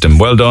braking system.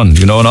 Well done.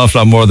 You know an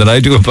awful lot more than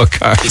I do about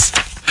cars.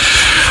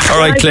 All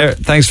right, Claire,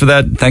 thanks for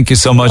that. Thank you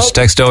so much.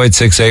 Text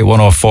 0868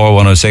 104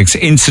 106.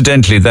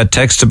 Incidentally, that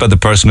text about the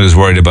person who's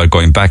worried about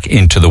going back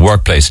into the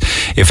workplace.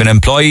 If an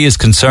employee is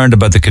concerned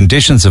about the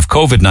conditions of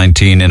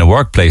COVID-19 in a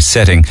workplace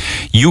setting,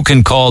 you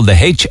can call the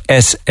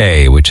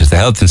HSA, which is the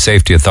Health and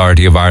Safety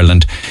Authority of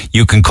Ireland.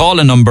 You can call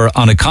a number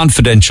on a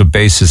confidential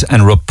basis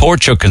and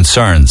report your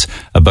concerns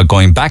about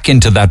going back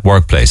into that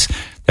workplace.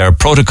 There are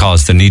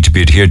protocols that need to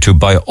be adhered to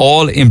by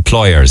all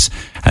employers,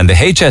 and the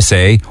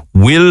HSA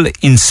will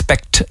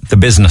inspect the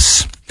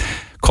business.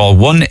 Call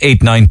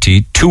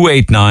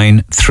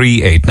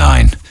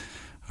 1-890-289-389.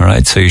 All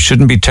right, so you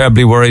shouldn't be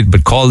terribly worried,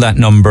 but call that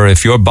number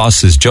if your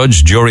boss is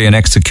judge, jury and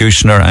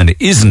executioner and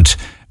isn't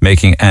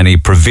making any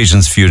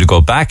provisions for you to go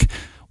back.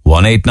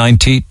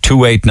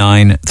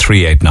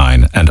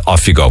 1-890-289-389, and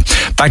off you go.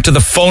 Back to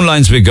the phone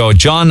lines we go.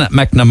 John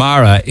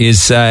McNamara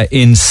is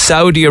in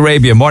Saudi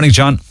Arabia. Morning,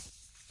 John.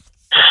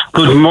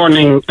 Good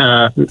morning,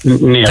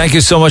 Neil. Thank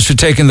you so much for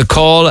taking the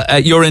call.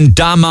 You're in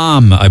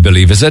Dammam, I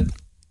believe, is it?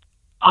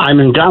 I'm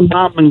in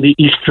Dammam in the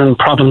eastern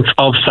province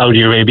of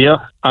Saudi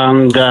Arabia,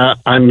 and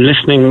I'm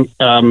listening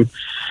to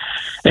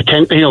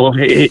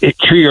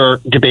your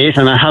debate,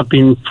 and I have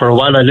been for a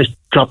while. I just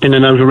drop in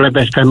and out of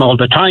RedFM all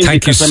the time.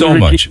 Thank you so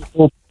much.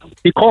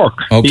 Cork.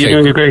 Okay. You're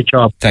doing a great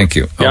job. Thank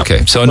you. Yeah.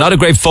 Okay, so not a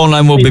great phone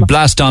line will be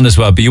blasted on as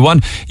well, but you're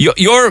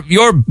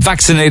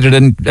vaccinated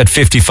at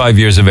 55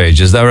 years of age,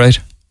 is that right?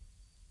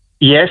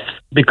 Yes,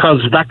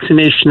 because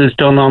vaccination is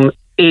done on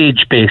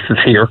age basis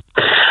here.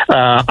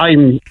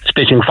 I'm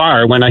spitting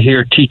fire when I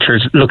hear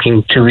teachers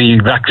looking to be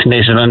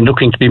vaccinated and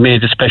looking to be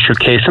made a special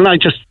case. And I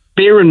just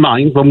bear in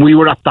mind, when we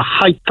were at the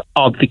height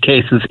of the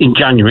cases in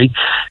January,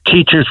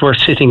 teachers were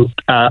sitting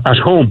at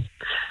home.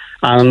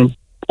 And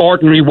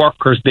ordinary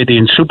workers, be they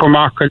in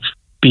supermarkets,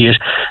 be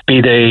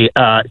they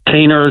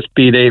cleaners,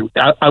 be they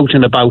out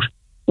and about,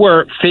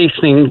 were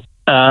facing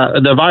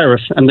the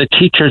virus, and the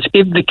teachers,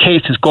 if the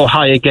cases go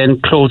high again,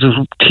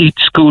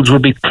 schools will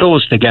be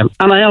closed again.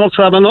 And I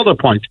also have another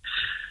point.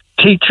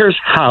 Teachers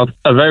have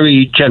a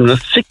very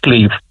generous sick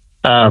leave,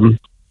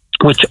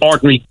 which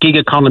ordinary gig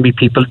economy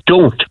people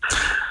don't.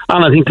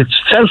 And I think it's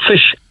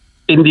selfish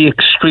in the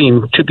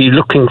extreme to be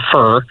looking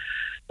for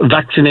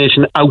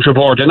vaccination out of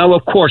order. Now,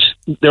 of course,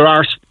 there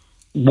are,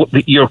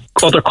 your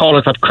other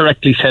callers have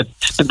correctly said,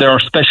 there are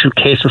special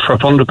cases for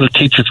vulnerable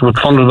teachers with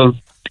vulnerable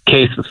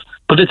cases.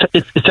 But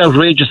it's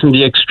outrageous in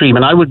the extreme.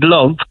 And I would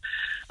love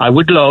a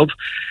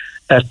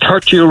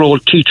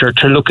 30-year-old teacher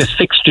to look a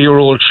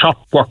 60-year-old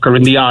shop worker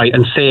in the eye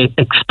and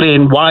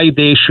explain why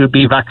they should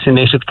be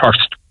vaccinated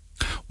first.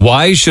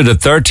 Why should a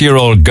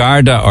 30-year-old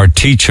Garda or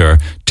teacher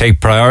take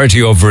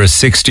priority over a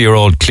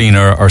 60-year-old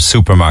cleaner or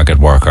supermarket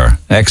worker?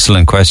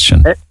 Excellent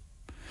question.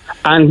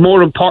 And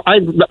more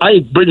important, I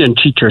had brilliant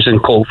teachers in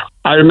Cove.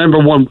 I remember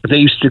one, they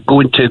used to go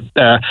into,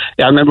 I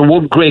remember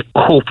one great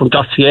quote from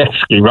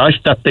Dostoevsky, right,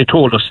 that they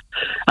told us.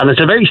 And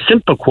it's a very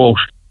simple quote.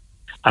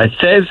 I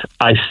say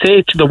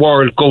to the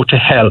world, go to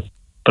hell,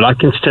 but I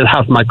can still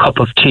have my cup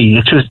of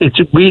tea. It's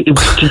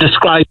to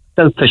describe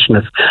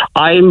selfishness.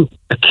 I'm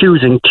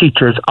accusing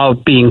teachers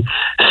of being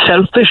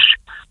selfish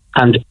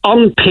and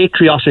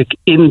unpatriotic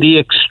in the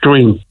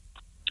extreme.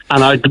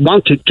 And I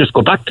want to just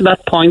go back to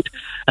that point.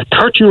 A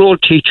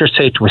 30-year-old teacher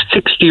say to a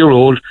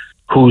 60-year-old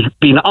who's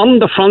been on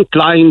the front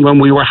line when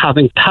we were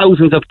having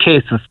thousands of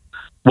cases,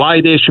 why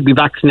they should be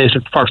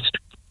vaccinated first.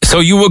 So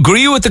you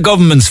agree with the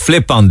government's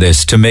flip on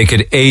this to make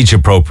it age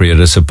appropriate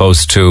as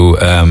opposed to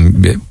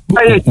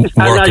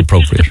work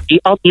appropriate?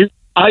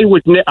 I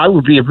would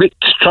be a bit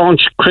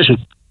staunch critic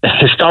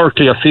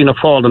historically of Fianna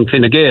Fáil and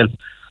Fine Gael,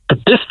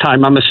 but this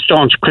time I'm a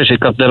staunch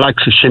critic of the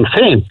likes of Sinn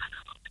Féin.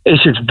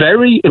 It's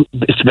very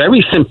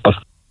simple.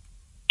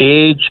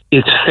 Age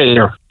is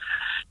fair.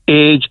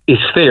 Age is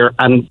fair,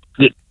 and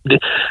the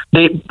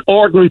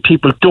ordinary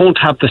people don't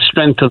have the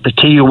strength of the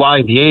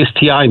TUI, the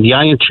ASTI, and the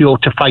INTO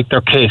to fight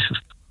their cases.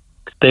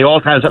 They all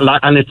have a lot,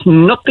 and it's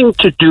nothing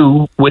to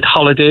do with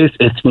holidays.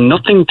 It's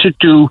nothing to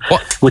do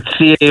with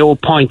CAO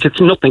points.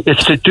 It's nothing.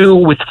 It's to do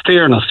with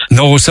fairness.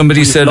 No,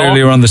 somebody said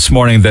earlier on this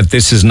morning that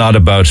this is not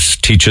about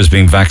teachers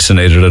being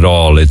vaccinated at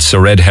all. It's a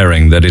red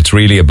herring, that it's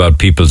really about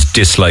people's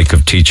dislike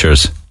of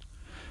teachers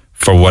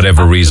for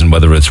whatever reason,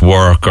 whether it's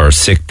work or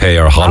sick pay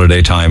or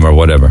holiday time or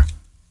whatever.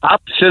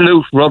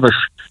 Absolute rubbish.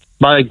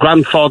 My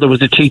grandfather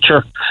was a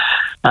teacher.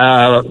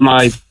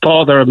 My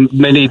father,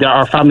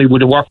 our family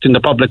would have worked in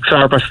the public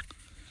service.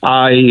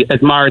 I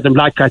admire them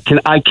like I can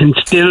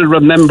still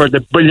remember the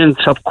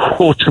brilliance of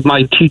quotes of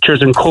my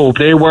teachers in Cove.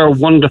 They were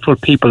wonderful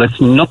people.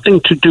 It's nothing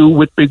to do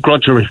with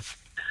begrudgery.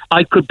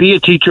 I could be a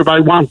teacher if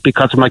I want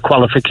because of my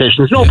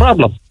qualifications. No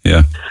problem.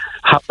 Yeah.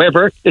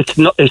 However, it's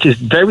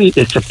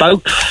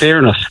about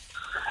fairness.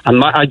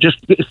 And I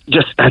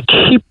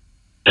keep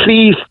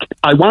please,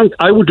 I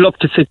would love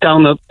to sit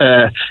down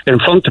in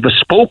front of a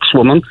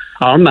spokeswoman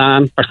or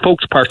man or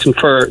spokesperson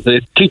for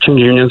the teaching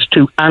unions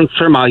to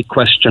answer my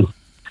question.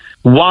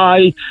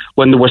 Why,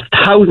 when there was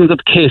thousands of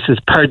cases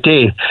per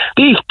day,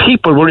 these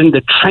people were in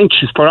the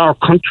trenches for our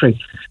country.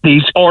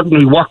 These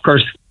ordinary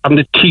workers and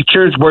the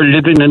teachers were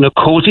living in a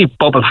cosy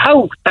bubble.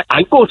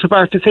 I go so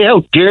far to say, how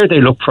dare they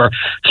look for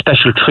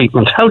special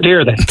treatment? How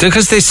dare they?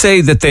 Because they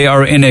say that they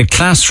are in a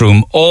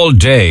classroom all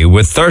day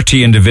with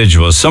 30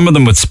 individuals, some of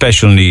them with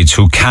special needs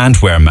who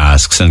can't wear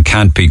masks and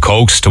can't be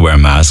coaxed to wear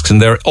masks,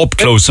 and they're up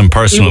close and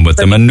personal with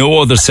them, and no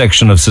other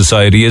section of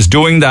society is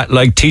doing that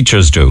like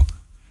teachers do.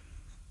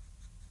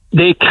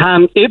 They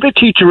can, if a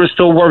teacher is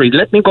so worried.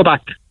 Let me go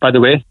back, by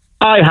the way.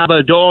 I have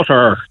a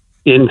daughter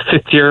in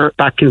 5th year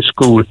back in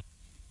school.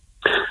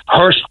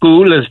 Her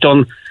school has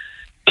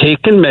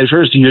taken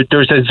measures.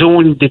 There's a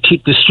zone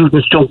the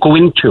students don't go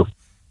into.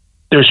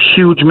 There's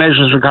huge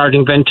measures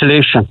regarding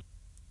ventilation.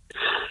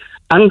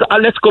 And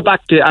let's go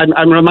back to,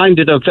 I'm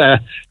reminded of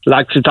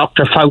like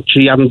Dr.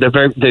 Fauci and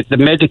the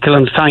medical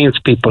and science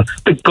people.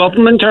 The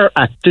government are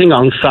acting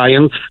on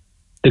science.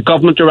 The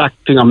government are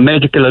acting on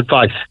medical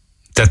advice.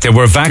 That they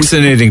were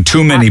vaccinating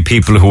too many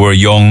people who were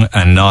young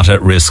and not at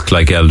risk,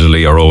 like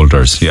elderly or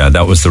olders. Yeah,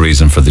 that was the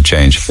reason for the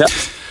change.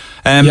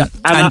 Yeah.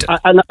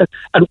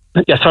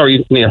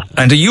 Sorry, Neil.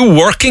 And are you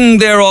working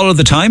there all of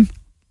the time?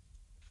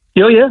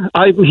 Yeah.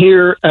 I'm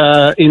here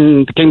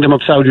in the Kingdom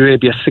of Saudi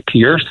Arabia 6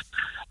 years,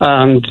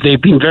 and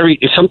they've been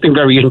something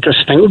very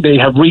interesting. They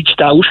have reached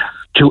out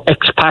to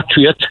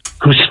expatriates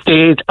who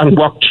stayed and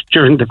worked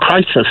during the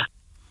crisis,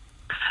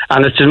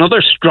 and it's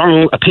another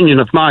strong opinion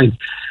of mine.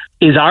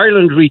 Is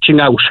Ireland reaching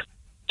out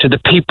to the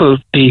people,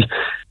 the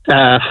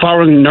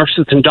foreign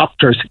nurses and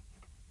doctors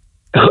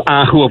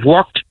who have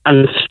worked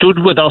and stood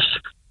with us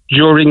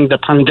during the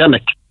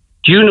pandemic?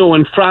 Do you know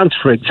in France,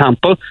 for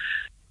example,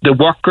 the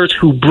workers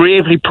who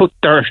bravely put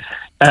their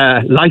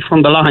life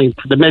on the line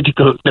for the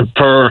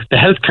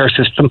healthcare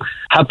system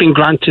have been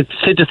granted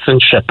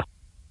citizenship?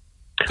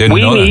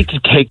 We need to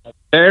take a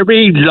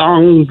very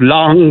long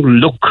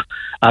look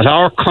at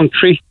our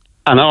country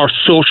and our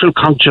social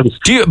conscience.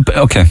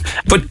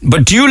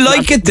 But do you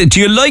like it? Do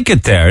you like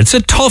it there? It's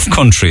a tough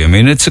country. I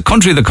mean, it's a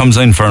country that comes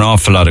in for an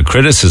awful lot of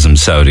criticism.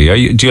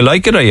 Saudi, do you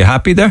like it? Are you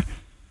happy there?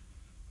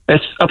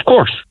 Yes, of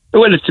course.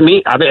 Well, it's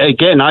me.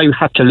 Again, I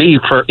had to leave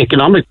for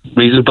economic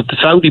reasons, but the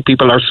Saudi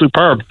people are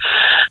superb.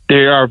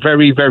 They are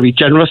very, very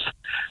generous,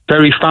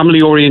 very family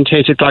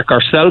orientated, like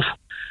ourselves.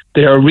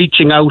 They are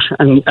reaching out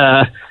and.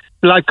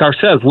 Like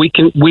ourselves, we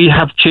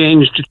have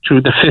changed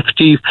through the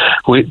 50s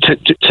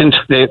since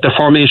the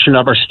formation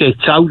of our state.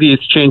 Saudi is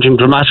changing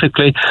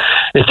dramatically.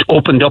 It's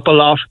opened up a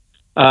lot.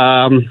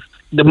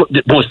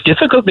 The most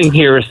difficult thing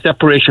here is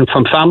separation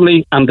from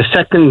family, and the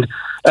second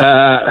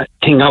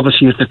thing,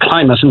 obviously, is the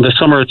climate. In the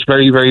summer, it's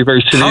very, very,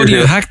 very severe. How do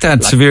you hack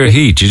that severe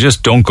heat? You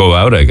just don't go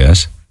out, I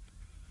guess.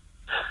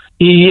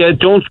 Yeah,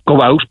 don't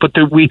go out, but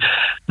the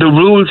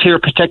rules here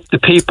protect the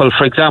people.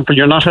 For example,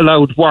 you're not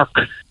allowed work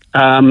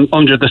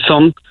under the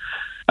sun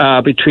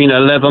between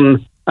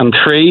 11 and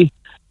 3.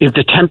 If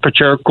the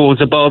temperature goes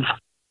above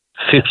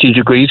 50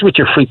 degrees, which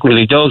it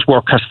frequently does,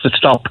 work has to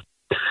stop.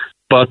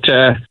 But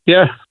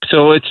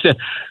so it's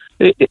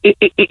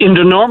in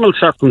the normal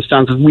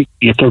circumstances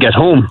you can get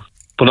home,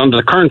 but under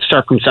the current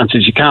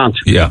circumstances you can't.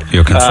 Yeah,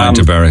 you're confined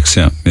to barracks.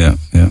 Yeah.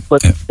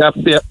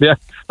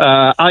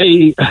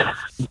 I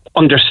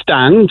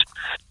understand.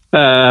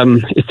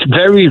 It's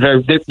very,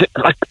 very.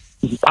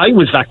 I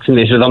was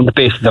vaccinated on the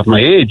basis of my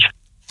age.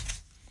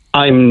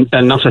 I'm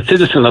not a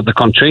citizen of the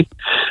country.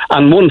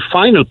 And one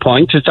final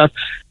point is that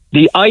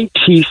the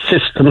IT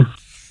system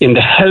in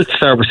the health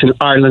service in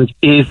Ireland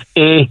is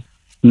a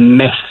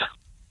mess.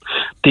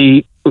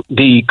 The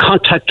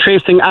contact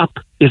tracing app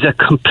is a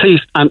complete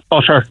and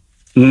utter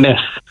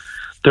mess.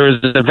 There's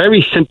a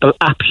very simple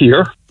app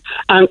here,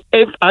 and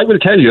I will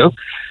tell you,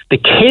 the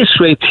case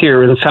rates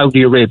here in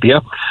Saudi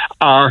Arabia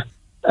are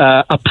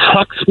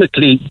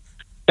approximately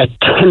a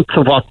tenth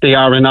of what they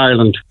are in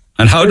Ireland.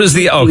 And how does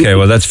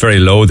well, that's very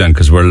low then,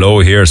 because we're low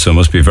here, so it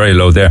must be very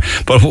low there.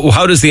 But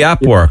how does the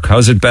app work?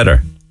 How's it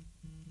better?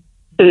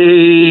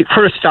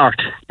 For a start,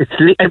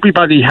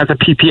 everybody has a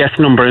PPS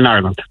number in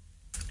Ireland.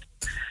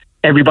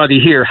 Everybody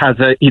here has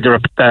either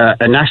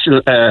a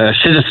national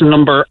citizen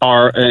number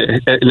or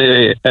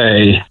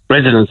a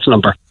residence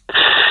number.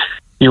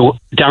 You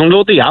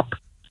download the app.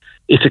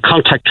 It's a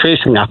contact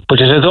tracing app,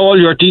 but it has all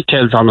your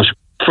details on it.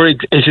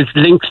 It is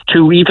linked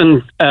to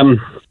even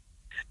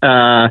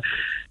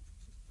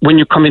when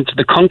you come into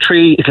the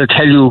country, it'll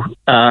tell you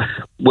that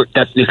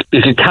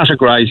it'll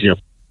categorize you.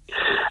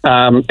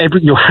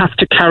 You have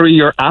to carry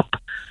your app.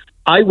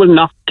 I will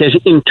not get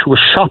into a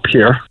shop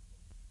here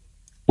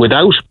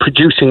without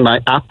producing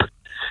my app,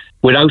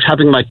 without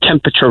having my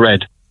temperature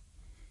read.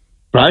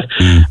 Right?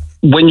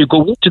 When you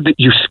go into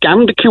you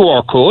scan the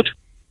QR code,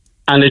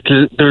 and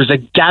there's a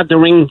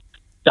gathering.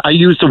 I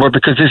use the word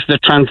because this is the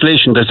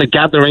translation. There's a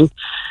gathering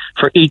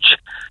for each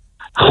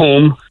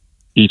home,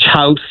 each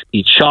house,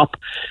 each shop,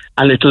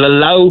 and it'll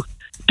allow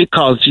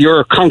because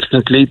you're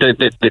constantly,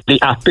 the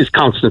app is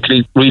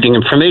constantly reading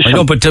information. I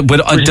know, but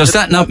does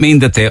that not mean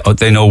that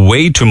they know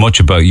way too much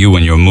about you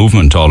and your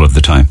movement all of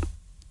the time?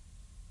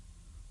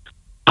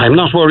 I'm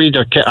not worried.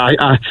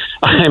 I'm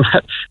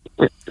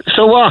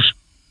so what?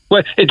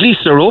 Well, at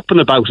least they're open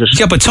about it.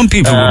 Yeah, but some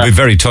people will be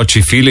very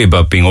touchy-feely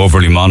about being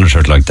overly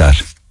monitored like that.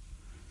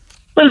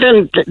 Well,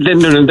 then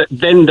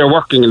they're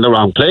working in the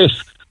wrong place.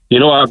 You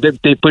know,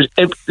 but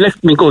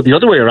let me go the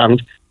other way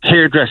around.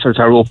 Hairdressers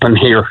are open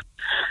here.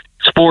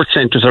 Sports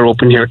centres are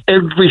open here.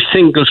 Every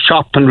single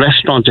shop and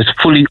restaurant is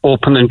fully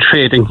open and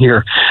trading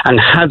here, and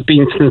has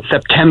been since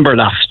September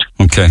last.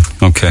 Okay.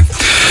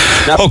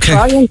 Now,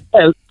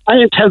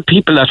 I tell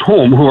people at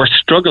home who are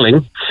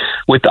struggling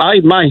with,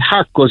 my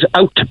heart goes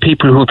out to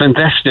people who have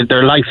invested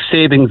their life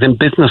savings in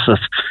businesses,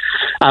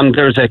 and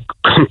there's a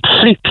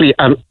complete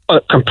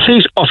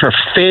utter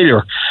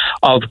failure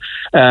of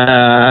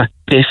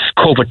this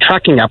COVID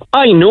tracking app.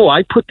 I know.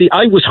 I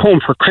was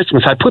home for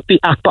Christmas. I put the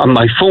app on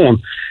my phone.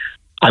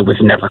 I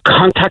was never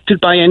contacted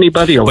by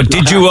anybody. But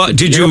did you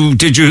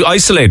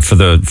isolate for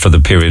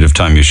the period of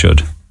time you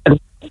should?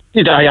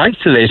 Did I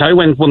isolate? I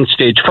went one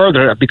stage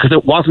further because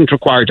it wasn't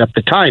required at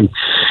the time.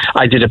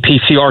 I did a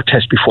PCR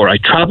test before I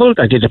travelled.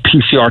 I did a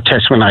PCR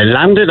test when I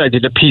landed. I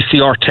did a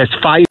PCR test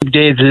 5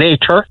 days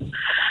later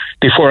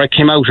before I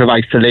came out of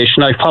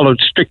isolation. I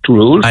followed strict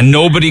rules. And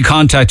nobody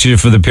contacted you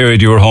for the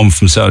period you were home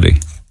from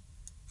Saudi?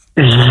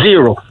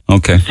 Zero.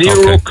 Okay.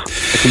 Zero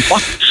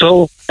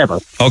whatsoever.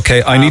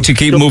 Okay, I need to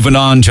keep moving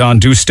on, John.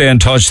 Do stay in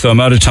touch, though. I'm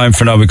out of time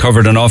for now. We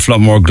covered an awful lot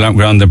more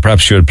ground than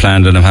perhaps you had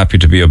planned, and I'm happy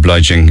to be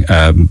obliging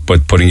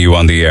but putting you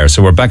on the air.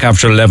 So we're back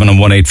after 11 on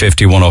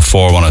 1850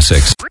 104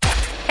 106.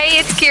 Hey,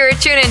 it's Ciara.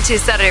 Tune in to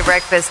Saturday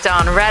Breakfast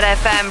on Red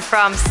FM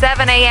from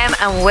 7 a.m.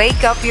 and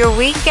wake up your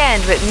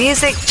weekend with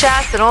music,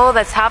 chat and all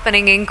that's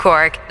happening in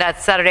Cork.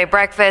 That's Saturday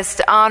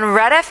Breakfast on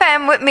Red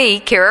FM with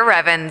me, Ciara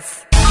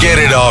Revens. Get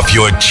it off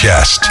your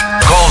chest.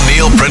 Call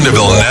Neil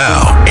Prendeville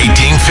now.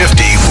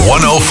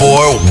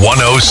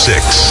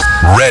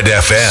 1850-104-106. Red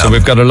FM. So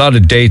we've got a lot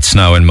of dates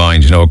now in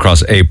mind,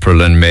 across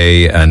April and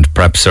May and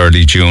perhaps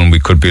early June. We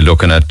could be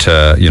looking at,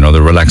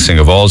 the relaxing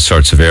of all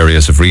sorts of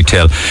areas of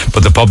retail.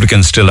 But the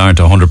publicans still aren't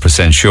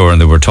 100% sure. And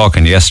they were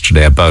talking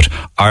yesterday about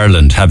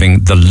Ireland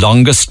having the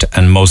longest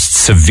and most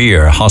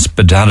severe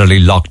hospitality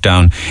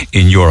lockdown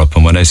in Europe.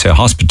 And when I say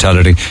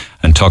hospitality,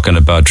 I'm talking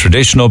about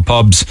traditional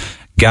pubs,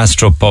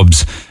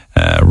 gastropubs,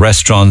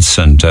 restaurants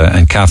and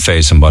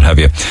cafes and what have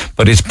you.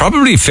 But it's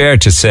probably fair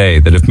to say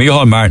that if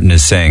Micheál Martin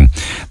is saying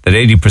that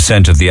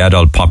 80% of the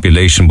adult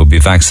population will be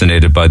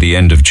vaccinated by the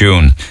end of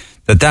June,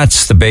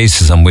 that's the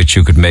basis on which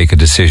you could make a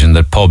decision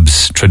that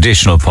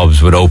traditional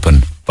pubs would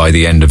open by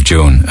the end of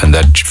June, and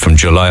that from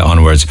July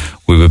onwards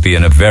we would be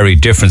in a very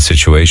different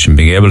situation,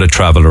 being able to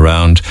travel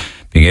around,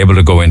 being able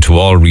to go into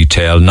all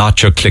retail,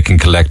 not your click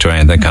and collect or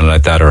anything kind of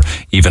like that, or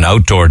even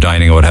outdoor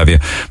dining or what have you,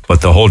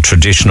 but the whole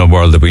traditional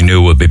world that we knew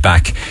will be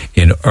back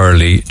in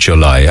early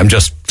July. I'm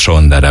just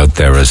throwing that out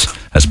there as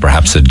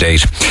perhaps a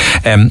date.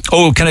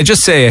 Can I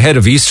just say ahead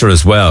of Easter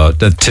as well,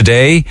 that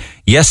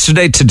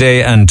yesterday,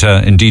 today and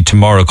indeed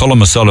tomorrow,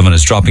 Colm O'Sullivan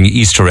is dropping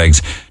Easter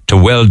eggs to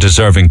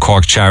well-deserving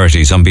Cork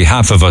charities on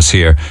behalf of us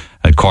here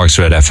at Cork's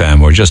Red FM.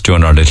 We're just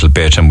doing our little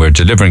bit, and we're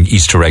delivering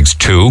Easter eggs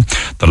to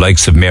the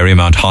likes of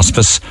Marymount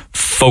Hospice,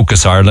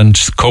 Focus Ireland,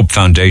 Cope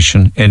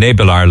Foundation,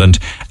 Enable Ireland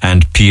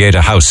and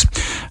Pieta House.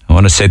 I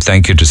want to say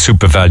thank you to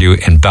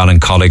SuperValue in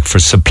Ballincollig for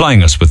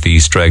supplying us with the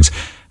Easter eggs,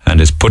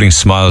 and is putting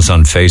smiles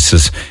on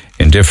faces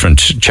in different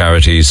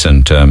charities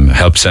and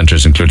help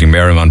centres, including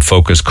Marymount,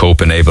 Focus,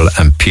 Cope, Enable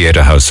and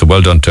Pieta House. So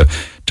well done to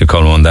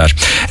call on that.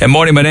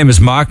 Morning, my name is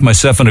Mark.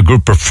 Myself and a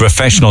group of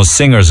professional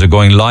singers are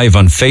going live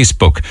on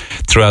Facebook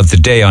throughout the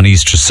day on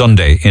Easter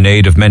Sunday in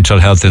aid of mental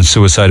health and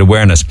suicide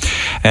awareness.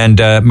 And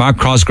Mark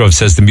Cosgrove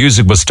says the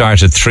music will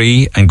start at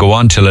 3 and go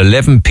on till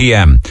 11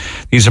 p.m.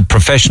 These are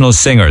professional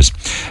singers.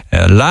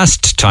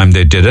 Last time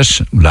they did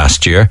it,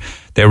 last year,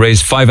 they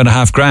raised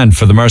 $5,500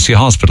 for the Mercy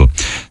Hospital.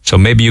 So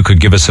maybe you could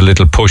give us a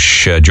little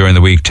push during the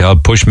week to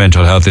help push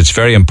mental health. It's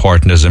very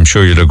important, as I'm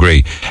sure you'll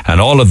agree.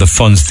 And all of the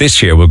funds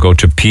this year will go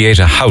to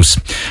Pieta House.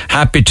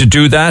 Happy to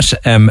do that.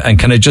 And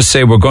can I just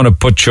say, we're going to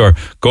put your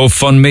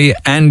GoFundMe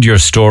and your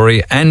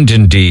story and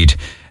indeed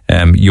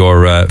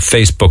your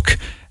Facebook,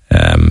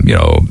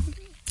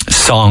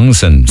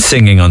 songs and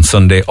singing on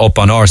Sunday up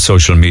on our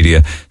social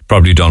media.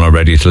 Probably done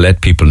already, to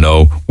let people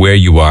know where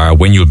you are,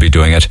 when you'll be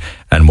doing it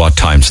and what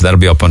time. So that'll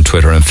be up on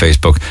Twitter and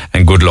Facebook.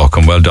 And good luck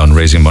and well done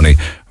raising money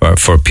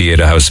for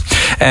Pieta House.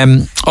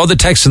 Other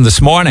texting this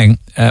morning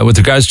with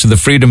regards to the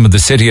freedom of the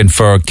city and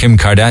for Kim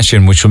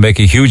Kardashian, which will make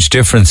a huge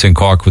difference in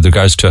Cork with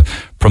regards to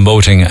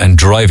promoting and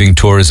driving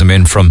tourism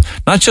in from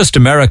not just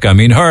America. I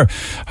mean, her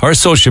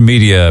social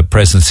media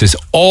presence is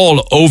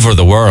all over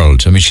the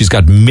world. I mean, she's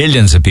got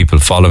millions of people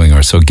following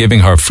her. So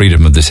giving her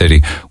freedom of the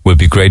city will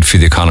be great for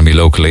the economy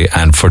locally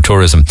and for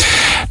tourism.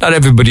 Not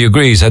everybody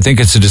agrees. I think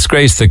it's a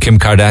disgrace that Kim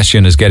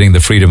Kardashian is getting the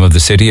freedom of the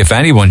city. If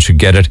anyone should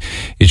get it,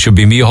 it should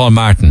be Micheál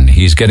Martin.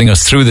 He's getting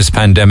us through this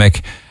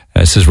pandemic.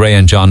 Says Ray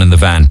and John in the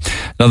van.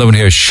 Another one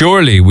here.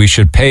 Surely we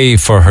should pay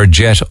for her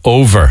jet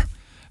over.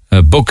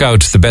 Book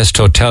out the best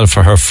hotel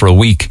for her for a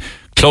week.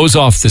 Close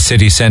off the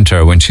city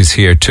centre when she's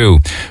here too.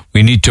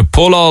 We need to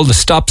pull all the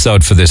stops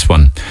out for this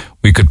one.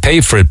 We could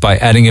pay for it by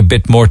adding a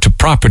bit more to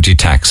property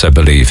tax, I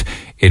believe.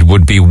 It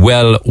would be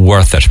well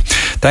worth it.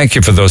 Thank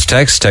you for those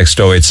texts. Text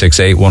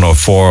 0868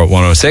 104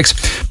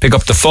 106. Pick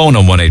up the phone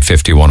on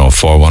 1850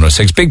 104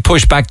 106. Big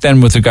push back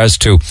then with regards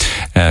to,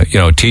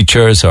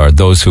 teachers or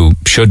those who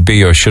should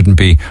be or shouldn't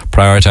be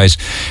prioritised.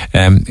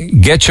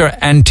 Get your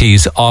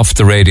aunties off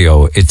the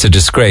radio. It's a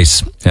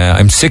disgrace.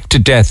 I'm sick to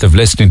death of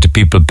listening to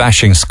people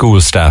bashing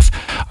school staff.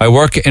 I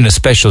work in a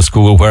special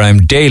school where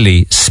I'm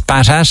daily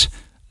spat at,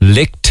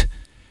 licked,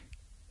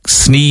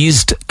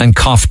 sneezed and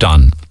coughed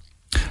on.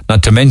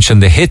 Not to mention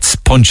the hits,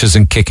 punches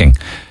and kicking,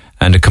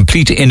 and a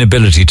complete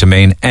inability to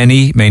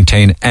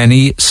maintain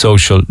any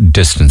social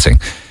distancing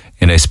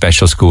in a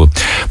special school.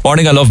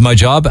 Morning, I love my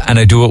job and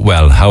I do it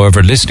well.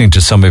 However, listening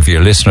to some of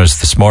your listeners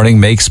this morning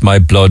makes my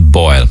blood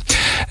boil.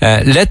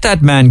 Let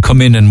that man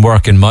come in and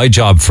work in my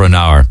job for an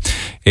hour.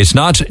 It's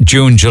not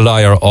June,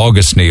 July or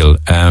August, Neil.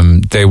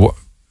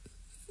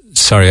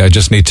 Sorry, I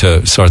just need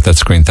to sort that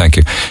screen. Thank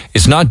you.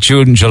 It's not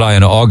June, July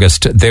and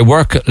August. They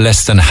work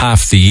less than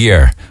half the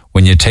year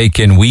when you take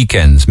in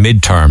weekends,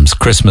 midterms,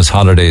 Christmas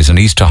holidays and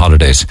Easter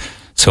holidays.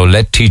 So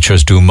let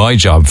teachers do my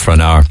job for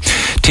an hour.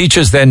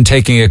 Teachers then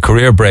taking a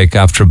career break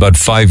after about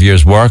 5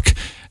 years work,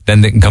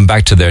 then they can come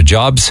back to their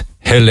jobs.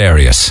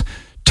 Hilarious.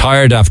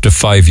 Tired after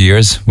 5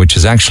 years, which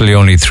is actually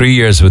only 3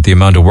 years with the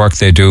amount of work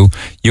they do.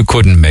 You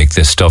couldn't make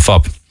this stuff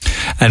up.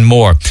 And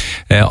more.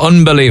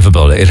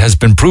 Unbelievable. It has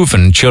been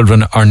proven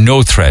children are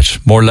no threat.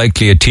 More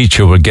likely a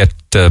teacher will get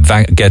the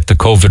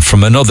COVID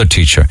from another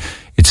teacher.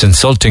 It's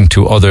insulting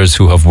to others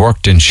who have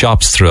worked in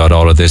shops throughout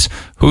all of this.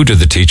 Who do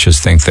the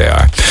teachers think they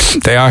are?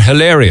 They are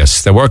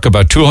hilarious. They work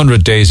about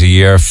 200 days a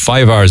year,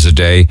 5 hours a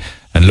day,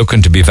 and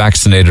looking to be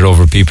vaccinated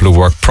over people who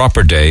work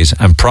proper days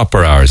and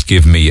proper hours.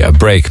 Give me a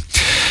break.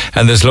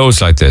 And there's loads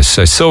like this.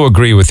 I so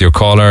agree with your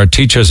caller.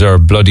 Teachers are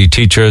bloody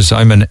teachers.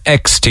 I'm an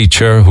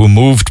ex-teacher who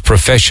moved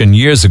profession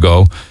years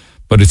ago,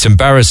 but it's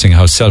embarrassing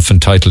how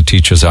self-entitled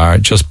teachers are.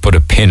 Just put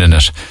a pin in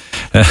it.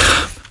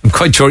 I'm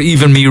quite sure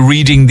even me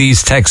reading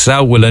these texts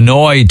out will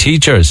annoy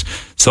teachers,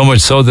 so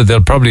much so that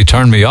they'll probably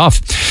turn me off.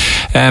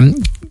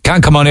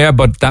 Can't come on air,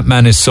 but that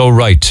man is so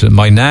right.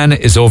 My nan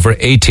is over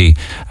 80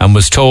 and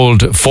was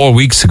told 4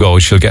 weeks ago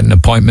she'll get an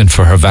appointment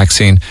for her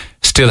vaccine.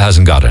 Still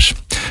hasn't got it.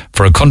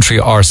 For a country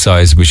our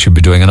size, we should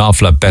be doing an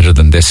awful lot better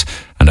than this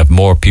and have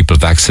more people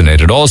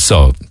vaccinated.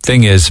 Also,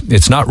 thing is,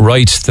 it's not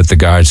right that the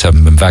guards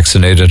haven't been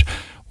vaccinated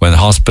when the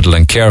hospital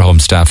and care home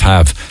staff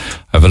have.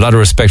 I have a lot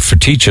of respect for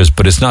teachers,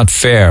 but it's not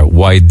fair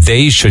why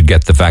they should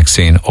get the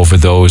vaccine over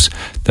those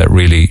that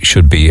really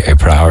should be a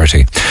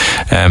priority.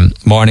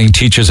 Morning,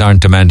 teachers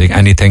aren't demanding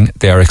anything.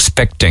 They are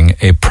expecting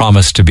a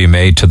promise to be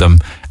made to them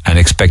and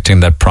expecting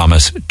that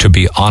promise to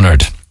be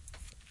honoured.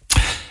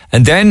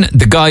 And then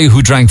the guy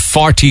who drank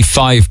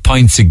 45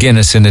 pints of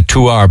Guinness in a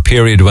 2-hour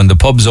period when the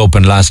pubs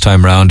opened last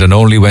time round and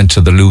only went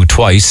to the loo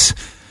twice.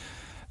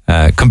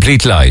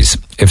 Complete lies.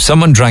 If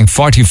someone drank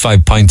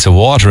 45 pints of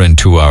water in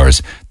 2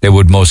 hours, they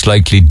would most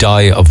likely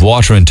die of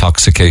water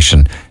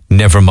intoxication,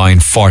 never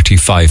mind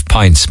 45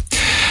 pints.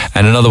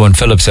 And another one,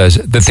 Philip says,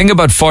 the thing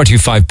about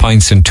 45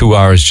 pints in 2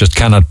 hours just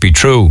cannot be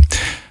true.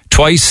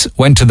 Twice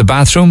went to the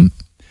bathroom,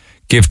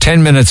 give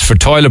 10 minutes for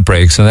toilet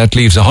breaks, and that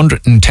leaves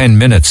 110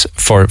 minutes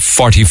for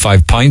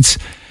 45 pints.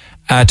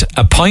 At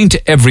a pint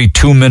every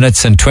 2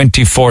 minutes and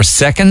 24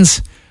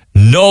 seconds,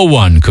 no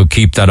one could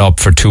keep that up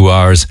for 2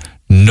 hours.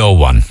 No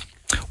one.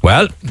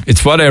 Well,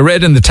 it's what I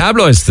read in the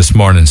tabloids this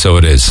morning, so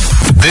it is.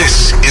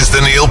 This is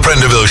the Neil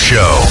Prendeville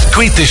Show.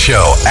 Tweet the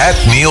show at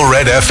Neil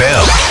Red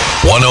FM.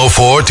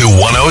 104 to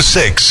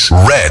 106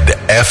 Red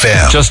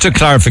FM. Just a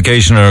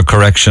clarification or a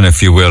correction,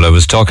 if you will. I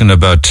was talking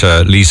about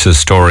Lisa's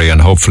story, and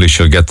hopefully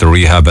she'll get the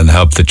rehab and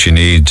help that she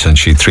needs. And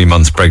she's 3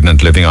 months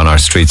pregnant, living on our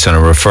streets. And I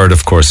referred,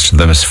 of course, to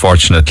the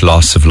misfortunate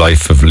loss of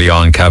life of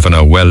Leon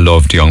Kavanagh,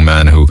 well-loved young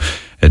man who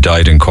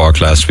died in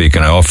Cork last week,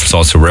 and I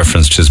also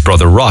referenced his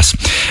brother Ross.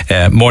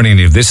 Morning,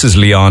 Neil. This is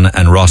Leon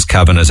and Ross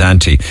Kavanagh's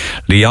auntie.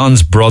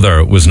 Leon's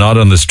brother was not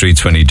on the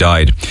streets when he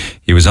died.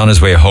 He was on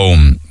his way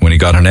home when he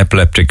got an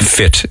epileptic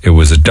fit. It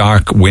was a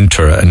dark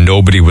winter and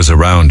nobody was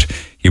around.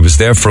 He was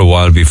there for a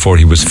while before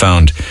he was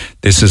found.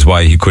 This is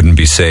why he couldn't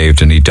be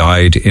saved, and he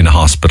died in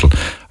hospital.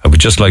 I would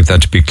just like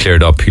that to be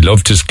cleared up. He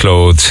loved his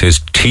clothes. His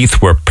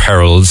teeth were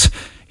pearls.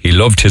 He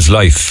loved his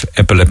life.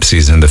 Epilepsy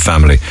is in the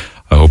family.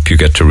 I hope you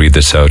get to read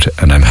this out,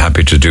 and I'm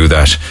happy to do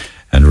that.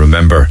 And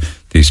remember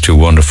these two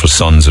wonderful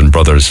sons and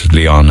brothers,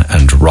 Leon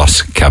and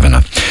Ross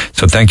Kavanagh.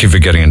 So thank you for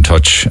getting in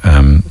touch.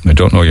 I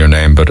don't know your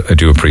name, but I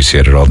do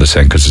appreciate it all the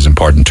same, because it's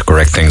important to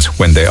correct things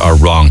when they are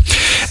wrong.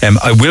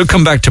 I will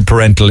come back to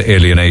parental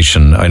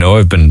alienation. I know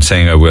I've been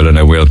saying I will, and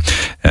I will.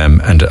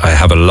 And I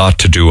have a lot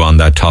to do on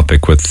that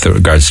topic with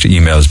regards to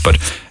emails, but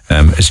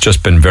It's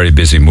just been very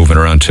busy moving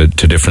around to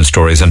different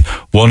stories. And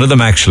one of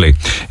them actually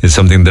is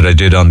something that I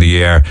did on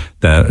the air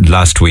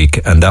last week.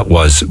 And that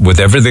was, with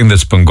everything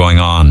that's been going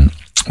on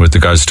with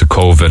regards to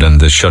COVID and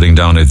the shutting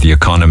down of the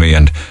economy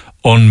and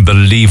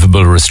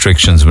unbelievable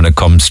restrictions when it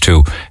comes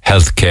to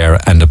healthcare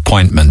and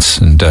appointments.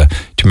 And do you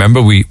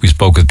remember we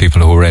spoke with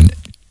people who were in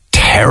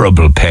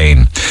terrible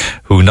pain,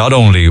 who not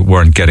only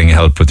weren't getting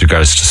help with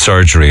regards to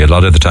surgery, a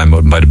lot of the time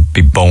it might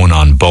be bone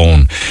on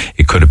bone.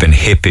 It could have been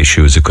hip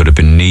issues, it could have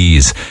been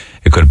knees,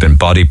 it could have been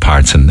body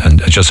parts,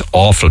 and just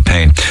awful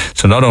pain.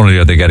 So not only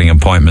are they getting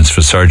appointments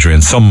for surgery,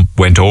 and some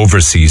went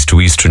overseas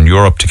to Eastern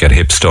Europe to get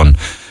hips done.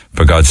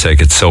 For God's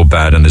sake, it's so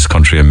bad in this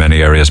country in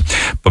many areas.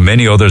 But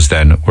many others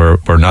then were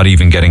not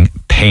even getting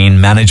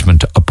pain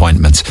management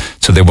appointments.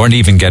 So they weren't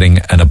even getting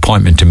an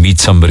appointment to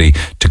meet somebody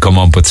to come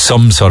up with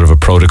some sort of a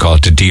protocol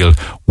to deal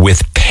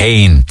with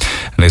pain.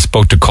 And I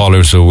spoke to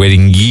callers who were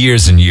waiting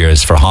years and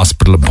years for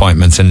hospital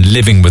appointments and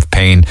living with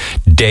pain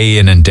day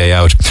in and day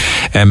out.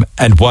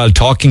 And while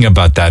talking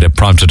about that, it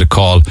prompted a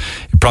call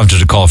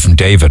from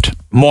David.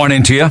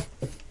 Morning to you.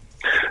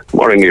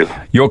 Morning, Neil.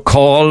 Your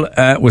call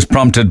was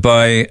prompted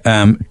by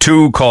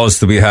two calls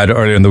that we had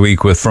earlier in the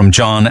week from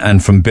John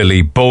and from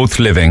Billy, both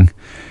living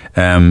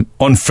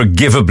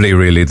unforgivably,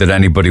 really, that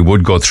anybody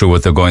would go through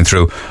what they're going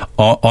through.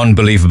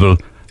 Unbelievable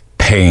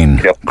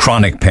pain,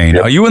 chronic pain.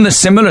 Are you in a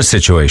similar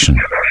situation?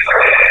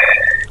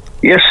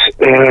 Yes,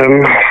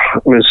 I'm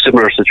in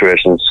similar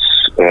situations.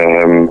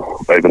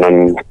 I've been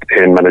on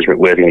pain management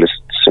waiting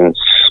list since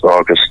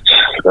August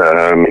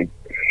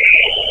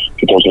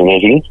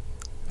 2018.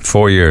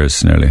 4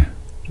 years, nearly.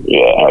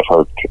 Yeah, I've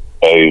heard.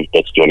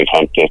 That's the only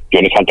contact. The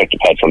only contact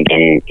I've had from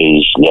them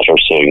is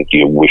letters saying, "Do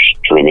you wish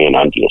to remain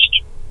on the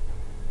list?"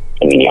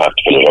 And then you have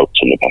to fill it out to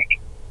send it back.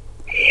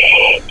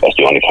 That's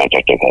the only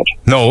contact I've had.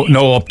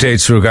 No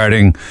updates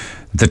regarding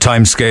the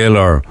timescale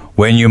or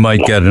when you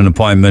might get an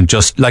appointment.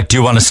 Just like, do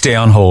you want to stay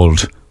on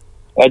hold?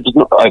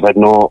 I've had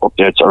no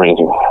updates or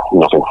anything.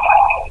 Nothing.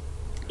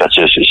 That's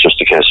it. It's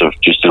just a case of,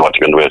 do you still want to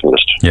be on the waiting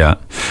list? Yeah.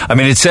 I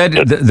mean, it said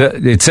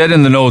it said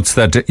in the notes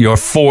that you're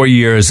 4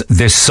 years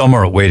this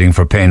summer waiting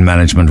for pain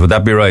management. Would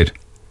that be right?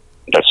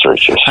 That's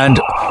right, yes.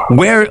 And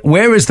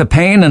where is the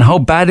pain and how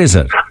bad is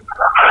it?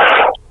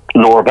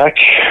 Lower back.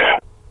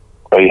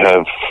 I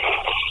have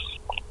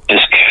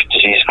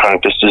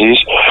chronic disc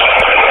disease.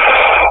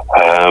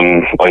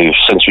 I have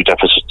sensory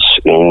deficits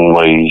in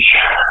my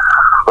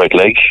right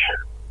leg.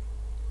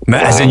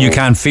 As in you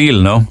can't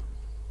feel, no?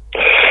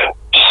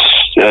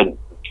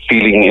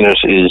 Feeling in it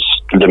is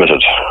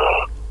limited.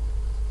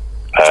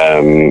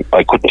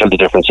 I couldn't tell the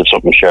difference if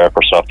something sharp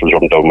or soft was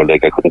rubbing down my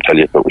leg. I couldn't tell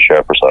you if it was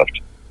sharp or soft.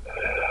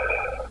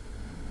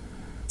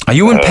 Are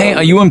you in pain?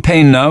 Are you in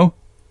pain now?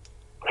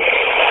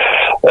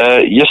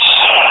 Yes,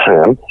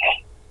 I am.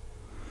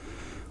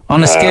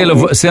 On a scale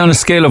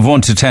of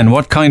 1 to 10,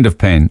 what kind of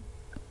pain?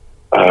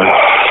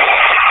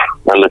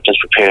 Well, it's just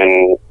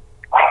pain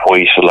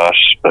quite a lot.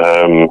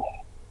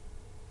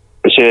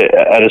 I say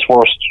at its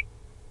worst,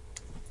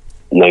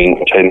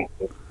 9, 10.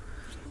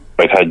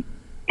 I've had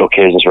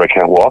occasions where I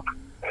can't walk.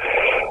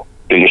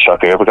 Biggest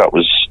shock I ever got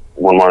was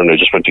one morning I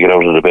just went to get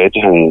out of the bed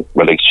and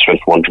my legs just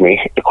went from under me.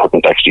 I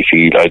couldn't actually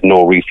feel. I had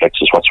no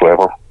reflexes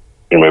whatsoever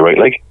in my right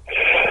leg.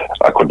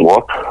 I couldn't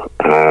walk.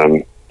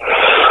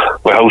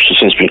 My house has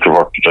since been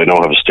converted. I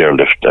now have a stair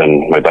lift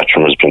and my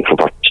bathroom has been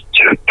converted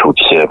to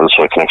disabled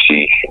so I can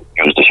actually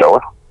use the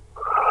shower.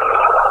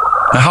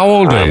 How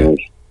old are you?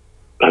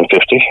 I'm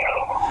 50.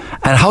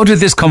 And how did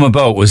this come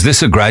about? Was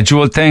this a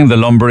gradual thing, the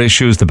lumbar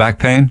issues, the back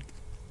pain?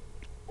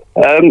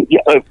 Yeah,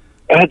 I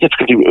had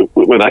difficulty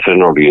with my back at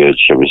an early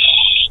age. I was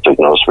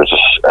diagnosed with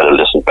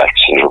adolescent back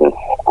syndrome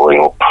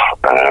growing up.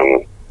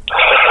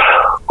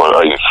 Well,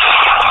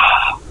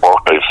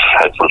 I've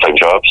had full-time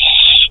jobs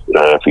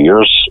for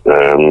years.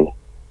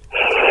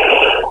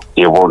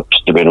 They weren't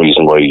the main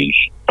reason why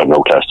I'm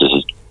now classed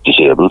as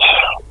disabled,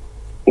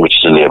 which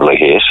is a label I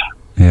hate.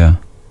 Yeah.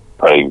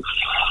 I've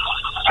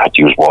had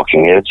to use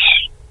walking aids.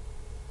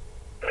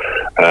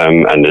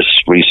 And this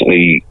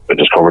recently I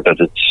discovered that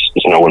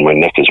it's now in my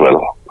neck as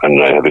well,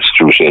 and I have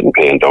excruciating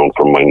pain down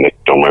from my neck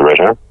down my right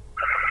arm.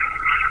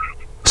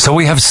 So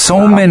we have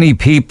so many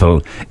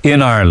people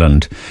in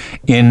Ireland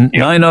in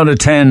 9 out of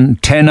 10,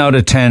 10 out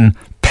of 10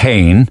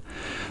 pain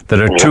that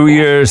are 2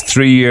 years,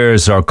 3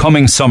 years, or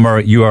coming summer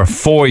you are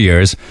 4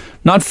 years,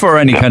 not for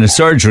any kind of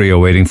surgery you're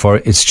waiting for,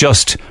 it's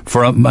just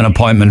for an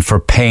appointment for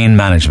pain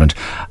management.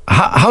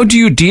 How do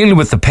you deal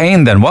with the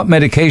pain then? What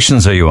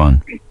medications are you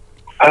on?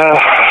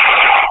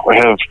 I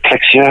have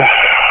Plexia,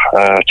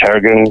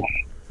 Targan.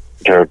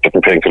 There are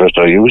different painkillers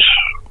that I use.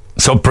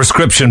 So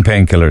prescription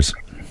painkillers?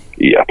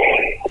 Yeah.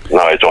 No,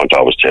 I don't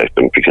always take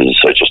them because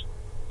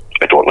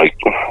I don't like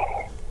them.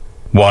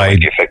 Why?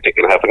 The effect they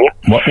can have on you.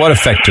 What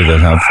effect do they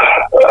have?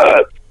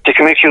 They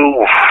can make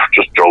you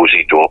just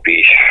drowsy,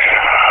 dopey.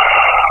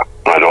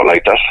 I don't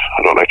like that.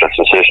 I don't like that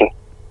sensation.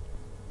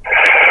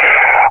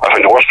 I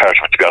find the worst part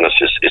of it, to be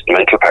honest, is the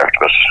mental part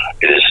of it.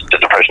 It is the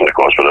depression that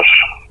goes with it.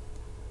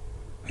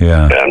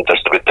 Yeah.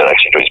 That's the bit that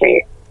actually drives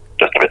me.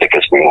 That's the bit that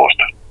gets me most.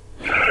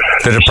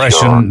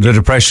 The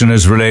depression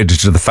is related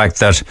to the fact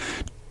that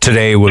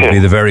today will be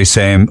the very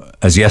same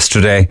as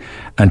yesterday,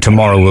 and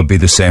tomorrow will be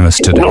the same as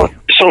today. No,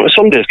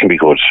 some days can be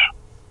good,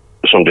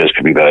 some days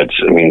can be bad.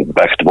 I mean,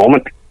 back at the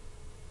moment,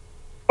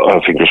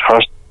 fingers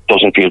crossed,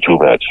 doesn't feel too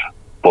bad,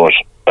 but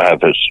I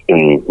have it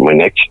in my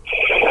neck,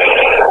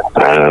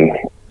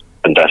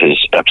 and that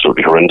is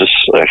absolutely horrendous.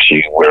 I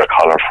actually wear a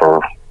collar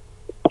for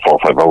 4 or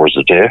 5 hours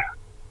a day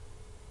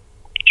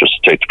just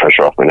to take the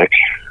pressure off my neck,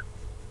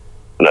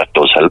 and that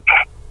does help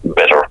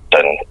better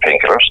than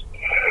painkillers.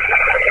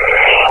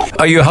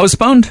 Are you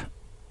housebound?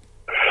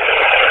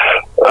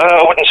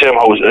 I wouldn't say I'm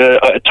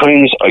at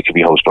times I could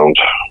be housebound.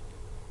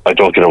 I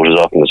don't get out as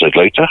often as I'd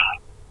like to.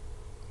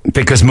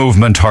 Because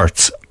movement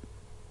hurts.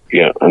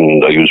 Yeah,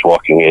 and I use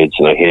walking aids,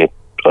 and I hate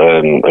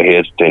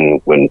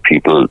then when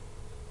people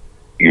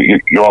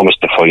you're almost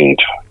defined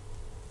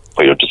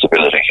by your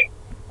disability.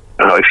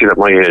 And I feel at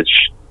my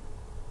age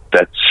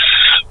that's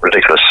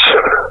ridiculous.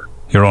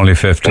 You're only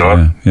 50.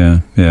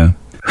 Yeah.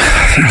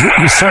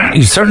 You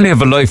certainly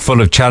have a life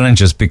full of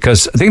challenges,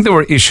 because I think there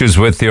were issues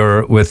with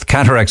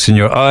cataracts in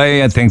your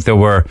eye. I think there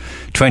were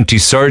 20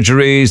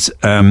 surgeries.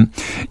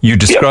 You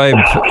described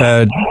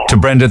to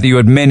Brenda that you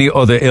had many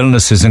other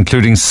illnesses,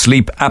 including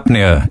sleep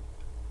apnea.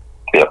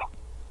 Yeah.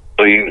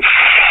 I've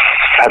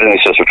had an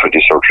excess of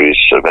 20 surgeries.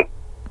 I've had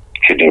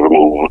kidney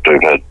removed.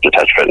 I've had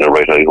detached retina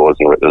right eye, holes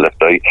in the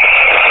left eye.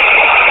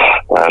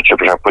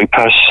 Triple heart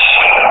bypass.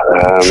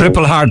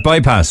 Triple heart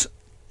bypass?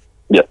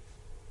 Yeah.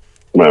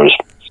 When I was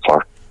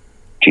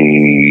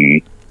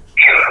 43.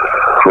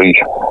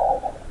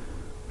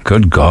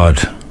 Good God.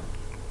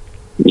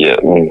 Yeah,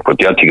 but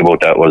the odd thing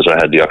about that was I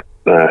had the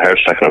heart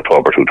attack in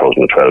October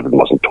 2012 and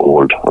wasn't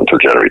told until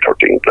January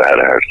 13th that I had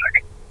a heart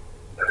attack.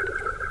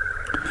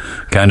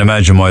 Can't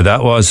imagine why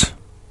that was.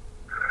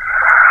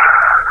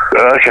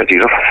 I can't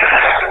either.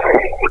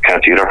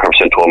 I was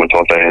sent home and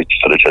thought I had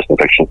a chest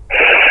infection.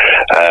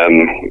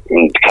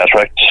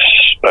 Cataract,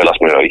 I lost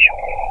my eye.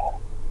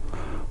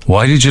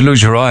 Why did you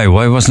lose your eye?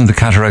 Why wasn't the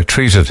cataract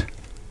treated?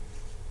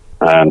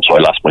 So I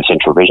lost my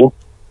central vision.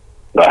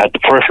 I had the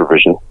peripheral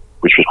vision,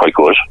 which was quite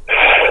good.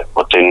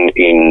 But then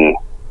it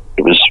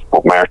was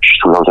March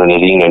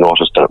 2018, I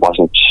noticed that it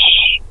wasn't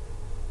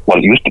what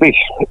it used to be.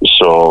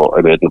 So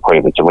I made an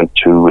appointment. I went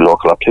to a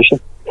local optician.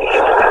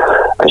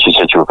 And she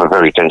said, you have a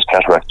very dense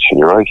cataract in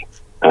your eye.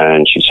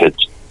 And she said,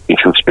 if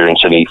you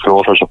experience any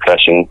floaters or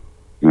flashing,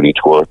 you need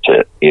to go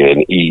to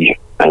A&E.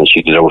 And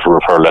she did out a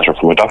referral letter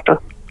from a doctor.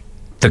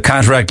 The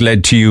cataract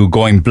led to you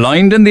going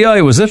blind in the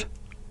eye, was it?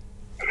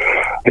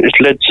 It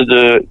led to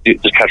the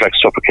cataract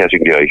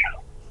suffocating the eye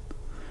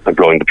and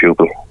blowing the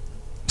pupil.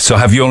 So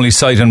have you only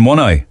sight in one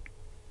eye?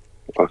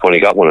 I've only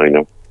got one eye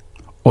now.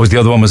 Oh, the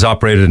other one was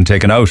operated and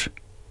taken out? It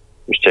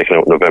was taken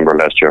out in November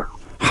last year.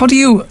 How do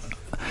you...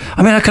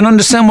 I mean, I can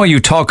understand why you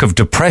talk of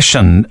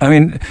depression. I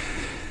mean,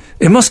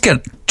 it must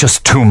get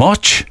just too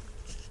much.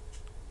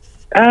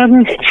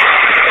 I'm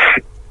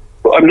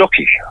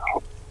lucky.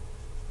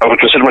 I would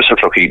consider myself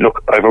lucky.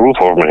 Look, I have a roof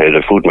over my head, I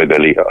have food in my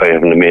belly, I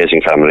have an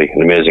amazing family,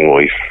 an amazing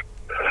wife.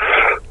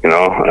 You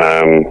know,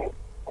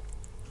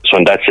 so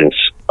in that sense,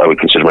 I would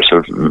consider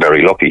myself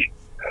very lucky.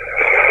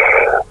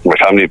 My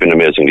family have been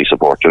amazingly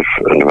supportive,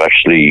 and have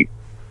actually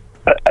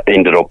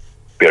ended up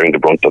bearing the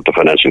brunt of the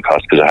financial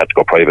cost because I had to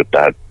go private.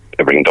 I had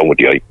everything done with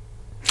the eye.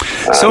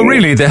 So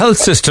really, the health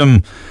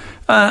system...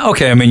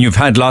 okay, I mean, you've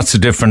had lots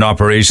of different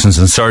operations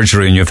and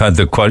surgery, and you've had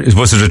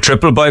was it a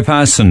triple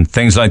bypass and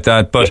things like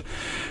that? But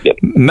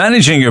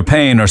managing your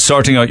pain or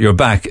sorting out your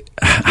back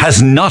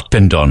has not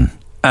been done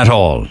at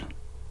all.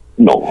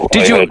 No, I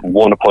had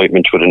one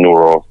appointment with a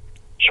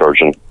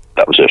neurosurgeon.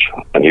 That was it,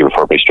 and he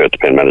referred me straight to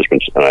pain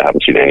management, and I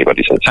haven't seen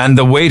anybody since. And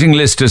the waiting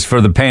list is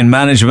for the pain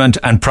management,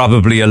 and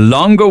probably a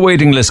longer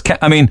waiting list.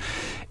 I mean,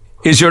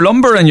 is your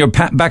lumbar and your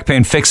back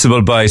pain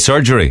fixable by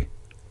surgery?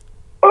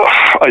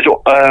 I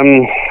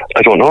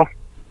don't know.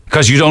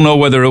 Because you don't know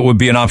whether it would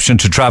be an option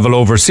to travel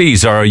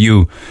overseas, or are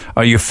you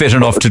fit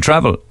enough to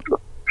travel?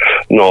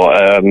 No,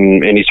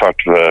 any sort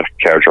of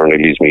car journey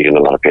leaves me in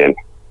a lot of pain.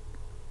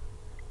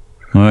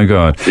 Oh my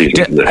God!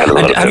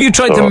 Have you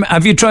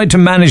tried to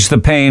manage the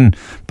pain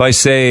by,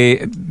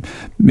 say,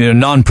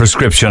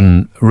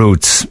 non-prescription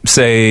routes?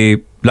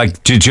 Say,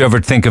 like, did you ever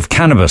think of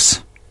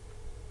cannabis?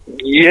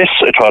 Yes,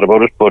 I thought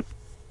about it, but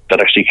that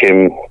actually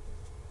came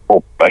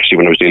up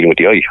when I was dealing with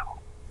the eye,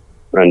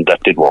 and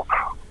that did work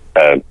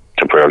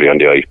temporarily on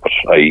the eye, but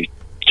I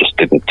just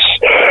didn't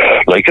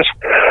like it.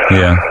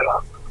 Yeah.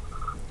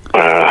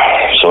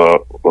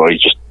 So I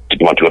just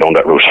didn't want to go down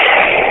that route.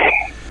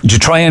 Did you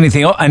try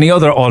any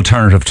other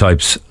alternative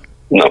types?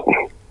 No.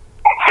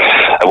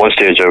 At one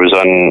stage I was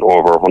on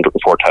over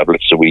 104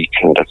 tablets a week,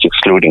 and that's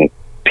excluding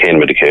pain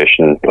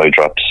medication, eye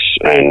drops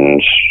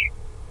and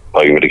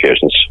eye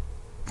medications.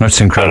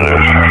 That's incredible.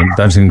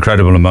 That's an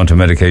incredible amount of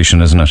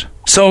medication, isn't it?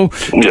 So,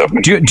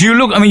 do you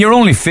look, I mean, you're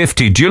only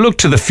 50, do you look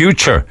to the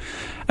future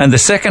and the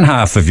second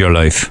half of your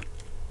life?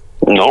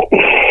 No.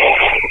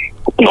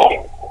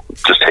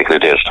 Just take it a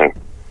day at a time.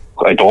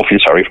 I don't feel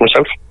sorry for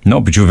myself. No,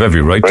 but you have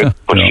every right to.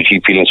 But if you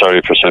keep feeling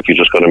sorry for yourself, you're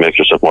just going to make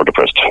yourself more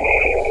depressed.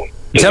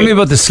 Tell me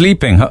about the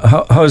sleeping.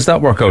 How does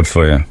that work out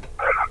for you?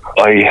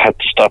 I had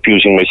to stop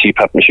using my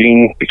CPAP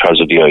machine because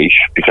of the eye,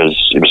 because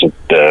it wasn't.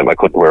 I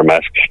couldn't wear a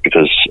mask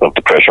because of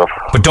the pressure.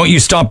 But don't you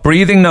stop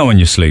breathing now when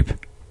you sleep?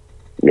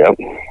 Yeah,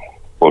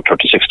 about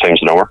 36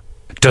 times an hour.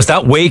 Does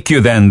that wake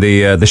you then?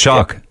 The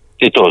shock?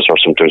 Yeah, it does, or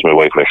sometimes my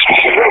wife wakes me.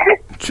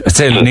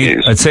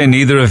 I'd say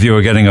neither of you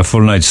are getting a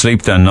full night's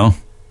sleep then, no?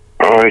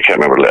 Oh, I can't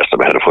remember the last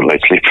time I had a full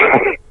night's sleep.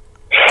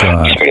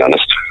 To be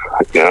honest,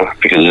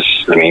 because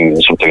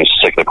sometimes the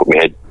second I put my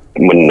head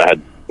when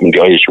the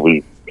eye issue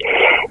was.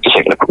 The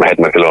second I put my head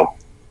in my pillow,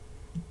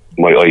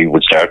 my eye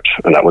would start,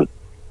 and that was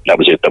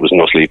it. That was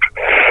no sleep.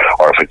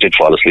 Or if I did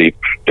fall asleep,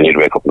 then you'd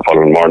wake up in the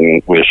following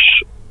morning with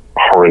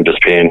horrendous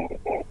pain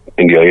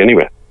in the eye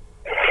anyway,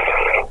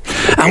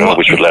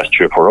 which would last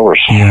 3 or 4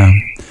 hours. Yeah.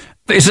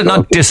 Is it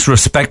not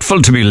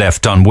disrespectful to be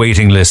left on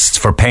waiting lists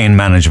for pain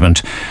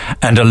management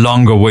and a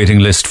longer waiting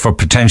list for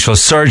potential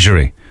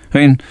surgery?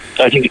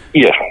 I think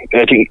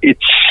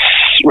it's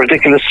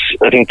ridiculous.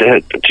 I think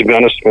that, to be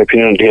honest, my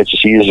opinion on the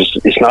HSE is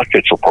it's not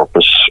fit for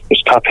purpose.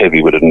 It's top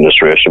heavy with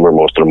administration where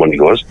most of the money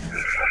goes.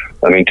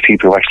 The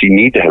people who actually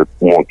need the help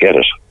won't get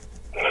it.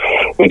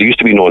 There used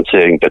to be no one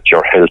saying that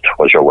your health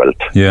was your wealth.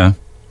 Yeah.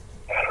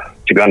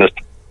 To be honest,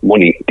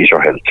 money is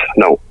your health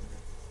now,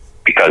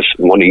 because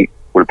money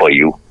will buy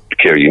you the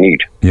care you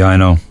need. Yeah, I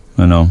know.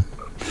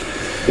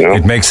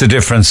 It makes a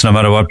difference no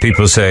matter what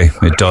people say.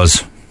 It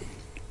does.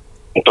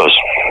 It does,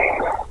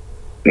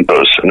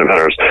 and it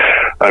matters.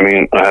 I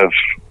have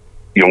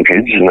young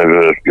kids and I have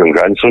a young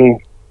grandson.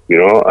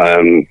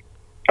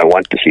 I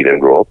want to see them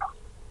grow up.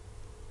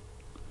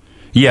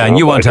 Yeah, and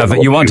you want to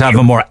have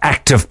a more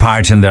active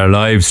part in their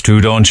lives too,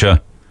 don't you?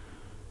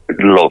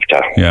 Love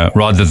that. Yeah,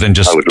 rather than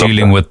just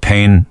dealing with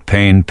pain.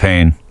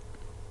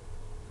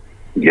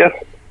 Yeah,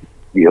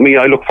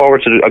 I look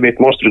forward to. I make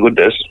most of the good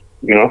days.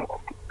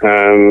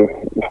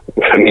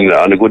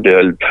 On a good day,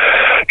 I'll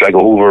drag a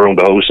hoover around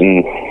the house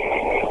and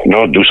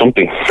do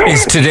something.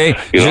 Is today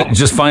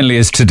just finally?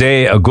 Is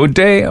today a good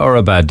day or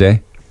a bad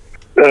day?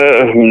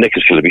 Nick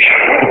is killing me.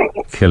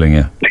 Killing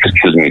you. Nick is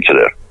killing me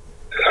today.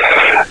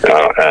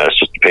 It's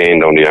just the pain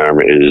down the arm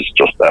is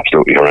just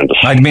absolutely horrendous.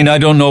 I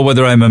don't know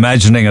whether I'm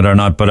imagining it or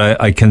not, but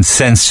I can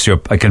sense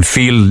I can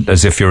feel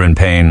as if you're in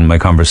pain. My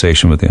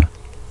conversation with you.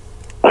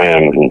 I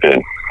am in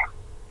pain.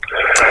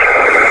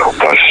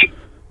 But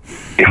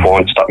it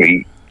won't stop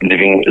me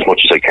living as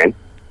much as I can,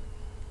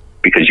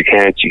 because you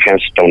can't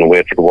sit down and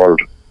wait for the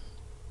world.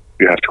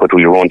 You have to go do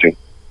your own thing.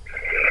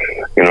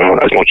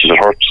 As much as it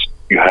hurts,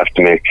 you have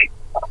to make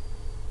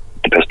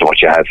the best of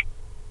what you have.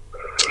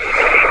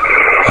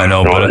 I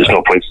know, but there's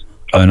no point.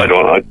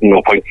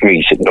 No point for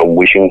me sitting down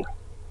wishing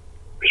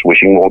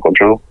won't come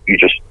true.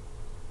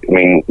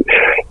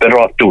 Better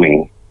off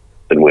doing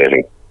than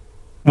waiting.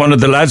 One of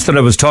the lads that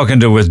I was talking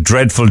to with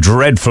dreadful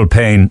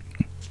pain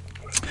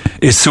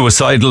is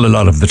suicidal a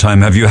lot of the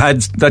time. Have you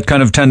had that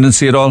kind of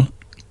tendency at all?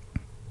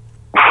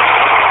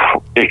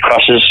 It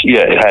crosses,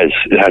 yeah, it has.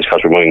 It has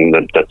crossed my mind.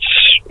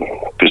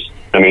 Because,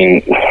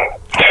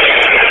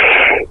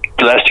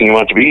 the last thing you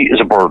want to be is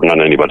a burden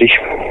on anybody.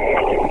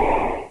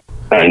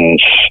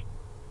 And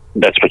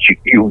that's what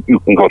you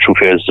can go through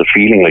phases of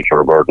feeling like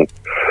you're a burden.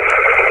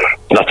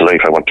 Not the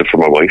life I wanted for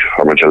my wife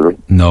or my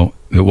children. No,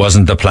 it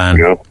wasn't the plan.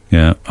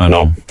 Yeah, I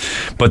know. No.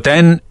 But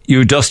then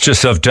you dust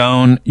yourself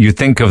down, you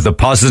think of the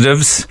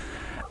positives,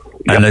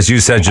 and as you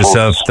said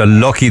yourself, the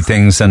lucky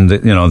things and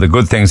the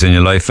good things in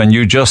your life, and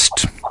you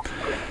just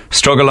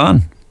struggle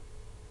on.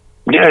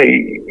 Yeah,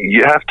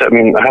 you have to.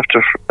 I've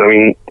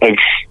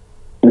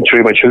 3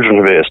 of my children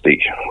have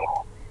ASD.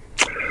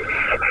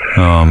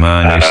 Oh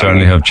man, you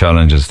certainly have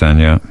challenges then.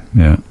 Yeah,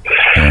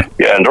 and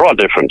they're all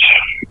different,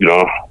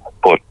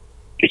 but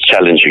it's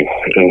challenging,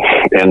 and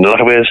in a lot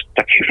of ways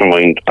that keeps my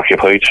mind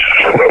occupied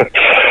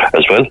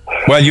as well.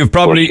 Well, you've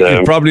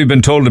probably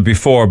been told it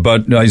before,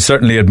 but I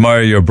certainly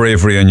admire your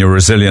bravery and your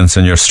resilience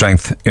and your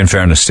strength, in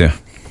fairness to you,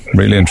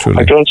 really and truly.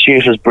 I don't see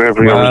it as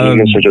bravery or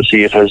resilience. I just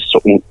see it as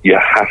something you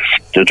have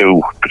to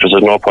do, because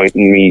there's no point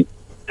in me.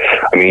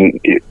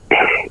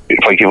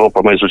 If I give up,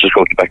 I might as well just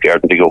go to the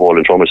backyard and dig a hole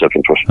and throw myself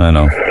into it. I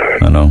know.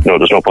 No,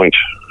 there's no point.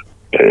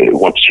 I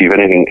won't achieve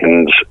anything,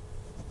 and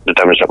the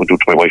damage that would do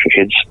to my wife and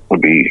kids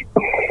would be...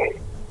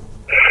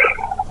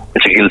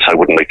 It's a guilt I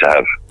wouldn't like to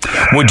have.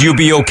 Would you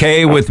be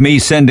okay with me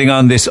sending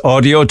on this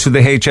audio to the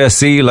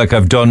HSE like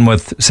I've done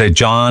with, say,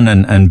 John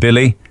and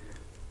Billy?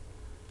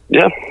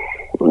 Yeah,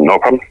 no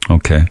problem.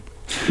 Okay.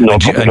 No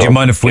and problem. Do you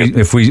mind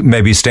if we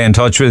maybe stay in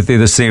touch with you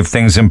to see if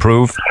things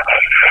improve?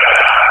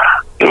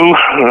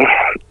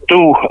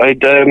 I'd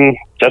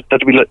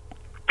that'd be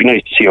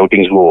nice to see how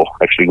things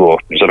actually go,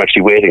 because I'm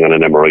actually waiting on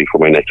an MRI for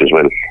my neck as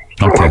well.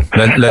 Okay,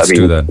 let's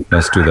do that.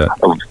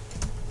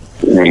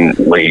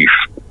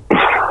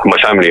 My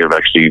family have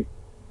actually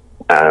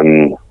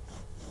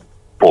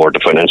bore the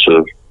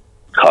financial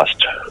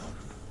cost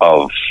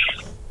of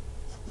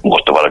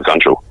most of what I've gone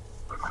through.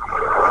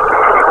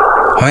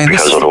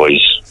 Because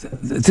otherwise,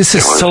 this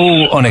is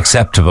so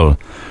unacceptable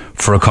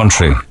for a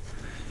country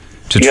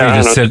to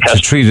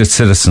treat its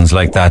citizens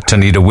like that, to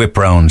need a whip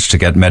round to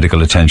get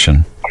medical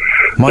attention.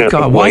 My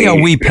God, why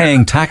are we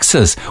paying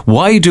taxes?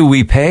 Why do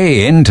we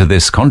pay into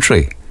this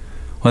country?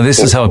 Well, this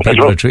is how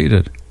people are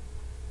treated.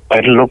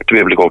 I'd love to be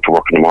able to go to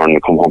work in the morning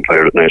and come home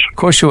tired at night. Of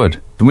course you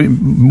would.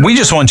 We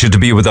just want you to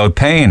be without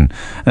pain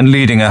and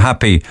leading a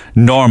happy,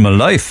 normal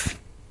life.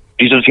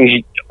 These are the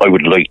things I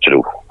would like to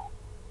do.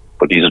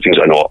 But these are things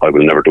I know I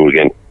will never do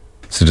again.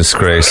 It's a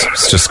disgrace.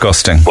 It's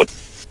disgusting. But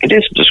it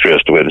is a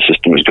disgrace the way the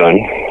system is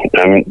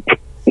gone.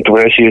 The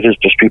way I see it is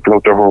just people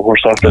out there who are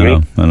worse off than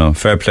me. I know.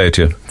 Fair play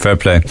to you. Fair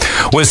play.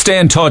 We'll stay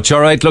in touch,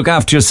 all right? Look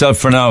after yourself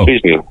for now.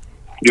 Please, Neil.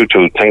 You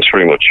too. Thanks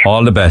very much.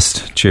 All the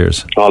best.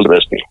 Cheers. All the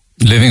best, Neil.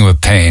 Living with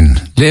pain,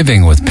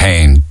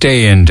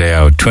 day in, day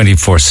out,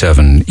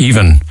 24/7,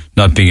 even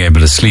not being able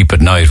to sleep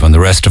at night when the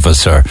rest of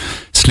us are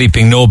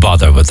sleeping no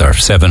bother with our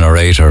 7 or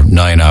 8 or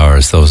 9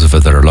 hours, those of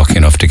us that are lucky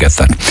enough to get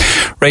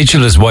that.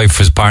 Rachel, his wife,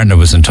 his partner,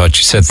 was in touch.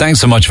 She said, thanks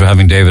so much for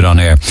having David on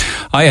air.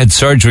 I had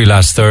surgery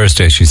last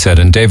Thursday, she said,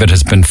 and David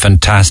has been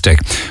fantastic.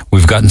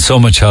 We've gotten so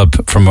much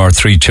help from our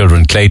 3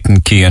 children,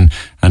 Clayton, Cian,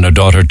 and our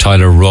daughter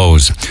Tyler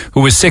Rose,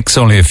 who was 6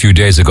 only a few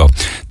days ago.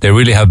 They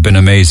really have been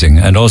amazing.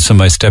 And also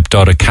my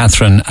stepdaughter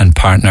Catherine and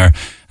partner,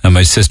 and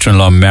my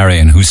sister-in-law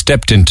Marion, who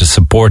stepped in to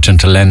support and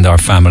to lend our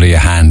family a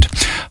hand.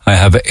 I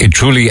have a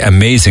truly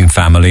amazing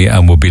family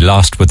and will be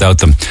lost without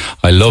them.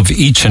 I love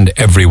each and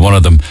every one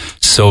of them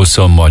so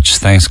much.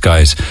 Thanks,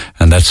 guys.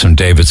 And that's from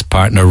David's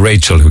partner,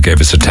 Rachel, who gave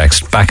us a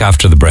text. Back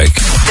after the break.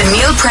 The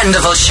Neil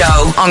Prendeville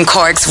Show on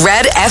Cork's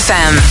Red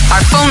FM.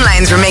 Our phone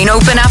lines remain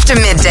open after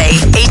midday.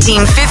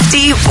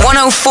 1850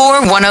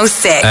 104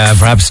 106.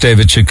 Perhaps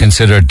David should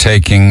consider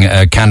taking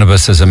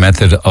cannabis as a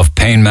method of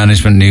pain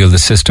management. Neil, the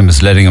system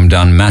is letting him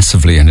down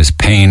massively and his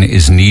pain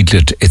is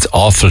needed. It's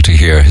awful to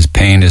hear. His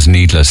pain is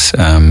needless.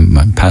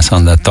 Pass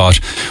on that thought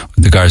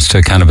with regards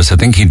to cannabis. I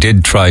think he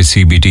did try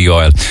CBD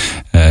oil.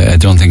 I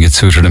don't think it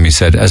suited him, he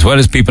said. As well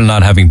as people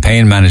not having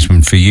pain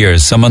management for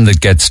years, someone that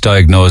gets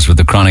diagnosed with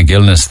a chronic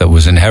illness that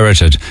was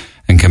inherited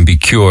and can be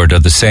cured are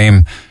the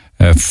same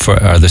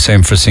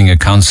for seeing a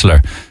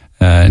counsellor.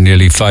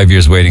 Nearly 5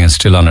 years waiting and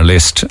still on a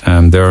list.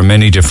 There are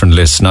many different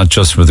lists, not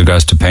just with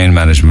regards to pain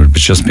management,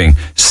 but just being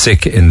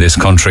sick in this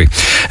country.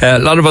 A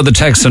lot of other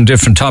texts on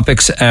different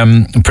topics,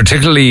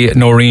 particularly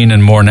Noreen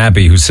and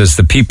Mornabbey, who says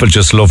the people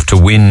just love to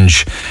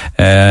whinge.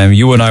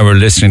 You and I were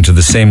listening to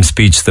the same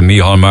speech that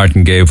Micheál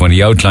Martin gave when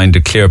he outlined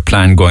a clear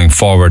plan going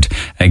forward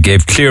and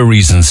gave clear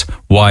reasons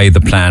why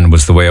the plan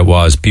was the way it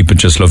was. People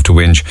just love to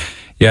whinge.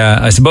 Yeah,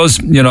 I suppose,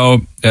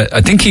 I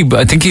think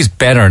he's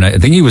better, and I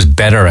think he was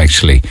better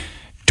actually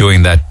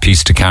doing that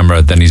piece to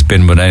camera than he's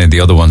been with any of the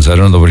other ones. I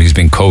don't know whether he's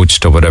been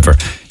coached or whatever.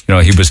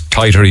 He was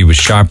tighter, he was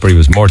sharper, he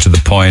was more to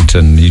the point,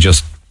 and he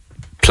just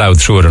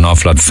ploughed through it an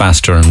awful lot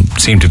faster and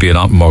seemed to be a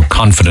lot more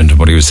confident in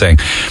what he was saying.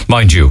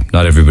 Mind you,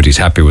 not everybody's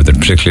happy with it,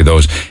 particularly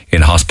those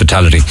in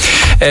hospitality.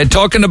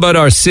 Talking about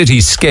our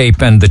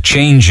cityscape and the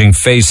changing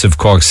face of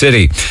Cork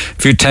City. A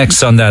few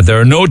texts on that. There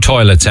are no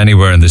toilets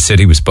anywhere in the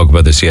city. We spoke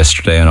about this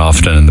yesterday and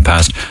often in the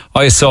past.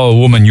 I saw a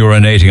woman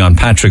urinating on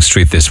Patrick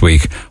Street this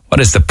week.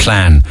 What is the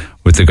plan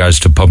with regards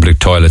to public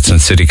toilets and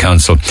City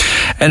Council?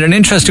 And an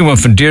interesting one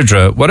from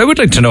Deirdre. What I would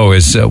like to know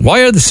is,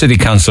 why are the City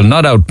Council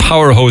not out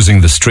power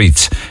hosing the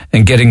streets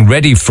and getting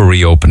ready for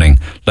reopening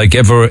like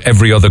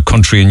every other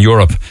country in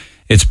Europe?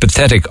 It's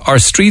pathetic. Our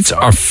streets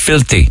are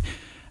filthy.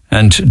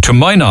 And to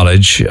my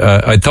knowledge,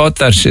 I thought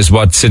that is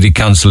what City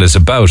Council is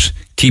about,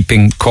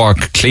 keeping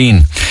Cork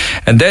clean.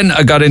 And then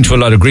I got into a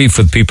lot of grief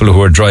with people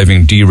who are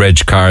driving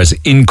dereg cars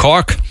in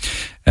Cork.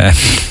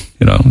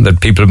 That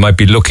people might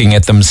be looking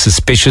at them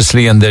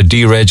suspiciously in their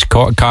dereg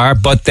car,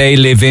 but they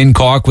live in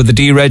Cork with a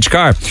dereg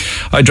car.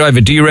 I drive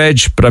a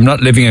dereg, but I'm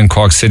not living in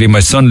Cork City.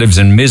 My son lives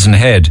in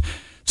Mizenhead.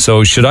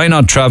 So should I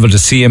not travel to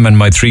see him and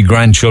my 3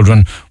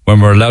 grandchildren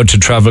when we're allowed to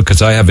travel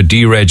because I have a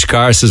dereg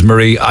car, says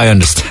Marie? I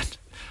understand.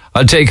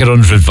 I'll take it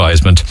under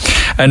advisement.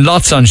 And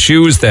lots on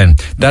shoes then.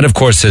 That, of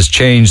course, has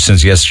changed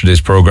since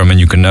yesterday's programme, and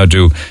you can now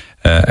do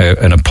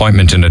an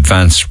appointment in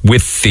advance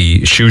with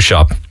the shoe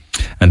shop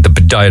and the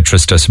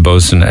podiatrist, I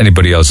suppose, and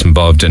anybody else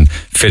involved in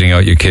fitting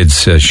out your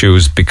kids'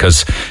 shoes,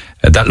 because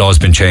that law has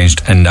been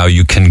changed, and now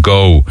you can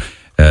go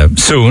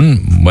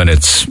soon when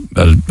it's,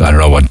 I don't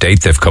know what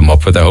date they've come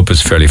up with, I hope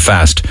it's fairly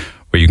fast,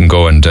 where you can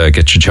go and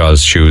get your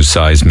child's shoes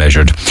size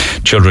measured.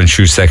 Children's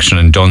shoe section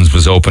in Duns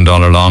was opened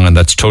all along, and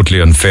that's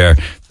totally unfair.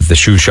 The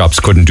shoe shops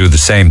couldn't do the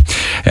same.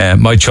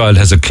 My child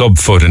has a club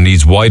foot and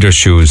needs wider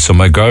shoes, so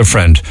my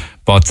girlfriend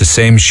bought the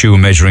same shoe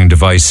measuring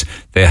device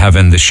they have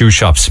in the shoe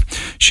shops.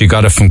 She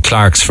got it from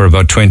Clark's for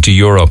about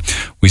 €20.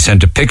 We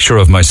sent a picture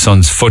of my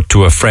son's foot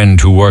to a friend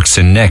who works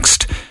in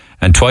Next,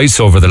 and twice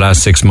over the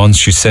last 6 months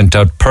she sent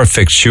out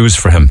perfect shoes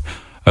for him.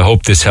 I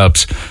hope this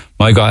helps.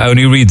 My God, I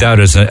only read that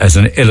as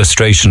an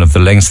illustration of the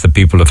lengths that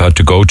people have had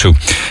to go to.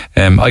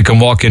 I can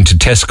walk into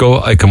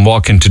Tesco, I can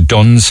walk into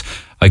Duns,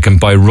 I can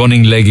buy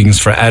running leggings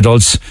for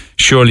adults.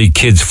 Surely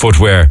kids'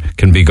 footwear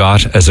can be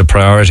got as a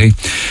priority.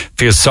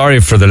 Feel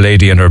sorry for the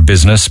lady and her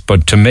business,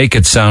 but to make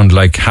it sound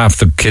like half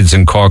the kids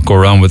in Cork go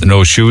around with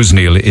no shoes,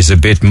 Neil, is a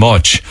bit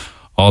much.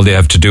 All they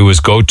have to do is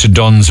go to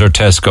Dunn's or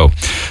Tesco.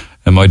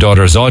 And my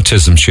daughter has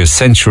autism. She has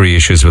sensory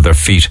issues with her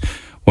feet.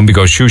 When we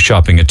go shoe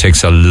shopping, it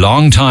takes a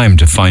long time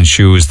to find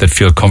shoes that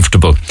feel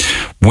comfortable.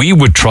 We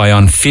would try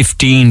on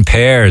 15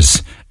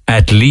 pairs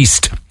at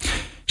least.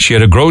 She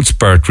had a growth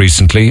spurt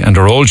recently and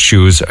her old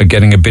shoes are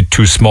getting a bit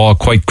too small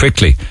quite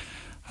quickly.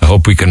 I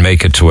hope we can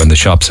make it to when the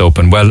shop's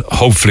open. Well,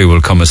 hopefully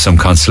will come as some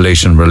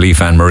consolation and relief,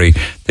 Anne-Marie,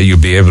 that you'll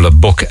be able to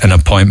book an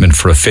appointment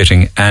for a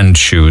fitting and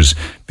shoes,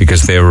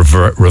 because they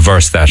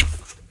reverse that.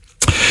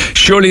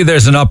 Surely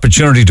there's an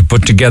opportunity to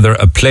put together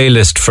a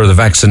playlist for the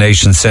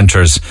vaccination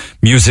centres,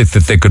 music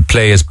that they could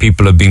play as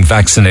people have been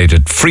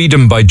vaccinated.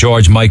 Freedom by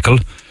George Michael,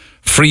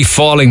 Free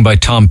Falling by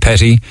Tom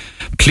Petty,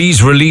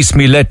 Please Release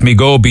Me, Let Me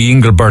Go by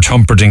Engelbert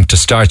Humperdinck to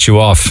start you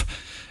off.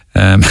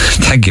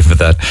 Thank you for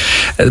that.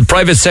 The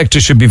private sector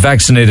should be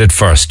vaccinated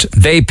first.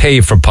 They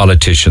pay for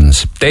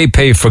politicians. They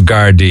pay for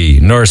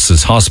Gardaí,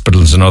 nurses,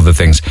 hospitals and other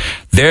things.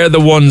 They're the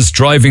ones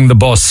driving the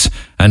bus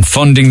and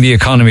funding the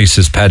economy,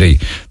 says Paddy,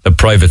 the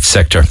private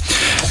sector.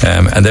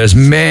 And there's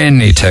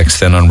many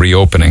texts then on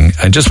reopening.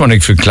 I just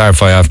wanted to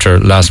clarify after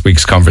last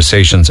week's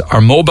conversations,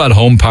 are mobile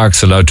home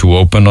parks allowed to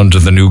open under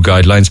the new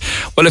guidelines?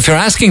 Well, if you're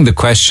asking the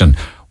question,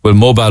 will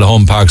mobile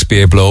home parks be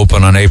able to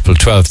open on April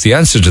 12th? The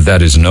answer to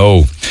that is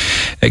no.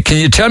 Can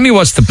you tell me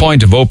what's the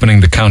point of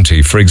opening the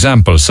county? For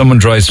example, someone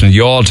drives from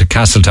Youghal to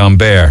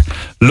Castletownbere,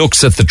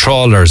 looks at the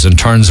trawlers and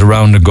turns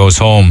around and goes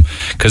home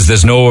because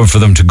there's nowhere for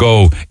them to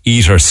go,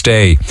 eat or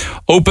stay.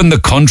 Open the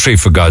country,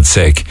 for God's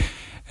sake.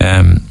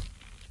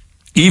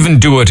 Even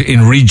do it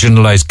in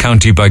regionalised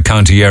county by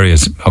county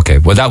areas. Okay,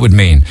 well that would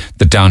mean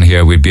that down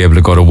here we'd be able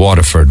to go to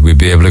Waterford, we'd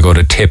be able to go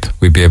to Tip,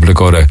 we'd be able to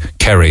go to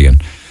Kerry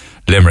and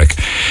Limerick.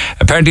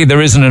 Apparently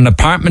there isn't an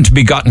apartment to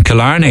be got in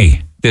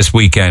Killarney this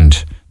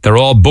weekend. They're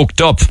all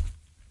booked up.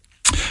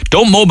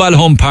 Don't mobile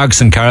home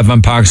parks and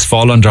caravan parks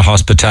fall under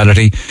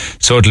hospitality?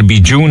 So it'll be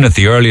June at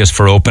the earliest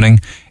for opening.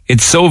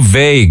 It's so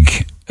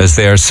vague, as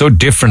they are so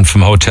different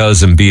from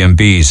hotels and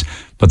B&Bs,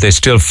 but they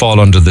still fall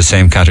under the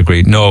same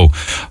category. No,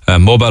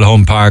 mobile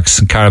home parks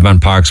and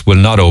caravan parks will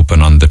not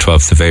open on the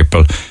 12th of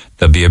April.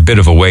 There'll be a bit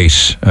of a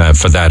wait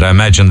for that. I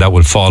imagine that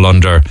will fall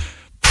under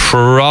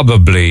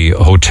probably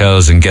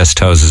hotels and guest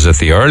houses at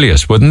the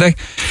earliest, wouldn't they?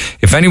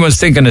 If anyone's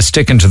thinking of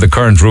sticking to the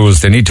current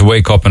rules, they need to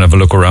wake up and have a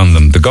look around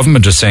them. The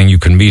government is saying you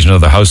can meet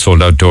another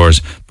household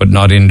outdoors, but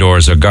not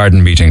indoors or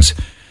garden meetings.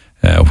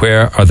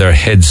 Where are their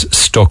heads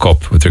stuck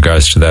up with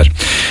regards to that?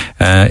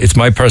 It's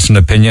my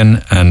personal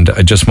opinion, and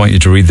I just want you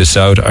to read this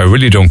out. I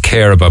really don't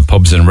care about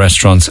pubs and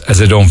restaurants, as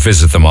I don't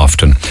visit them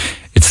often.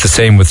 It's the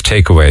same with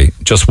takeaway,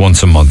 just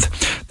once a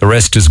month. The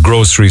rest is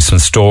groceries from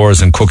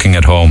stores and cooking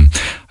at home.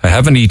 I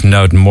haven't eaten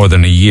out in more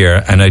than a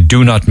year, and I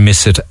do not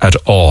miss it at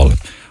all.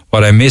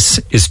 What I miss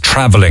is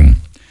travelling.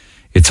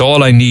 It's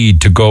all I need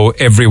to go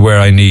everywhere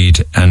I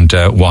need and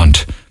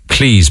want.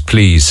 Please,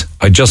 please,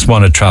 I just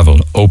want to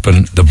travel.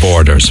 Open the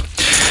borders.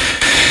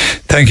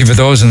 Thank you for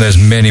those, and there's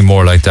many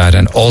more like that,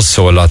 and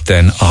also a lot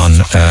then on...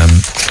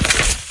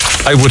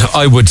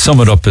 I would sum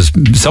it up as,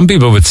 some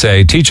people would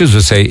say, teachers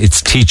would say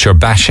it's teacher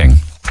bashing.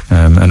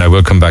 And I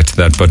will come back to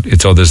that, but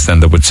it's others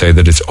then that would say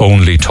that it's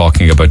only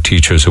talking about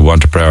teachers who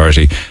want a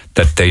priority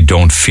that they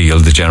don't feel,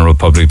 the general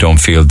public don't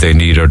feel they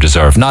need or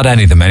deserve. Not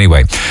any of them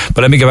anyway.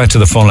 But let me get back to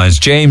the phone lines.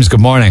 James, good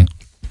morning.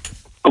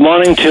 Good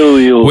morning to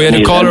you. We had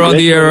a caller on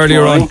the air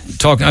earlier on.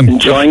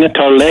 Enjoying it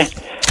thoroughly.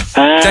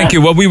 Thank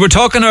you. Well, we were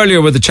talking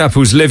earlier with the chap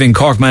who's living,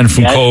 Cork man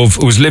from Cove,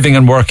 who's living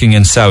and working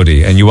in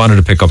Saudi, and you wanted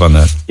to pick up on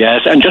that.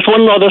 Yes, and just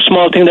one other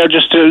small thing there,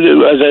 just to,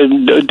 as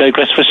I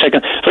digress for a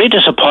second. Very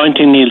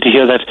disappointing, Neil, to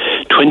hear that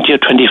 20 or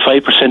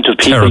 25% of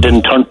people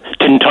didn't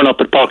turn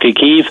up at Páirc Uí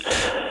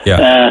Chaoimh.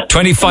 Yeah,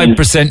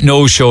 25%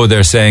 no-show,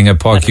 they're saying, at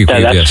Páirc Uí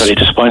Chaoimh. That's very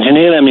disappointing,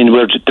 Neil. I mean,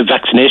 we're the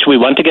vaccination, we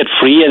want to get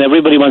free, and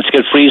everybody wants to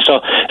get free, so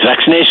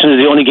vaccination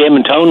is the only game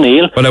in town,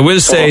 Neil. Well, I will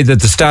say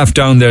that the staff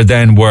down there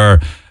then were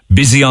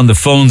busy on the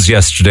phones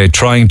yesterday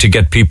trying to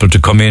get people to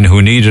come in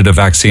who needed a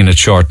vaccine at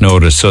short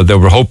notice, so they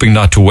were hoping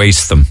not to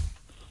waste them.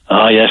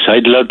 Oh, yes,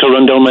 I'd love to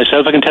run down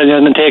myself, I can tell you,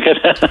 and take it.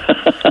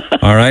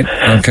 All right,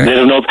 okay. They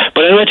don't know.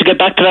 But anyway, to get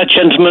back to that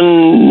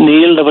gentleman,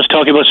 Neil, that was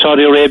talking about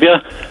Saudi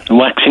Arabia and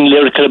waxing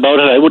lyrical about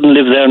it, I wouldn't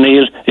live there,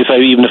 Neil,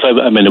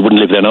 I wouldn't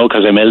live there now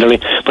because I'm elderly,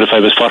 but if I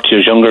was 40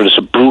 years younger, it's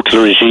a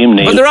brutal regime,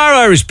 Neil. But there are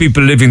Irish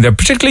people living there,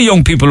 particularly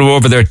young people who are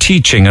over there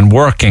teaching and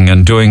working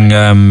and doing,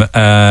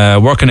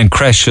 working in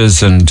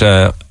creches and...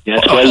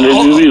 Yes, well,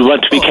 you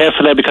want to be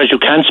careful there because you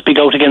can't speak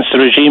out against the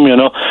regime, you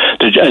know.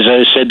 As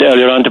I said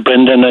earlier on to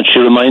Brendan, and she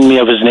reminded me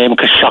of his name,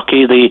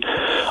 Khashoggi,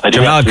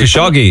 Jamal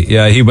Khashoggi,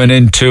 yeah, he went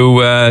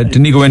into,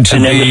 didn't he go into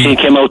an embassy,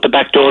 came out the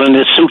back door in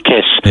his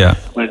suitcase. Yeah.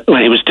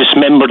 When he was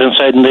dismembered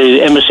inside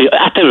the embassy,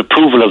 at the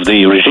approval of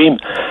the regime.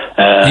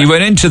 He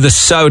went into the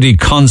Saudi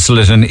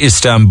consulate in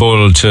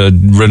Istanbul to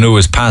renew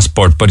his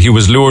passport, but he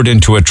was lured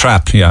into a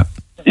trap, yeah.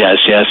 Yes,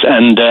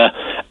 and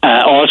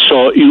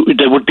Also,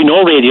 there would be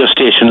no radio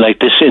station like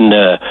this in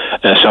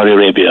Saudi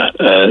Arabia.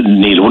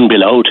 Neil, wouldn't be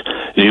allowed.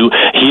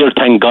 Here,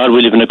 thank God,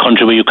 we live in a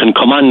country where you can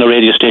come on the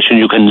radio station,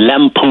 you can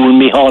lampoon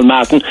Micheál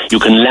Martin, you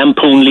can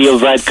lampoon Leo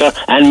Varadkar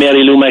and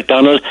Mary Lou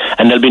MacDonald,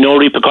 and there'll be no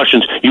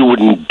repercussions. You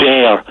wouldn't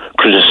dare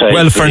criticise.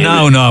 Well, for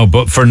now, no,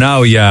 but for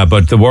now, yeah.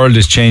 But the world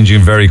is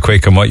changing very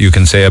quick on what you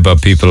can say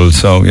about people.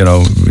 So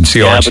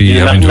CRT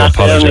having to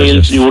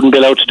apologise. You wouldn't be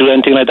allowed to do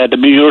anything like that.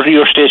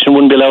 Your station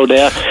wouldn't be allowed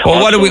there.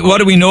 Well, what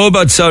do we know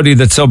about Saudi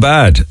that's so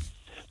bad?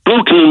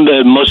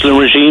 Brutal Muslim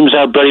regimes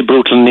are very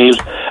brutal, Neil.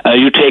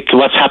 You take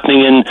what's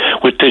happening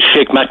with the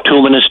Sheikh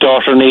Maktoum and his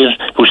daughter, Neil,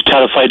 who's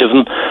terrified of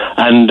him,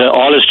 and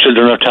all his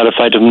children are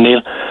terrified of him,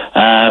 Neil.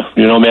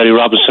 Mary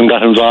Robinson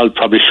got involved,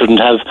 probably shouldn't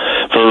have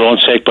for her own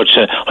sake, but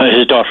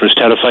his daughter is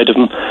terrified of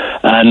him,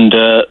 and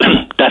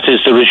that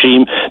is the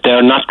regime.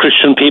 They're not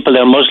Christian people,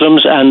 they're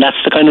Muslims, and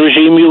that's the kind of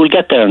regime you will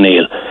get there,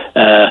 Neil.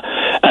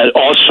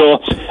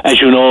 Also,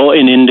 as you know,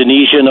 in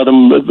Indonesia, another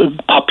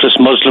populous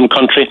Muslim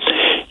country,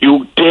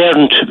 you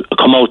daren't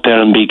come out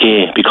there and be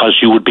gay because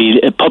you would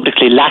be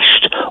publicly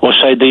lashed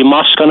outside the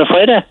mosque on a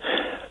Friday.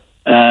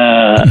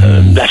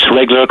 That's a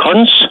regular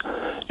occurrence.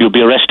 You'll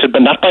be arrested,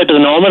 but not by the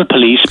normal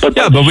police. But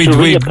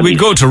we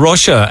go to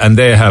Russia and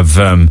they have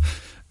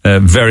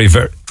very,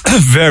 very,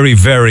 very,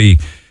 very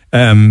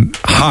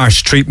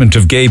harsh treatment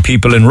of gay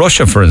people in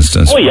Russia, for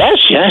instance. Oh yes,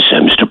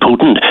 Mr.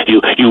 Putin.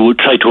 You would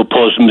try to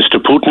oppose Mr.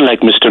 Putin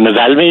like Mr.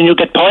 Navalny, and you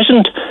get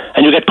poisoned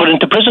and you get put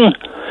into prison.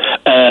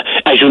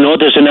 As you know,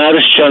 there's an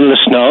Irish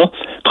journalist now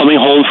coming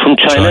home from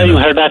China. You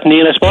heard that,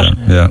 Neil, I suppose?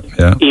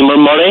 Yeah. Emer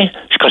Murray,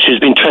 because she's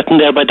been threatened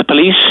there by the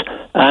police.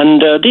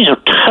 And these are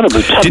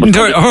terrible. Didn't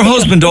her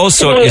husband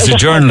also is a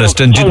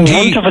journalist, and didn't he?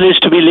 How wonderful it is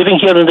to be living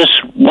here in this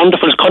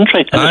wonderful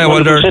country, in this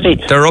wonderful city.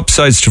 There are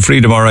upsides to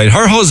freedom, all right.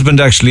 Her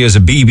husband actually is a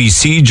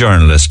BBC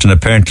journalist, and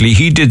apparently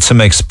he did some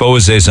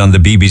exposés on the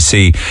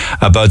BBC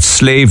about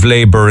slave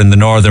labour in the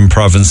northern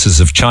provinces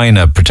of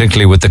China,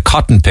 particularly with the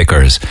cotton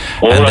pickers.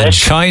 The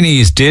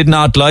Chinese did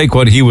not like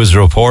what he was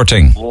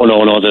reporting. Oh, no.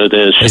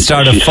 They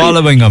started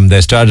following him.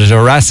 They started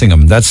harassing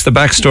him. That's the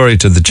backstory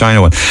to the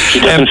China one. She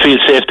doesn't feel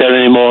safe there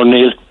anymore,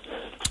 Neil.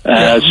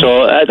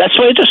 So that's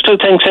why I just still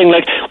saying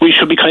like we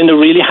should be kind of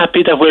really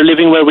happy that we're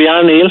living where we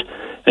are, Neil,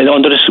 and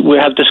under this we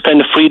have this kind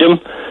of freedom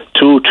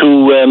to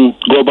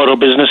go about our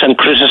business and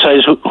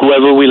criticise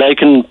whoever we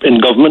like in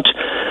government.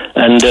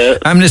 And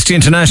Amnesty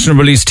International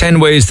released 10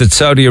 ways that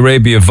Saudi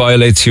Arabia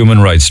violates human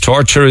rights.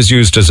 Torture is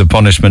used as a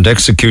punishment.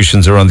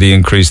 Executions are on the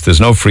increase.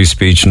 There's no free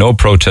speech, no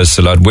protests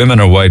allowed. Women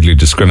are widely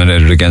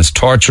discriminated against.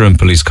 Torture in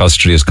police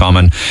custody is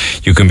common.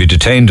 You can be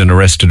detained and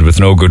arrested with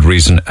no good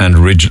reason, and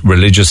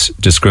religious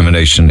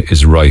discrimination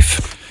is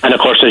rife. And of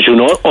course, as you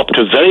know, up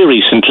to very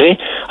recently,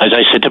 as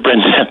I said to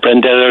Brenda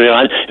earlier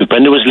on, if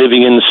Brenda was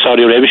living in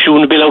Saudi Arabia, she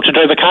wouldn't be allowed to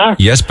drive a car.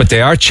 Yes, but they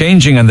are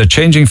changing, and they're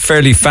changing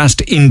fairly fast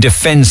in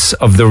defence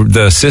of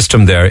the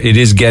system there. It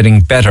is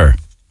getting better.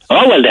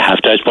 Oh, well, they have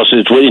to. I suppose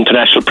it's with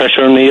international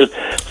pressure, Neil,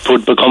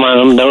 would become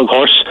on them now, of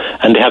course,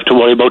 and they have to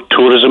worry about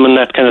tourism and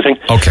that kind of thing.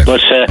 Okay.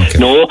 But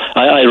no,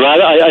 I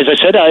rather, as I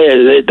said,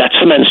 that's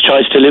a man's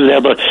choice to live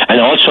there. But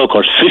and also, of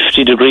course,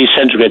 50 degrees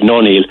centigrade.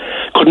 No, Neil,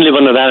 couldn't live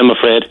under that, I'm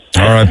afraid.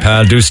 All right,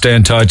 pal, do stay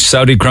in touch.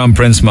 Saudi Crown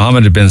Prince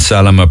Mohammed bin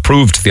Salman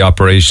approved the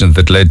operation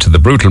that led to the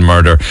brutal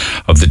murder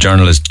of the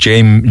journalist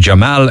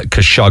Jamal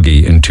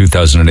Khashoggi in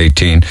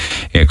 2018,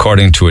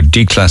 according to a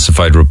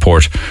declassified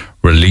report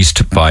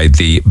released by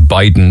the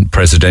Biden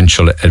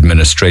Presidential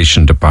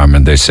Administration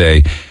Department. They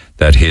say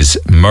that his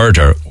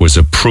murder was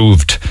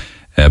approved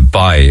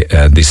by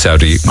the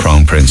Saudi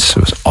Crown Prince. It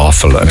was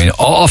awful.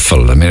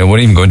 Awful. I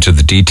won't even go into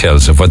the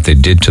details of what they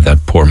did to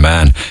that poor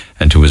man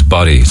and to his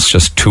body. It's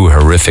just too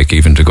horrific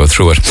even to go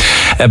through it.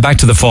 Back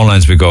to the phone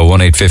lines we go,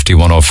 1-850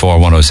 104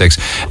 106.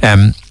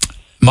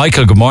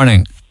 Michael, good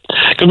morning.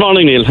 Good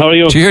morning, Neil. How are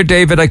you? Did you hear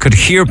David? I could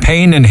hear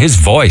pain in his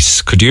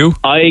voice. Could you?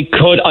 I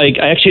could. I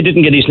actually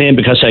didn't get his name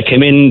because I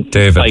came in.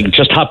 David. I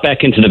just hopped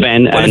back into the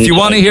van. Well, if you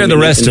want to hear the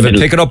rest of it,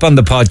 pick it up on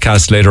the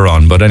podcast later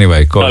on. But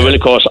anyway, go ahead. I will,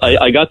 of course.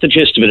 I got the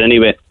gist of it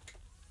anyway.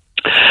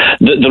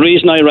 The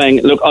reason I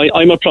rang, look,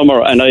 I'm a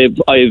plumber and I've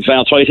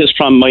arthritis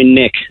from my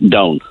neck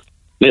down.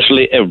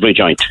 Literally every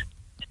joint.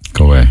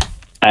 Go away.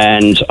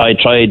 And I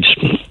tried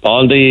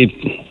all the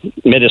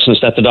medicines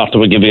that the doctor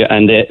would give you,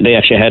 and they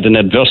actually had an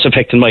adverse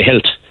effect on my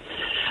health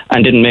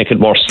and didn't make it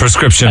worse.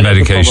 Prescription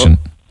medication.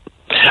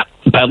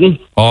 Pardon?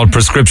 All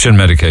prescription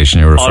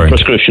medication you're referring to. All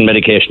prescription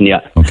medication,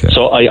 yeah. Okay.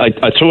 So I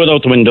threw it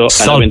out the window.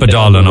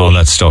 Salpadol and all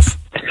that stuff.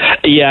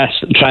 Yes,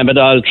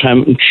 tramadol,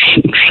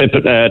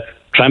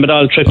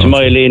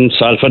 tryptamycin,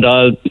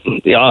 sulfadol,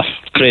 yeah,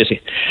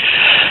 crazy.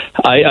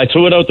 I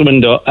threw it out the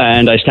window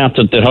and I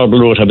started the herbal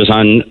route. I was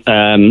on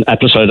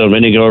apple cider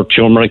vinegar,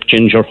 turmeric,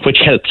 ginger, which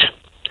helped.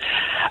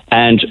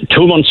 And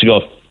 2 months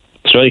ago,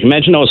 so you can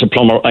imagine I was a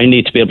plumber, I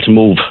need to be able to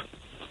move.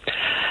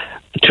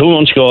 2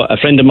 months ago, a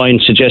friend of mine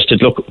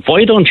suggested, look,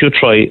 why don't you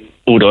try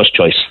Udo's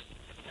Choice?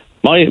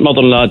 My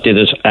mother-in-law did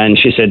it, and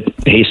he said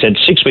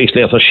 6 weeks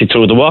later she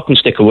threw the walking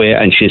stick away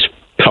and she's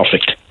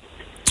perfect.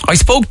 I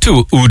spoke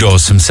to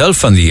Udo's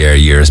himself on the air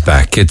years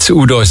back. It's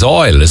Udo's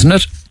oil, isn't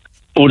it?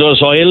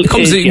 Udo's oil. You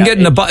can get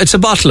it's a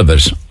bottle of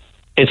it.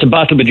 It's a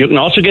bottle, but you can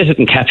also get it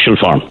in capsule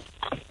form.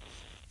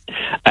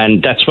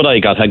 And that's what I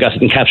got. I got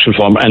it in capsule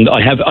form, and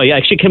I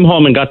actually came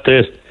home and got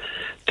the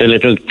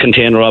little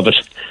container of it.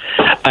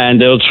 And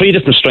there are 3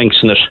 different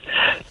strengths in it.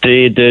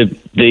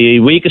 The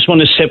weakest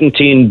one is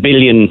 17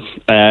 billion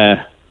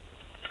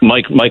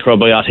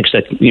microbiotics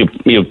that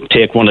you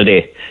take one a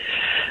day.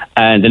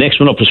 And the next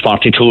one up is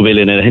 42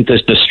 billion, and I think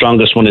the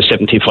strongest one is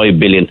 75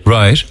 billion.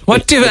 Right.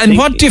 What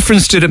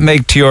difference did it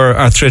make to your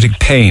arthritic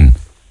pain?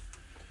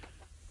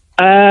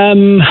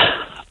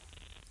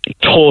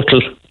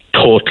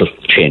 Total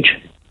change.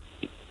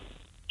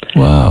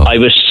 Wow. I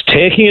was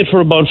taking it for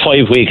about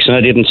 5 weeks and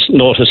I didn't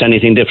notice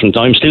anything different.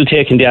 I'm still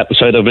taking the apple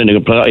cider vinegar,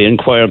 but I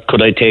inquired,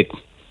 could I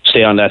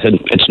stay on that, and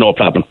it's no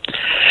problem.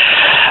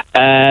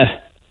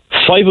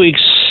 5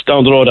 weeks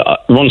down the road,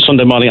 one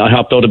Sunday morning, I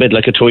hopped out of bed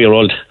like a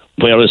 2-year-old,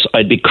 whereas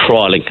I'd be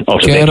crawling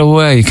out of bed. Get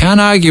away. You can't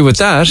argue with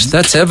that.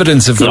 That's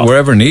evidence if it were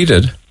ever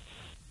needed.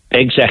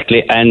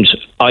 Exactly, and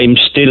I'm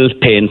still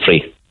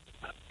pain-free.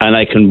 And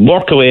I can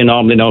work away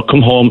normally now,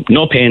 come home,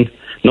 no pain,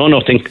 no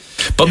nothing.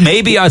 But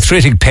maybe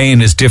arthritic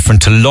pain is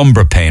different to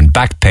lumbar pain,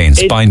 back pain,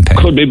 spine pain.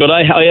 Could be, but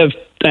I have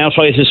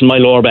arthritis in my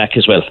lower back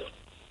as well.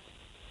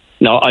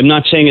 Now, I'm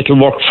not saying it'll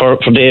work for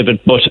David,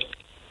 but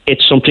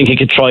it's something he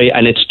could try,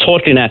 and it's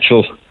totally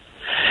natural.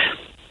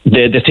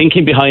 The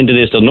thinking behind it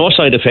is there are no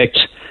side effects.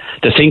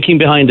 The thinking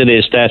behind it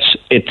is that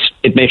it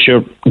makes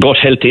your gut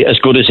healthy as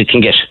good as it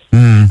can get,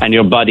 and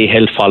your body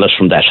health follows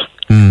from that.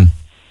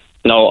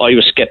 Now, I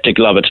was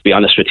sceptical of it, to be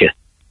honest with you.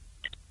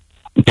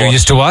 You're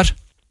used to what?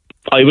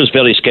 I was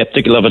very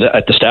sceptical of it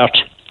at the start.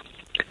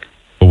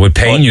 But with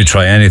pain, you'd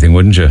try anything,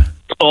 wouldn't you?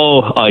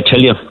 Oh, I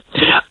tell you.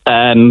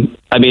 I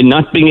mean,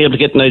 not being able to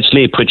get a night's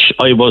sleep, which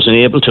I wasn't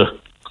able to,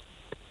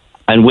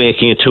 and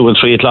waking at 2 and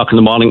 3 o'clock in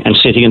the morning and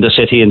sitting in the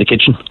settee in the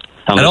kitchen.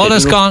 And all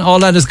that's gone. All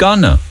that is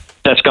gone now.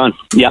 That's gone.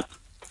 Yeah,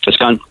 it's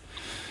gone.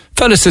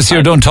 Fella says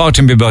here, don't talk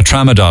to me about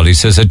tramadol. He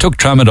says, I took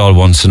tramadol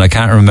once and I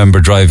can't remember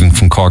driving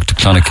from Cork to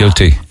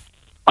Clonakilty.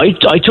 I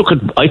took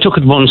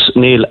it once,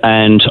 Neil,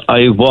 and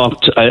I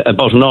walked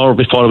about an hour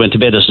before I went to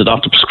bed, as the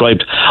doctor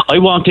prescribed. I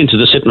walked into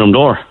the sitting room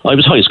door. I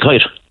was high as a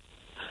kite.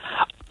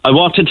 I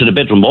walked into the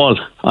bedroom wall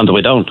on the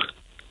way down.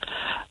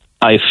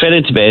 I fell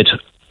into bed,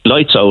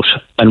 lights out,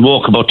 and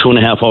woke about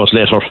 2.5 hours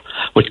later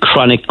with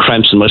chronic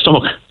cramps in my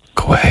stomach.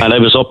 And I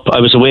was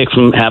awake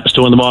from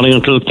 2:30 in the morning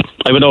until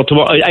I went out to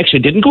work. I actually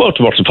didn't go out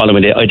to work the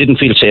following day. I didn't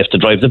feel safe to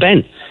drive the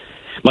van.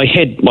 My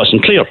head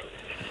wasn't clear.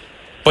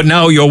 But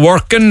now you're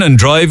working and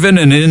driving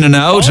and in and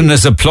out, and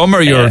as a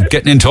plumber you're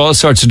getting into all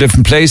sorts of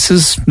different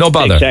places. No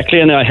bother.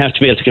 Exactly, and I have to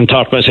be able to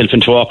contort myself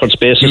into awkward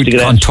spaces. You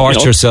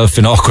contort yourself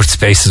in awkward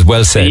spaces,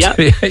 well said. Yeah.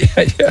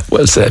 Yeah,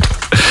 well said.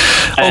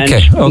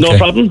 Okay. No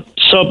problem.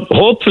 So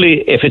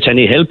hopefully, if it's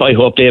any help, I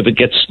hope David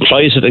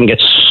tries it and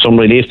gets some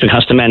relief,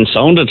 because the man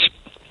sounded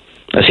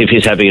as if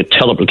he's having a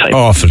terrible time.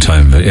 Awful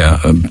time, but yeah.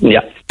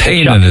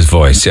 Pain in his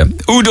voice, yeah.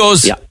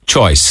 Udo's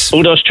choice.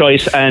 Udo's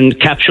choice, and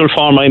capsule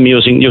form I'm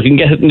using. You can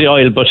get it in the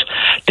oil, but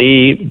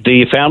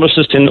the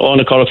pharmacist in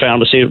Onacora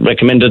Pharmacy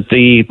recommended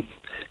the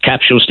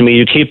capsules to me.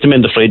 You keep them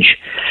in the fridge,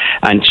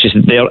 and she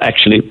said they're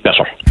actually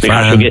better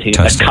because you're getting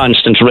a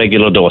constant,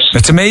 regular dose.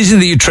 It's amazing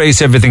that you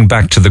trace everything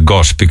back to the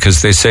gut,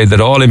 because they say that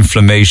all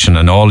inflammation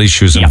and all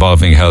issues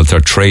involving health are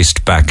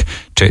traced back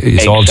to,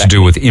 it's all to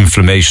do with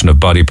inflammation of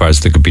body parts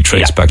that could be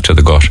traced back to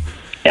the gut.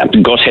 Yeah,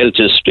 gut health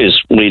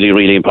is really,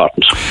 really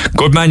important.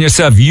 Good man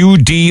yourself.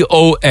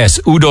 UDOS,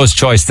 Udo's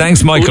choice.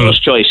 Thanks, Michael. Udo's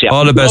choice, yeah.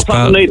 All the best,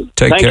 problem, pal.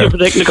 Thank care. you for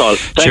taking the call.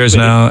 Cheers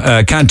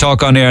now. Can't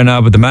talk on air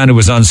now, but the man who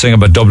was on saying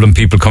about Dublin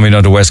people coming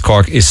down to West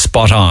Cork is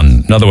spot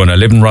on. Another one. I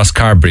live in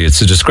Rosscarbery.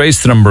 It's a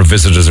disgrace the number of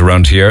visitors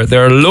around here.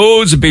 There are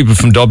loads of people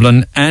from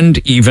Dublin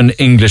and even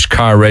English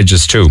car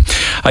regs too.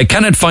 I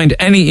cannot find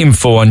any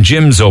info on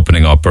gyms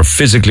opening up or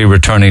physically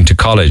returning to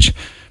college.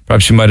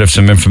 Perhaps you might have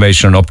some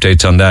information and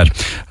updates on that.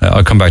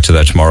 I'll come back to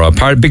that tomorrow.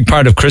 A big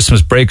part of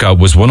Christmas breakout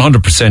was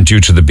 100% due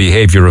to the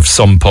behaviour of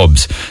some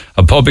pubs.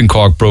 A pub in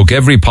Cork broke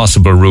every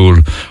possible rule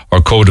or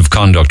code of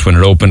conduct when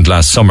it opened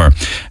last summer,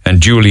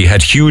 and duly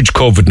had huge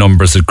COVID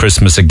numbers at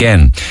Christmas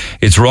again.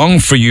 It's wrong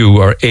for you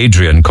or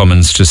Adrian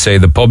Cummins to say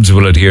the pubs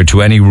will adhere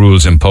to any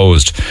rules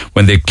imposed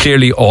when they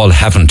clearly all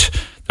haven't.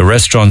 The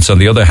restaurants, on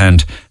the other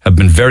hand, have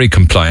been very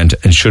compliant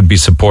and should be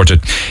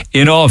supported.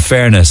 In all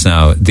fairness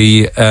now,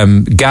 the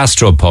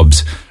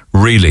gastropubs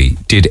really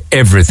did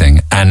everything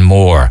and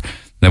more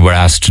they were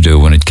asked to do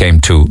when it came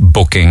to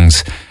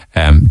bookings,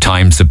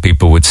 times that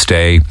people would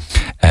stay,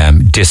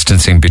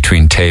 distancing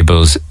between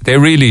tables. They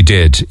really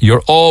did.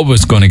 You're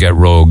always going to get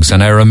rogues.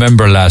 And I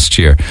remember last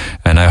year,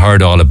 and I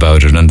heard all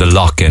about it, and the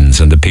lock-ins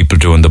and the people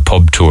doing the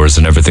pub tours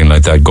and everything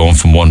like that, going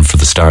from one for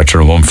the starter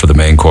and one for the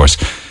main course.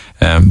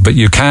 But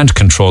you can't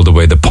control the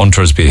way the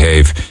punters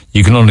behave.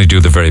 You can only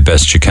do the very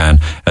best you can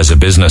as a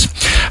business.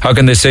 How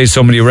can they say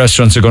so many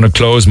restaurants are going to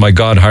close? My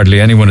God, hardly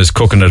anyone is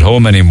cooking at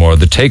home anymore.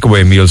 The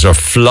takeaway meals are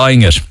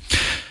flying it.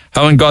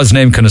 How in God's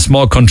name can a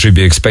small country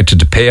be expected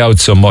to pay out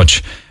so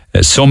much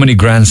So many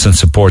grants and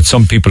support.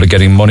 Some people are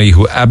getting money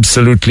who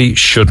absolutely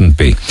shouldn't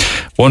be.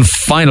 One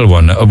final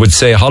one, I would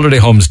say holiday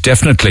homes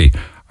definitely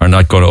are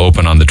not going to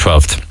open on the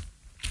 12th.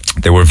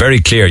 They were very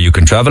clear. You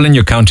can travel in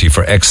your county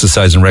for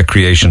exercise and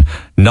recreation,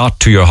 not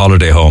to your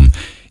holiday home.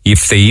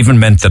 If they even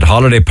meant that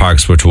holiday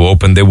parks were to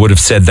open, they would have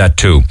said that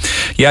too.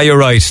 Yeah, you're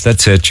right.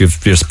 That's it.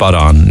 You're spot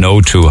on.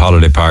 No to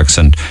holiday parks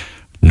and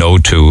no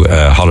to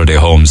holiday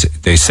homes.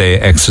 They say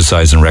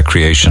exercise and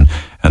recreation.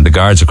 And the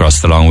guards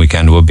across the long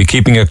weekend will be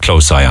keeping a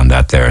close eye on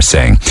that, they're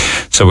saying.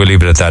 So we'll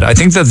leave it at that. I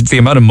think that the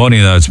amount of money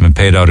that's been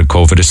paid out of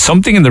COVID is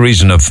something in the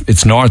region of,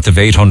 it's north of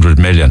 800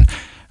 million.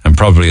 And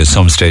probably at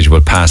some stage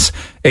will pass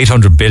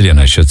 800 billion,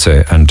 I should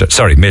say,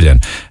 million,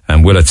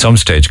 and will at some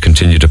stage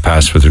continue to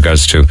pass with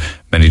regards to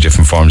many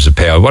different forms of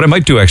payout. What I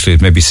might do actually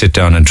is maybe sit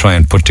down and try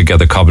and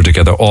cobble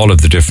together all of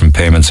the different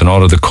payments and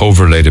all of the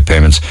COVID-related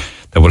payments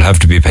that will have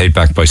to be paid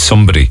back by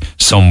somebody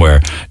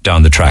somewhere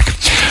down the track.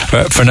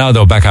 For now,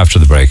 though, back after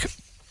the break.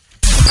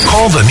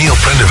 Call the Neil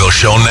Prendeville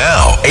Show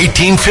now.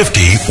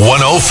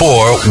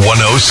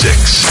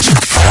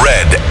 1850-104-106.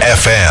 Red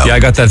FM. Yeah, I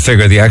got that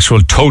figure. The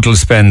actual total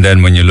spend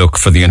then when you look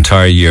for the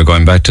entire year,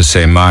 going back to,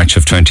 say, March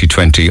of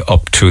 2020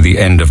 up to the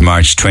end of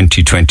March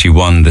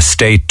 2021, the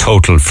state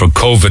total for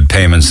COVID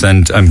payments,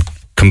 and I'm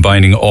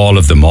combining all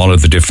of them, all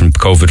of the different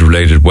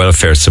COVID-related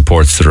welfare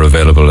supports that are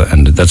available,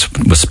 and that's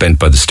was spent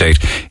by the state.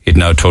 It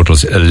now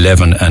totals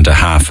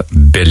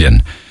 11.5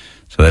 billion.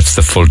 So that's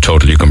the full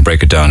total. You can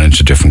break it down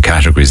into different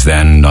categories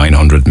then,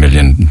 900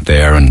 million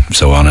there and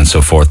so on and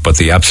so forth. But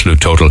the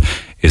absolute total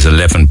is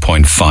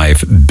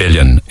 11.5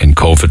 billion in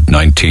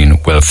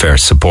COVID-19 welfare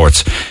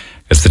supports.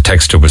 As the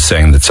texter was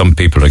saying, that some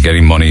people are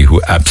getting money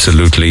who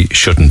absolutely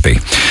shouldn't be.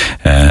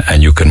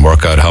 And you can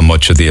work out how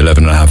much of the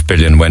 11.5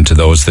 billion went to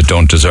those that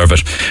don't deserve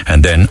it.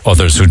 And then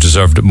others who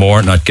deserved it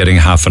more, not getting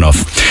half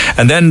enough.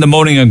 And then the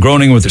moaning and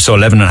groaning so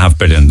 11.5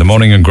 billion, the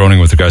moaning and groaning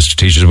with regards to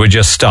teachers, we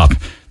just stop.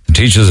 The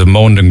teachers have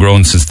moaned and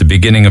groaned since the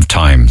beginning of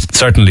time,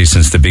 certainly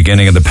since the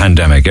beginning of the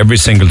pandemic. Every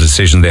single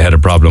decision they had a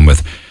problem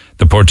with.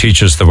 The poor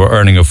teachers that were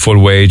earning a full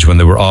wage when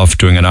they were off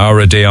doing an hour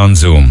a day on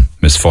Zoom,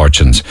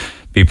 misfortunes.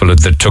 People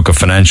that took a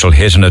financial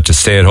hit and had to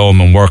stay at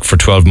home and work for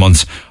 12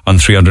 months on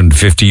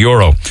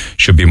 €350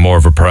 should be more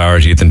of a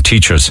priority than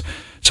teachers,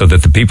 so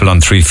that the people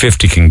on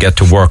 350 can get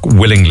to work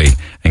willingly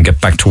and get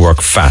back to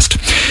work fast.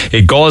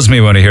 It galls me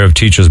when I hear of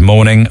teachers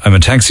moaning. I'm a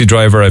taxi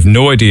driver. I have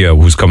no idea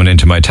who's coming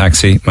into my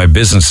taxi. My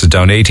business is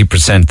down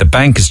 80%. The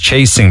bank is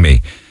chasing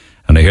me.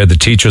 And I hear the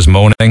teachers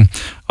moaning.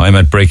 I'm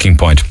at breaking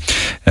point.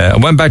 I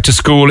went back to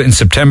school in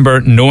September,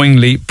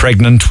 knowingly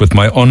pregnant with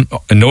my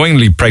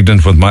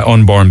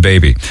unborn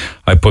baby.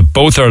 I put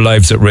both our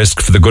lives at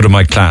risk for the good of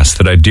my class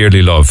that I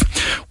dearly love.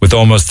 With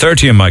almost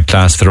 30 in my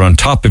class that are on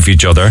top of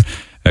each other,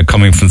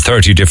 coming from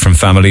 30 different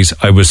families,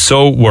 I was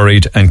so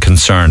worried and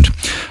concerned.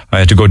 I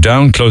had to go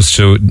down close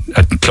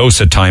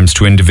at times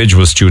to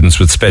individual students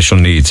with special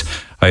needs.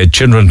 I had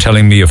children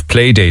telling me of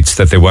play dates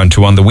that they went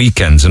to on the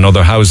weekends in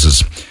other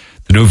houses.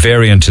 The new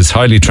variant is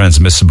highly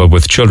transmissible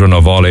with children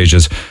of all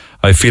ages.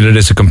 I feel it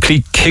is a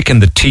complete kick in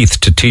the teeth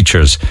to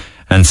teachers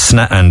and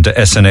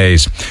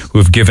SNAs who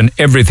have given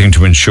everything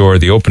to ensure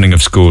the opening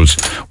of schools.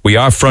 We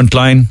are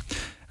frontline,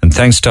 and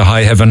thanks to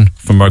high heaven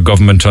from our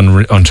government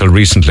until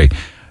recently.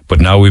 But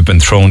now we've been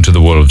thrown to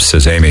the wolves,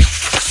 says Amy.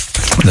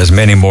 There's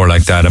many more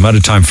like that. I'm out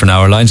of time for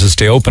now. Our lines will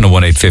stay open at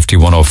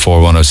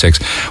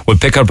 1-850-104-106. We'll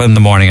pick up in the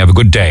morning. Have a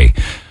good day.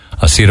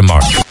 I'll see you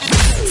tomorrow.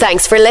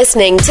 Thanks for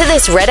listening to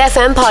this Red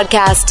FM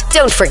podcast.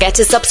 Don't forget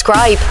to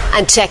subscribe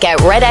and check out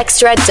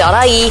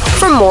redextra.ie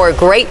for more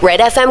great Red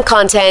FM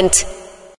content.